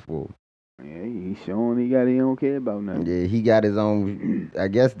that it was for. Yeah, he's showing he don't care about nothing. Yeah, he got his own. I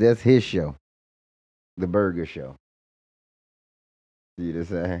guess that's his show, the burger show. You know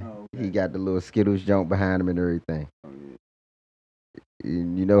what I'm saying? Oh, okay. He got the little Skittles joint behind him and everything. Oh, yeah.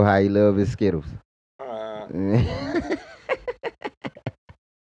 You know how he love his Skittles. I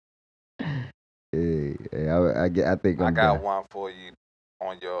think I got one for you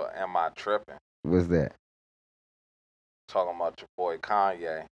on your Am I Trippin'? What's that? Talking about your boy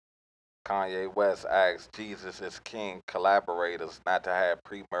Kanye. Kanye West asked Jesus is King collaborators not to have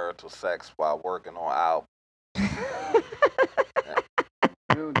premarital sex while working on albums.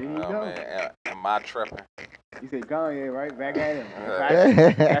 Am I tripping? You said Kanye, right? Back at him.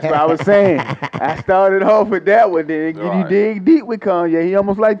 That's what I was saying. I started off with that one. Then you dig deep with Kanye. He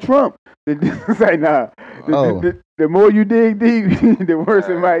almost like Trump. It's like, nah. The more you dig deep, the worse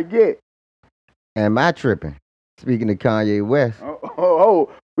it might get. Am I tripping? Speaking of Kanye West.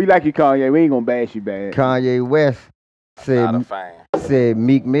 We like you, Kanye. We ain't gonna bash you bad. Kanye West said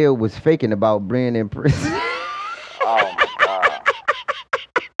Meek Mill was faking about being in prison. Oh my God.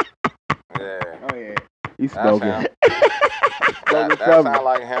 Yeah. Oh yeah. He's spoken. That sound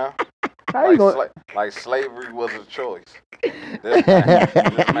like him. Like slavery was a choice. This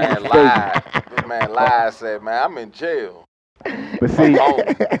man lied. This man lied. Said, "Man, I'm in jail." But see,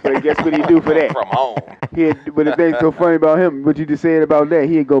 but guess what he do for that? From home. But the thing's so funny about him, what you just said about that,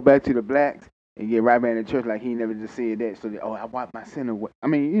 he'd go back to the blacks and get right back in the church like he never just said that. So I wipe my sin away. I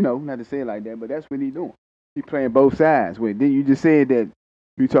mean, not to say it like that, but that's what he doing. He playing both sides. Then you just said that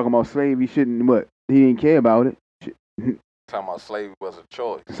you talking about slavery, he didn't care about it. Talking about slavery was a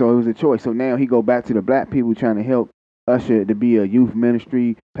choice. So it was a choice. So now he go back to the black people trying to help Usher to be a youth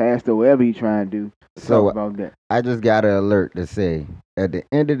ministry pastor, whatever he trying to do. So talk about that. I just got an alert to say at the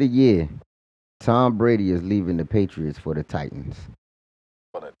end of the year, Tom Brady is leaving the Patriots for the Titans.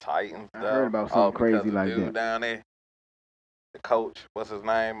 For the Titans, I heard about something crazy like that. Dude down there, the coach, what's his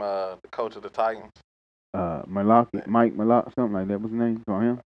name? The coach of the Titans. Mike Malak, something like that. What's his name? For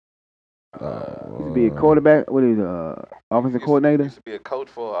him? Used to be a quarterback. What is offensive coordinator? Used to be a coach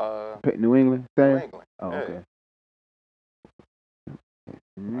for New England. New England. Oh, yeah. Okay.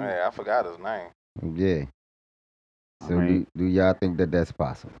 Mm-hmm. Hey, I forgot his name. Yeah. So do y'all think that that's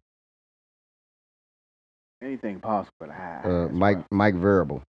possible? Anything possible. Mike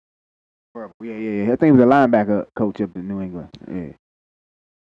Verbal. Yeah. I think he was a linebacker coach up in New England. Yeah.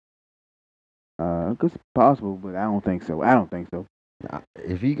 It's possible, but I don't think so.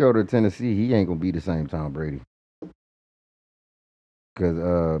 If he go to Tennessee, he ain't gonna be the same Tom Brady. Cause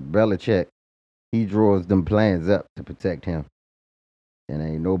Belichick, he draws them plans up to protect him, and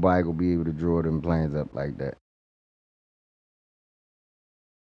ain't nobody gonna be able to draw them plans up like that.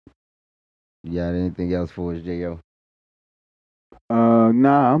 You got anything else for us, J.O.?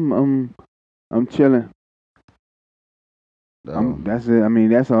 Nah, I'm chilling. That's it. I mean,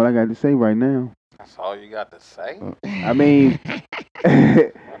 that's all I got to say right now. That's all you got to say? I mean,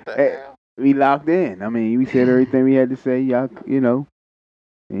 What the hell? we locked in. I mean, we said everything we had to say. Y'all,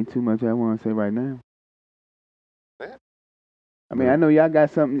 ain't too much I want to say right now. Yeah. I mean, I know y'all got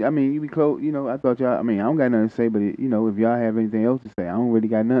something. I mean, you be close. I thought y'all. I mean, I don't got nothing to say, but if y'all have anything else to say, I don't really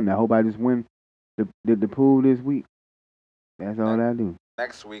got nothing. I hope I just win the pool this week. That's all I do.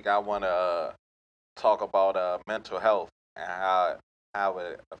 Next week, I want to talk about mental health and how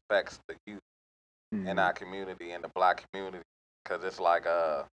it affects the youth in our community, in the Black community, because it's like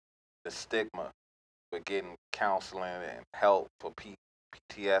the stigma with getting counseling and help for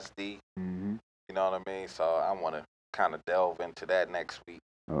PTSD. Mm-hmm. You know what I mean? So I want to kind of delve into that next week.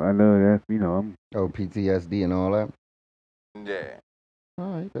 Oh, I love that. PTSD and all that. Yeah.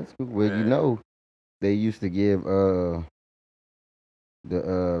 All right, that's cool. Well, they used to give the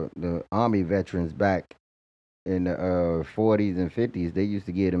Army veterans back in the 40s and 50s. They used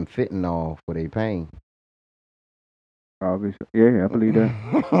to give them fentanyl for their pain. Obviously, yeah, I believe that.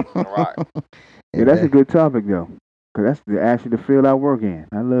 Right. Yeah, that's a good topic though, cause that's actually the field I work in.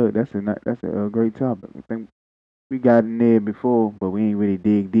 I love that's a great topic. I think we got in there before, but we ain't really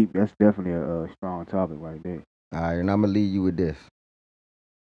dig deep. That's definitely a strong topic right there. All right, and I'm gonna leave you with this.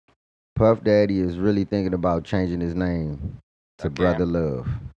 Puff Daddy is really thinking about changing his name to Brother Love.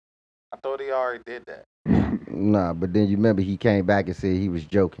 I thought he already did that. Nah, but then you remember he came back and said he was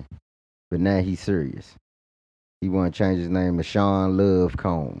joking, but now he's serious. He want to change his name to Sean Love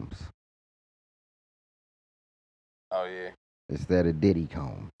Combs. Oh yeah. Instead of Diddy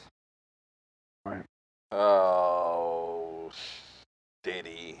Combs. Right. Oh,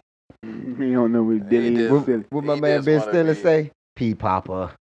 Diddy. You don't know what Diddy is. What my man Ben Stiller say? P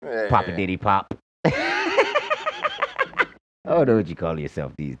Papa. Yeah. Papa Diddy Pop. I don't know what you call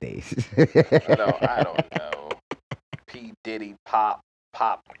yourself these days. I don't know. P Diddy Pop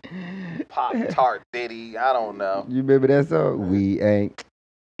Tart Diddy. I don't know. You remember that song? We ain't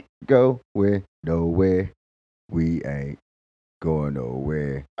going nowhere. We ain't going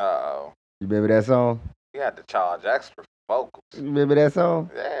nowhere. Uh-oh. You remember that song? You had to charge extra for vocals. You remember that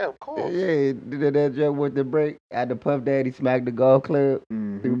song? Yeah, of course. Yeah, did that joke with the break at the Puff Daddy smacked the golf club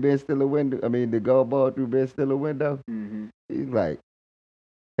through Ben Stiller window. I mean, the golf ball through Ben Stiller window. Mm-hmm. He's like,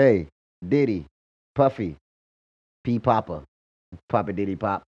 hey, Diddy, Puffy, P Papa, Papa Diddy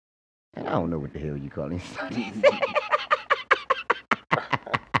Pop. And I don't know what the hell you call him.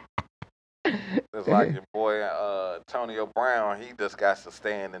 It's like your boy Antonio Brown. He just got to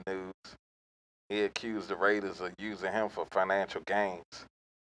stay in the news. He accused the Raiders of using him for financial gains.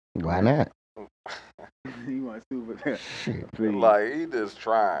 Why not? He wants to, please. Like, he just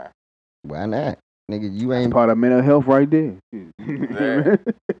trying. Why not? Nigga, you ain't... That's part of mental health right there. Yeah.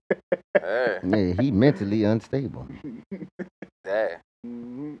 Yeah, he mentally unstable. Yeah.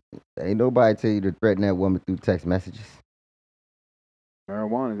 Mm-hmm. Ain't nobody tell you to threaten that woman through text messages.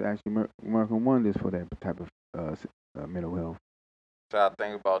 Marijuana is actually working wonders for that type of mental health. So I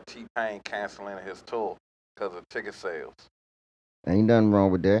think about T-Pain canceling his tour because of ticket sales. Ain't nothing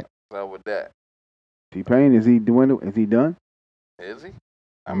wrong with that. So with that. T-Pain, is he done? Is he?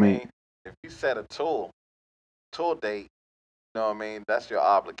 I mean, if you set a tour date, you know what I mean, that's your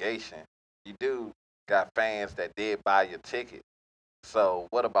obligation. You do got fans that did buy your ticket. So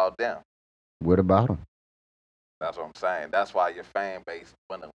what about them? What about them? That's what I'm saying. That's why your fan base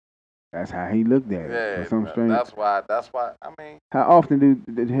went up. That's how he looked at it. Yeah, some strange. That's why. I mean, how often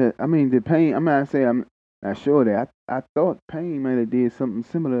did Pain? I'm not saying I'm not sure that I thought Pain might have did something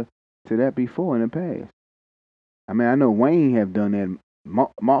similar to that before in the past. I mean, I know Wayne have done that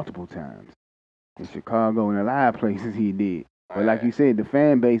multiple times in Chicago and a lot of places he did. But like you said, the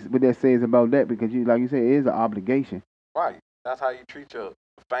fan base, what that says about that, because you, like you said, it is an obligation. Right. That's how you treat your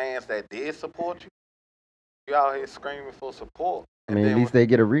fans that did support you. You out here screaming for support. I mean, at least they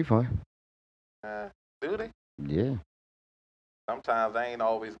get a refund. Do they? Yeah. Sometimes they ain't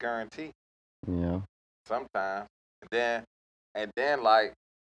always guaranteed. Yeah. Sometimes. And then like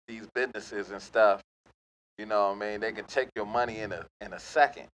these businesses and stuff, you know what I mean, they can take your money in a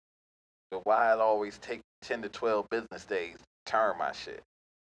second. But why it always take 10 to 12 business days to turn my shit?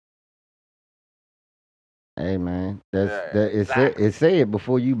 Hey man, it said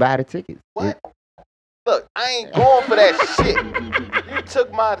before you buy the tickets. What? Look, I ain't going for that shit. You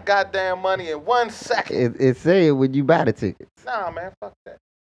took my goddamn money in 1 second. It said when you buy the tickets. Nah, man, fuck that.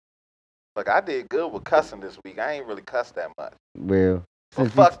 Look, I did good with cussing this week. I ain't really cussed that much. Well,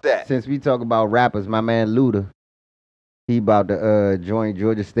 fuck that. Since we talk about rappers, my man Luda, he about to join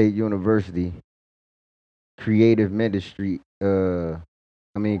Georgia State University Creative Ministry,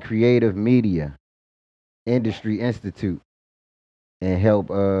 Creative Media Industry Institute, and help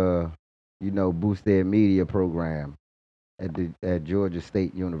boost their media program at Georgia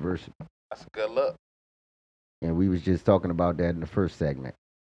State University. That's a good look. And we was just talking about that in the first segment.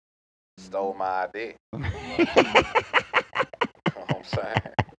 Stole my idea. You know what I'm saying?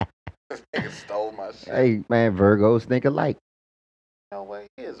 This nigga stole my shit. Hey, man, Virgos think alike. No way,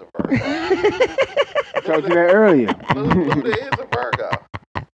 he is a Virgo. Told you that earlier. Luda is a Virgo.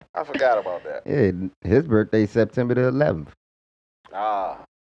 I forgot about that. Yeah, his birthday September the 11th. Ah,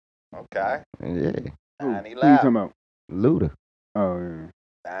 okay. Yeah. 9/11. Who you talking about? Luda. Oh,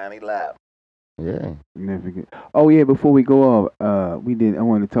 yeah. 9/11. Yeah. Significant. Oh, yeah, before we go off, I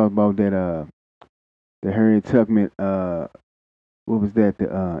wanted to talk about that, the Harriet Tubman, what was that,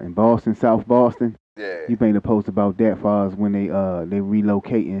 in Boston, South Boston? Yeah. You made a post about that far as when they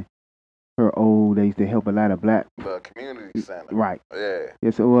relocating her they used to help a lot of black. The community center. Right. Yeah.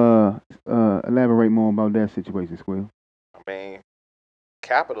 Yeah, so elaborate more about that situation, Squill. I mean,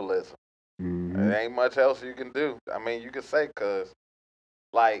 capitalism. Mm-hmm. There ain't much else you can do. I mean, you can say, because,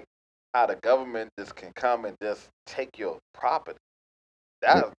 like, how the government just can come and just take your property.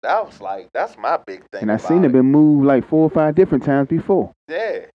 That's my big thing. And I seen it been moved like 4 or 5 different times before.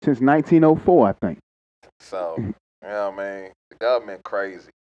 Yeah. Since 1904, I think. So, you know what I mean? The government crazy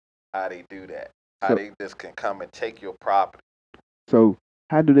how they do that. How they just can come and take your property. So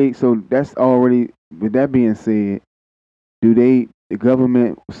how do they? So that's already. With that being said, the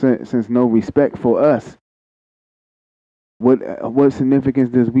government since no respect for us? What significance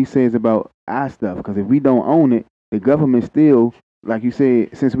does we say is about our stuff? Because if we don't own it, the government still, like you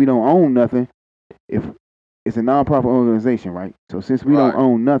said, since we don't own nothing, if it's a nonprofit organization, right? So since we don't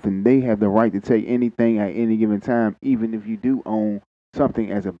own nothing, they have the right to take anything at any given time, even if you do own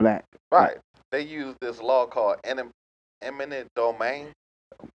something as a black. Right. They use this law called eminent domain.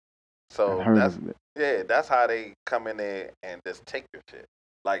 So that's how they come in there and just take your shit.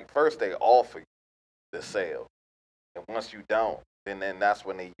 Like, first they offer you the sale, and once you don't, then that's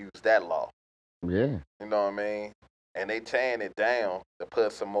when they use that law. Yeah. You know what I mean? And they tearing it down to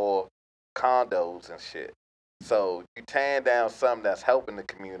put some more condos and shit. So you tearing down something that's helping the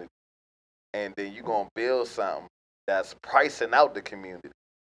community, and then you gonna build something that's pricing out the community.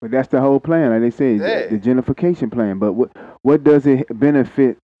 But that's the whole plan, like they said, the gentrification plan. But what does it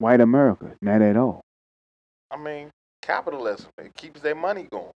benefit white America? Not at all. I mean, capitalism. It keeps their money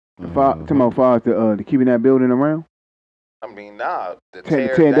going. Far as the keeping that building around? I mean, nah. The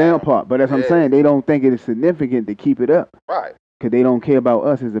tear down part. But that's what I'm saying. They don't think it is significant to keep it up. Right. Because they don't care about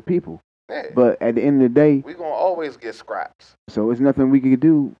us as a people. Yeah. But at the end of the day, we're going to always get scraps. So it's nothing we can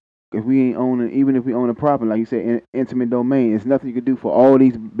do if we ain't owning, even if we own a property, like you said, intimate domain. It's nothing you can do for all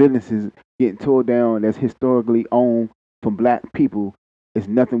these businesses getting tore down that's historically owned from black people. It's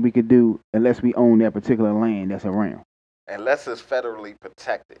nothing we could do unless we own that particular land that's around. Unless it's federally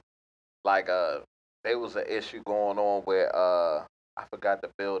protected. Like, there was an issue going on where, I forgot the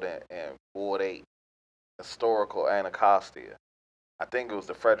building in Ward 8, Historical Anacostia. I think it was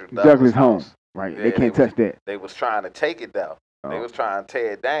the Frederick Douglass house. Home. Right, yeah, they can't touch that. They was trying to take it down. They was trying to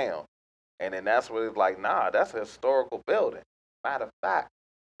tear it down. And then that's where it was like, nah, that's a historical building. Matter of fact,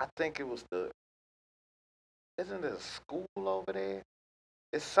 I think it was isn't it a school over there?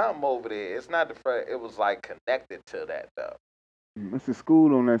 It's something over there. It's not it was like connected to that though. It's a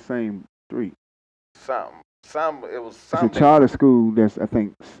school on that same street. It was something. It's a charter school that's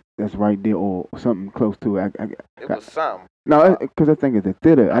right there or something close to it. It was something. No, because I think it's a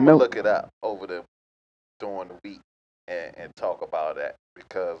theater. I'm going to look it up during the week and talk about that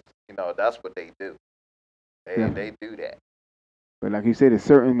because, that's what they do. They do that. But like you said, there's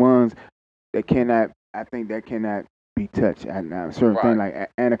certain ones that cannot be touched. Certain things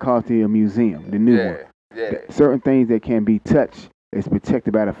like Anacostia Museum, the new one. Yeah. Certain things that can be touched is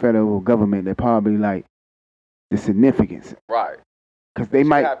protected by the federal government. That probably like the significance. Right. Because they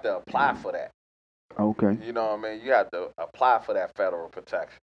might have to apply for that. Okay. You know what I mean? You have to apply for that federal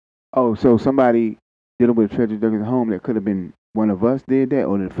protection. Oh, so somebody dealing with Frederick Douglass home that could have been one of us did that,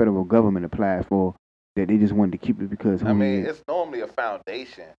 or the federal government applied for that they just wanted to keep it because it's normally a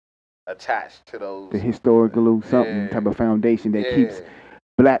foundation attached to those. The historical something type of foundation that keeps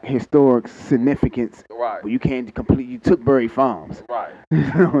black historic significance. Right. But you can't completely took Bury Farms. Right. You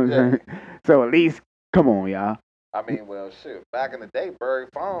know what I'm saying? So at least, come on, y'all. I mean, well, shoot. Back in the day, Bury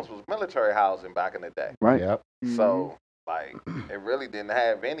Farms was military housing back in the day. Right. Yep. So, like, it really didn't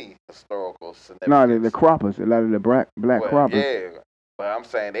have any historical significance. No, the croppers, a lot of the black croppers. Yeah, but I'm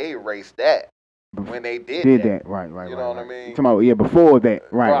saying they erased that when they did that. Right. You know what I mean? Before that.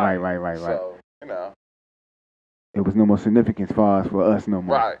 Right. So, It was no more significance for us, for us no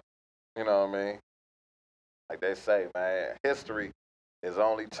more. Right. You know what I mean? Like they say, man, history is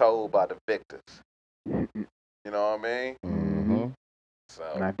only told by the victors. You know what I mean? Mm-hmm.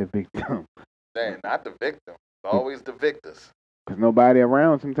 So Not the victim. not the victim. It's always the victors. Because nobody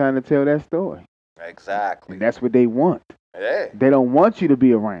around sometimes to tell that story. Exactly. And that's what they want. Yeah. They don't want you to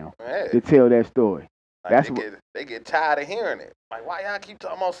be around to tell that story. Like they get tired of hearing it. Like, why y'all keep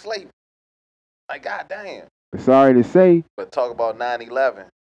talking about slavery? Like, goddamn. Sorry to say. But talk about 9/11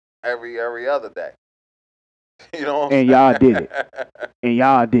 every other day. You know what I'm saying? Y'all did it. And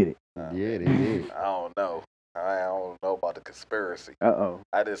y'all did it. Yeah, they did. I don't know. I don't know about the conspiracy. Uh-oh.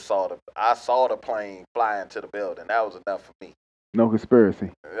 I just saw the plane fly into the building. That was enough for me. No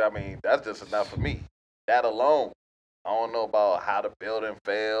conspiracy. I mean, that's just enough for me. That alone. I don't know about how the building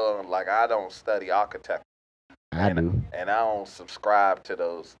fell. Like, I don't study architecture. I do. And I don't subscribe to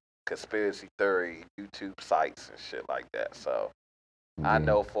those conspiracy theory YouTube sites and shit like that. So I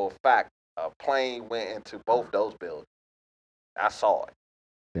know for a fact a plane went into both those buildings. I saw it.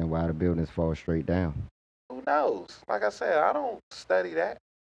 Then why the buildings fall straight down? Who knows? Like I said, I don't study that.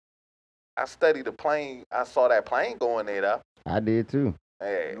 I studied the plane. I saw that plane going there, though. I did too.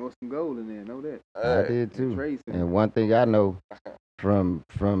 Hey. There was some gold in there, know that. I did too. And one thing I know from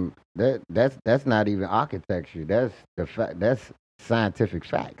that's not even architecture. That's that's scientific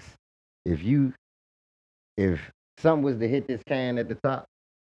facts. If something was to hit this can at the top,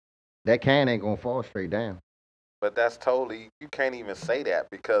 that can ain't gonna fall straight down. But that's totally, you can't even say that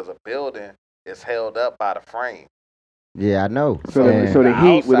because a building is held up by the frame. Yeah, I know. So the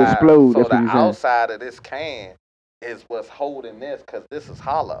heat would explode. So the outside of this can is what's holding this because this is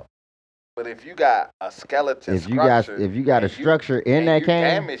hollow. But if you got a skeleton structure, if you got a structure in that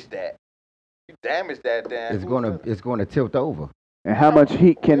can, you damage that, then it's gonna tilt over. And how much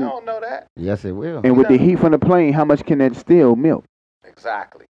heat can? You don't know that. Yes, it will. And with the heat from the plane, how much can that steel melt?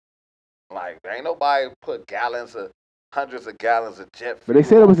 Exactly. Like, ain't nobody put hundreds of gallons of jet fuel. But they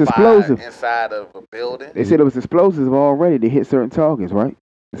said it was explosive inside of a building. They said it was explosive already to hit certain targets, right?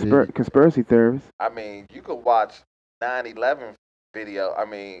 Conspiracy theorists. I mean, you could watch 9/11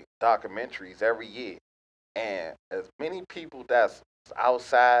 documentaries every year, and as many people that's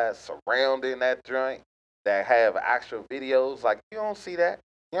outside surrounding that joint that have actual videos, like, you don't see that.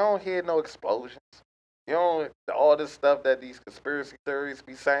 You don't hear no explosions. You don't, all this stuff that these conspiracy theories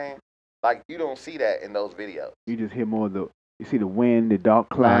be saying, like, you don't see that in those videos. You just hear more of you see the wind, the dark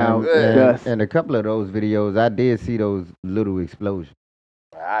clouds, dust. And a couple of those videos, I did see those little explosions.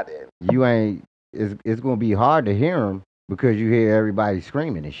 I did. You ain't, it's going to be hard to hear them because you hear everybody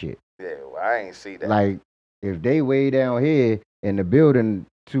screaming and shit. Yeah, well, I ain't see that. Like, if they way down here in the building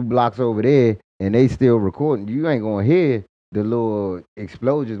 2 blocks over there and they still recording, you ain't going to hear the little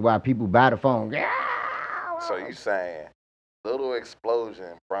explosions while people by the phone. So you saying little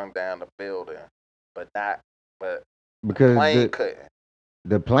explosion brought down the building, but because the plane couldn't.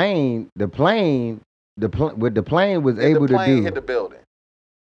 The plane was able to do. The plane hit the building.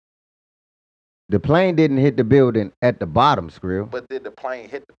 The plane didn't hit the building at the bottom, Skrill. But did the plane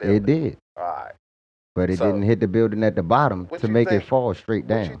hit the building? It did. All right. But it didn't hit the building at the bottom to make it fall straight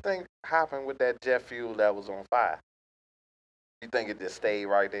down. What you think happened with that jet fuel that was on fire? You think it just stayed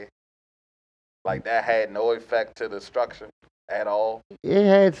right there? Like, that had no effect to the structure at all? It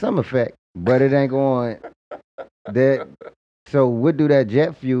had some effect, but it ain't going that. So what do that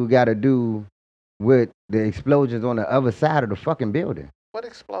jet fuel got to do with the explosions on the other side of the fucking building? What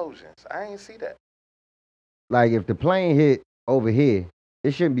explosions? I ain't see that. Like, if the plane hit over here,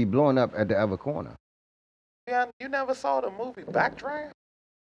 it shouldn't be blowing up at the other corner. Yeah, you never saw the movie Backdraft?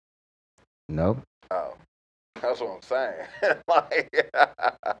 No. Oh, that's what I'm saying.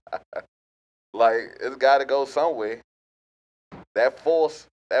 Like, it's got to go somewhere. That force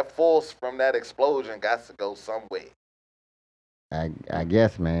from that explosion got to go somewhere. I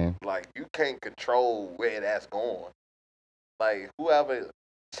guess, man. Like, you can't control where that's going. Like, whoever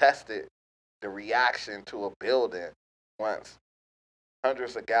tested the reaction to a building once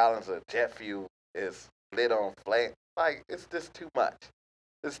hundreds of gallons of jet fuel is lit on flame, like, it's just too much.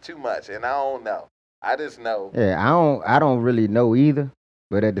 It's too much, and I don't know. I just know. Yeah, I don't really know either,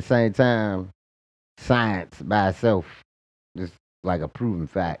 but at the same time, science by itself is like a proven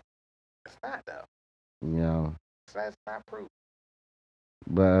fact. It's not, though. You know. That's not proof.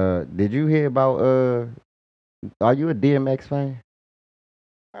 But did you hear about are you a DMX fan?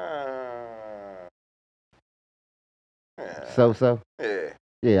 So? Yeah.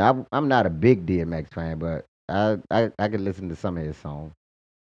 Yeah, I'm not a big DMX fan, but I could listen to some of his songs.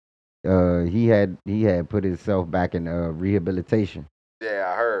 He had put himself back in rehabilitation.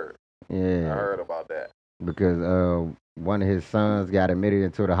 Yeah, I heard. Yeah. I heard about that. because one of his sons got admitted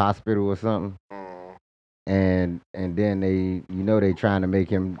into the hospital or something. And then they trying to make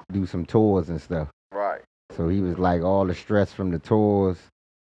him do some tours and stuff. Right. So he was like all the stress from the tours,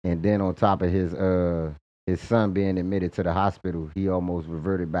 and then on top of his son being admitted to the hospital, he almost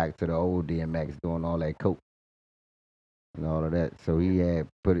reverted back to the old DMX, doing all that coke and all of that. So he had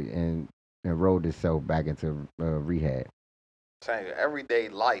put it in, enrolled himself back into rehab. Saying everyday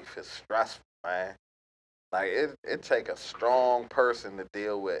life is stressful, man. Like it take a strong person to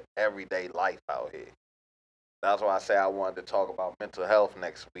deal with everyday life out here. That's why I say I wanted to talk about mental health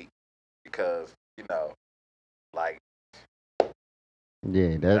next week, because like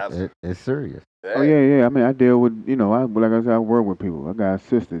it's serious. Yeah. Oh yeah. I mean, I deal with like I said, I work with people. I got a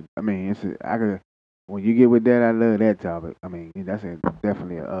sister. I mean, when you get with that, I love that topic. I mean, that's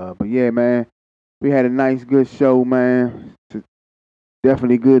definitely But yeah, man, we had a nice, good show, man. It's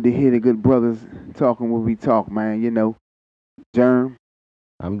definitely good to hear the good brothers talking when we talk, man. Germ.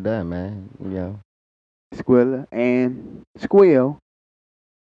 I'm done, man. Squilla and Squill.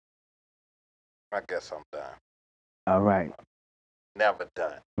 I guess I'm done. All right. Never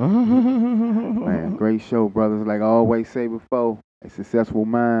done. Man, great show, brothers. Like I always say before, a successful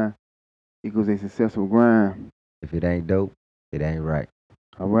mind equals a successful grind. If it ain't dope, it ain't right.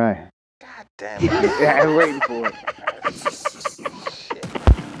 All right. God damn it. Yeah, I'm waiting for it. Shit.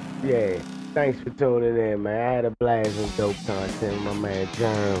 Yeah. Thanks for tuning in, man. I had a blast with dope content with my man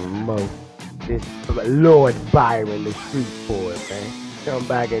John Mo. This Lord Byron, the street boy, man. Come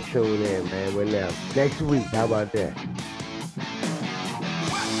back and tune in, man. We're now. Next week, how about that?